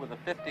today with a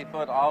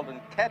 50-foot Alden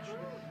Ketch,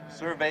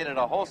 surveyed at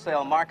a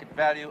wholesale market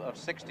value of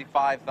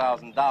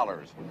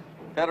 $65,000.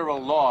 Federal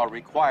law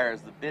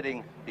requires the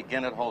bidding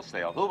begin at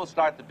wholesale. Who will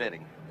start the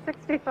bidding?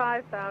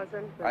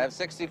 65,000. I have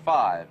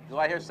 65. Do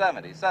I hear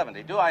 70?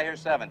 70. Do I hear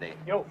 70?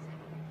 Yo.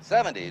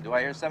 70. Do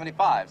I hear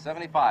 75?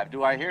 75.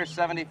 Do I hear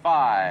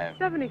 75?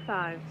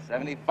 75.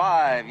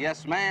 75.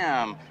 Yes,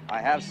 ma'am.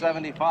 I have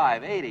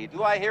 75. 80.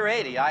 Do I hear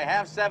 80? I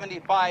have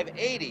 75.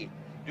 80.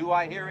 Do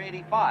I hear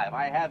 85?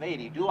 I have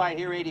 80. Do I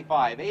hear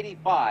 85?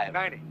 85.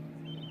 90.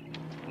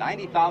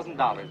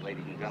 $90,000,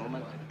 ladies and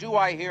gentlemen. Do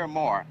I hear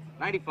more?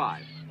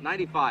 95.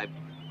 95.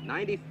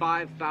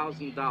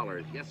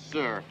 $95,000. Yes,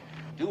 sir.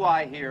 Do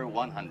I hear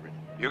 100?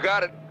 You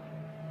got it.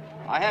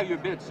 I have your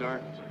bid,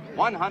 sir.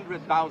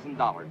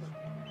 $100,000.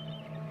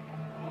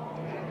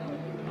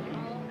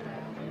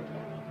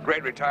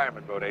 Great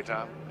retirement boat, eh,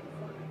 Tom?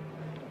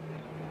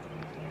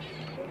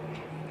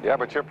 Yeah,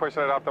 but you're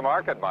pushing it off the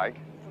market, Mike.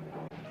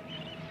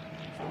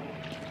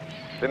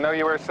 Didn't know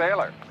you were a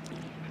sailor.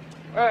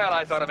 Well,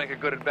 I thought I'd make a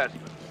good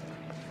investment.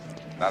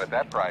 Not at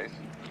that price.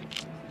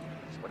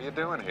 What are you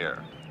doing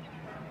here?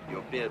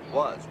 Your bid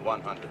was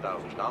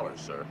 $100,000,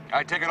 sir.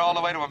 I'd take it all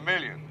the way to $1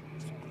 million.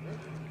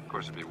 Of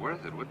course, it'd be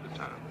worth it, wouldn't it,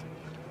 Tom?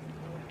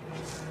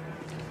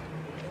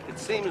 It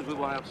seems we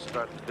will have to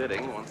start the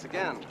bidding once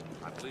again.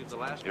 I believe the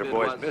last Your bid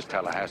boys was... missed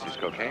Tallahassee's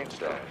cocaine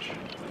stash.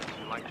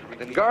 Like to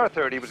Then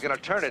Garthard, he was going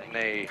to turn it in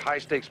a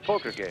high-stakes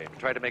poker game.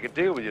 Tried to make a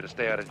deal with you to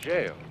stay out of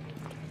jail.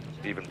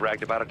 He even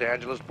bragged about it to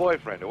Angela's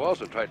boyfriend, who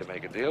also tried to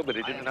make a deal, but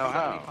he didn't know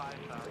how.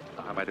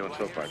 How am I doing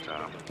so far,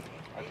 Tom?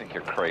 I think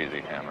you're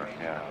crazy, Hammer,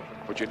 yeah.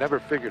 What you never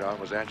figured on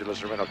was Angela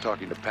Sereno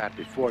talking to Pat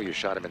before you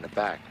shot him in the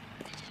back.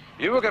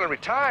 You were going to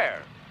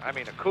retire. I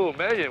mean, a cool $1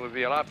 million would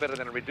be a lot better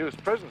than a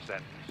reduced prison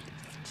sentence.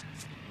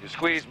 You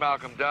squeezed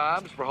Malcolm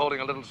Dobbs for holding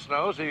a little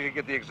snow so you could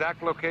get the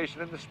exact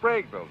location in the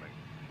Sprague building.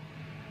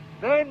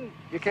 Then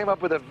you came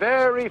up with a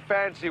very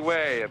fancy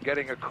way of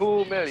getting a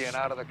cool $1 million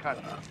out of the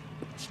country.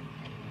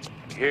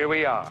 And here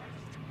we are.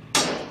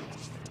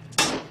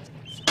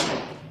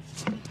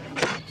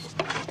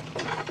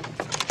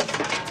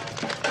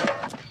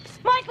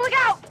 Mike, look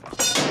out!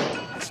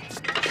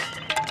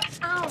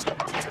 Ow.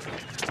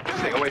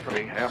 Stay away from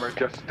me, Hammer.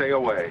 Just stay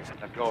away.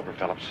 Let go of her,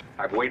 Phillips.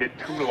 I've waited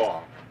too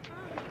long.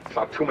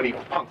 Saw too many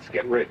punks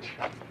get rich.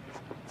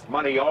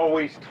 Money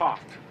always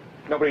talked.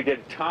 Nobody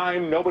did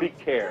time, nobody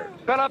cared.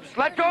 Phillips,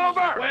 let go of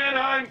her! When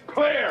I'm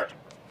clear!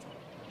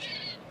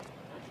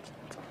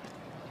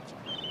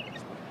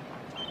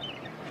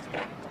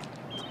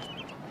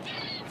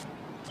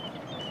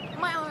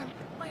 My arm,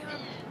 my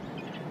arm.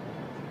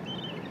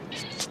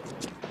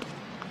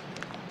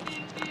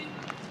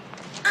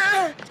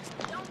 Ah!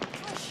 Don't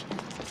push.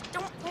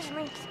 Don't push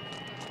me.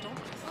 Don't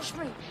push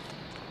me.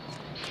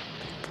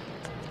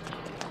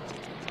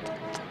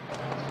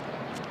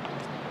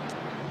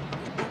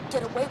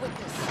 Get away with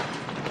this.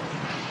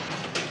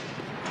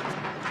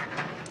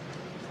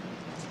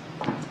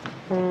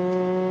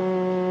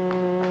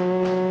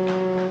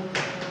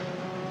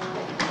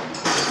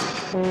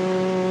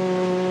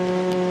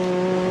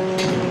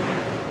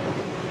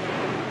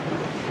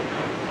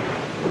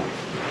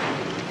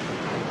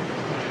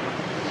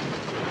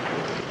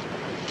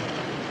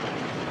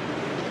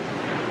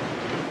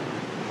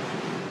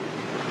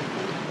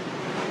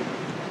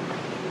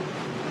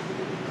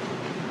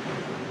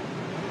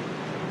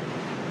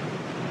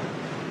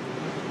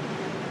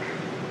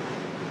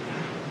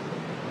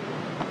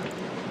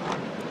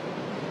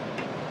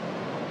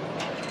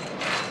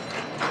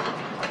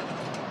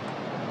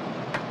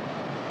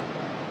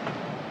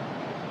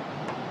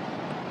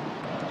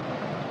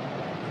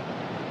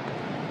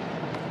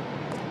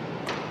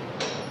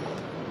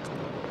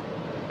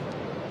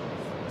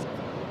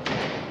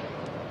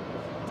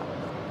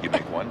 You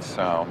make one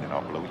sound, and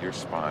I'll blow your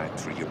spine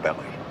through your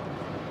belly.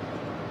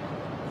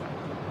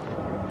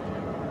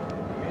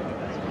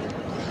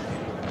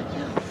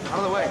 Out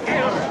of the way.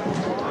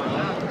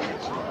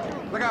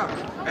 Look out.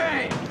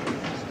 Hey!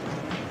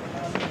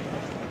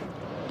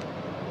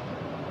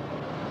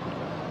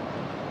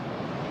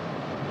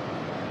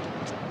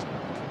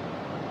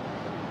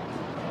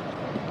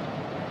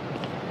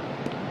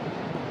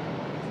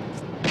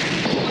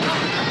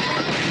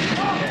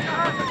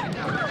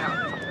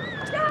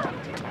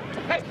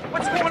 Hey,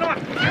 what's going on?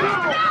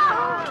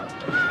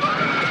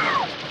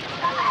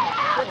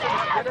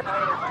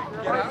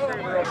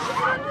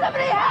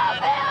 Somebody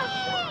help him!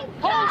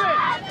 Hold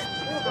it!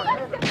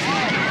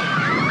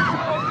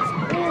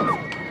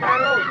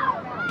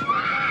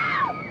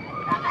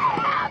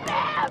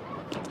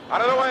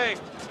 Out of the way.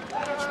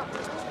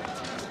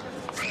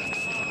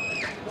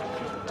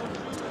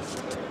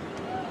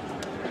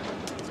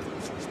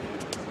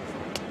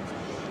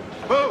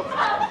 Move!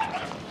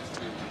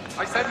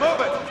 I said move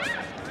it!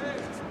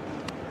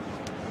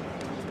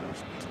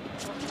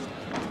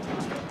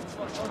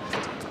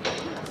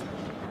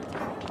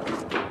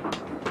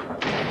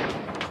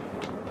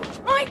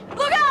 Mike,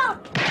 look out!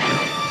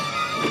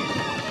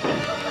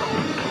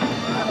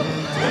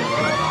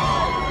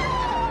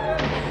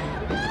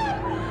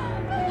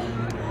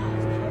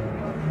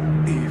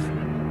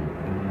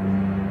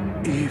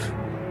 Eve.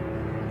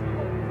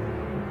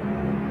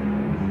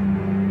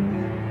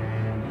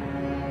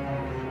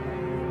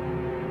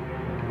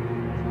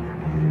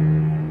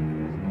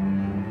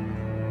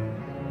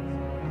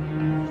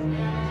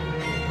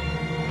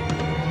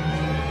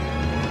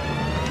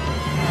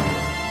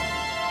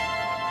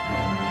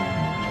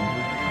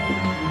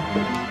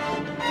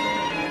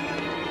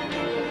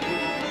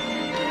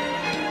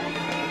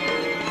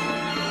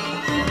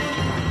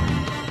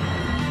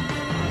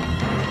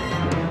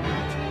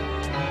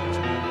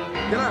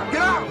 Get out!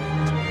 Get out!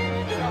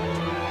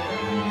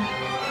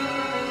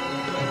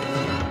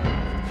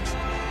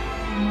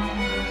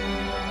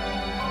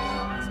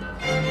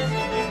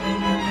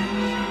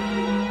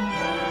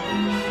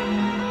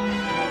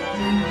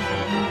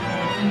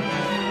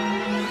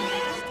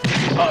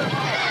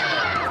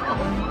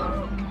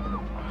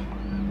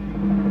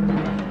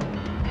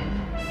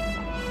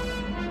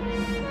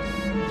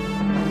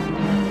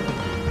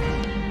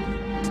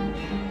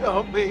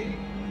 Help me.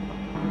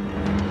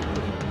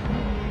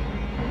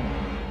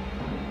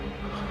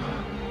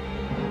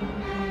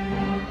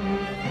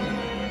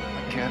 I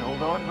can't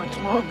hold on much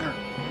longer.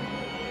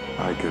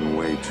 I can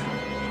wait.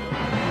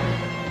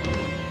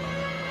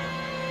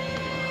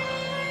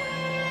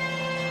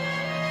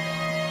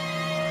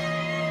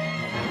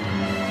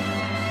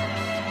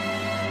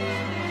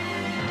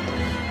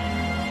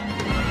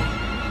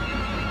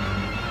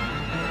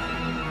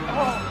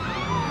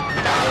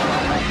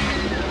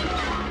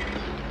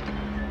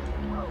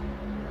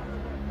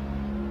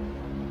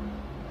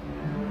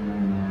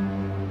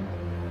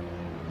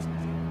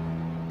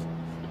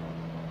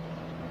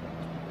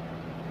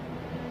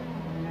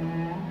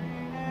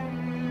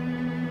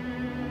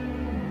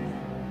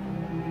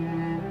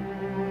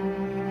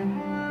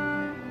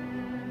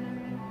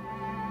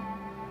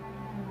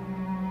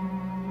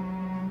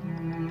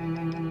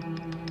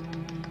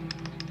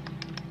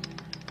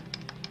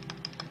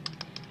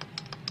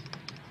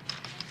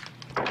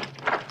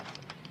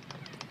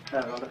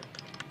 Hi, Velda.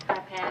 Hi,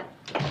 Pat.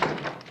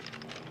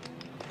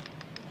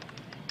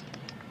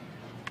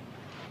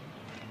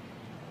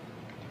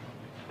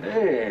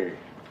 Hey,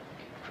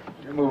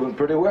 you're moving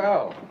pretty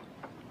well.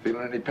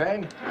 Feeling any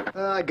pain?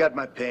 I got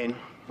my pain.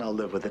 I'll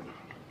live with it.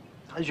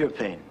 How's your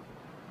pain?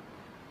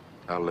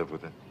 I'll live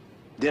with it.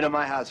 Dinner at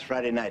my house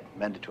Friday night.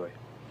 Mandatory.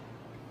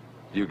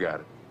 You got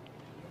it.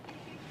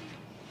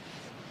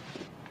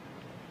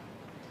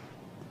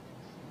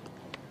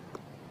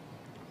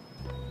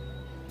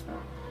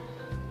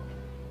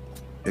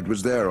 It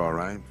was there, all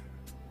right.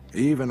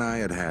 Eve and I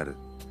had had it.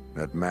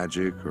 That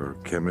magic or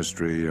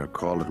chemistry, or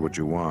call it what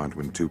you want,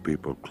 when two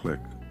people click.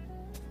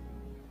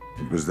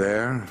 It was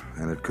there,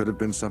 and it could have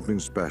been something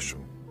special.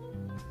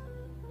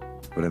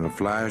 But in a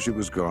flash, it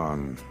was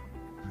gone,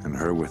 and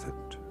her with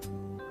it.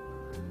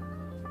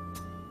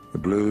 The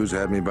blues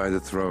had me by the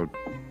throat,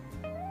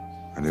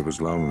 and it was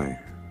lonely.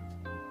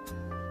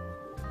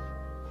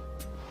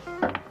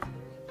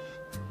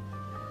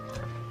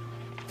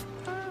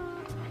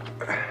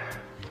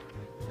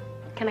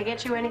 Can I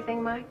get you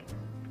anything, Mike?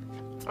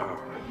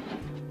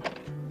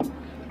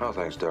 Oh,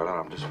 thanks, darling.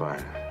 I'm just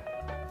fine.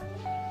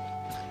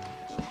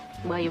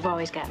 Well, you've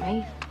always got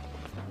me.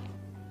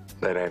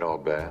 That ain't all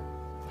bad.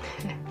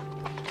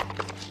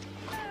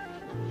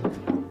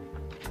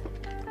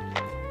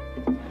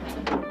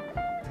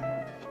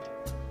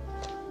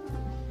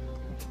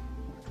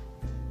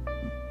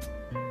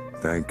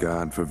 Thank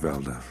God for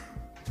Velda.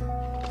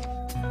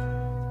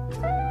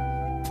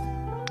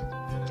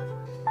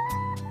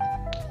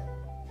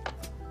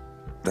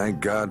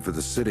 Thank God for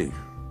the city.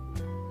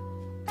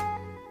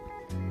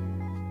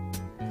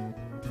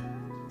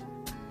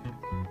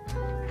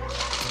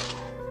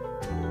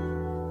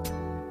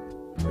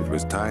 It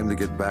was time to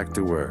get back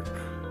to work.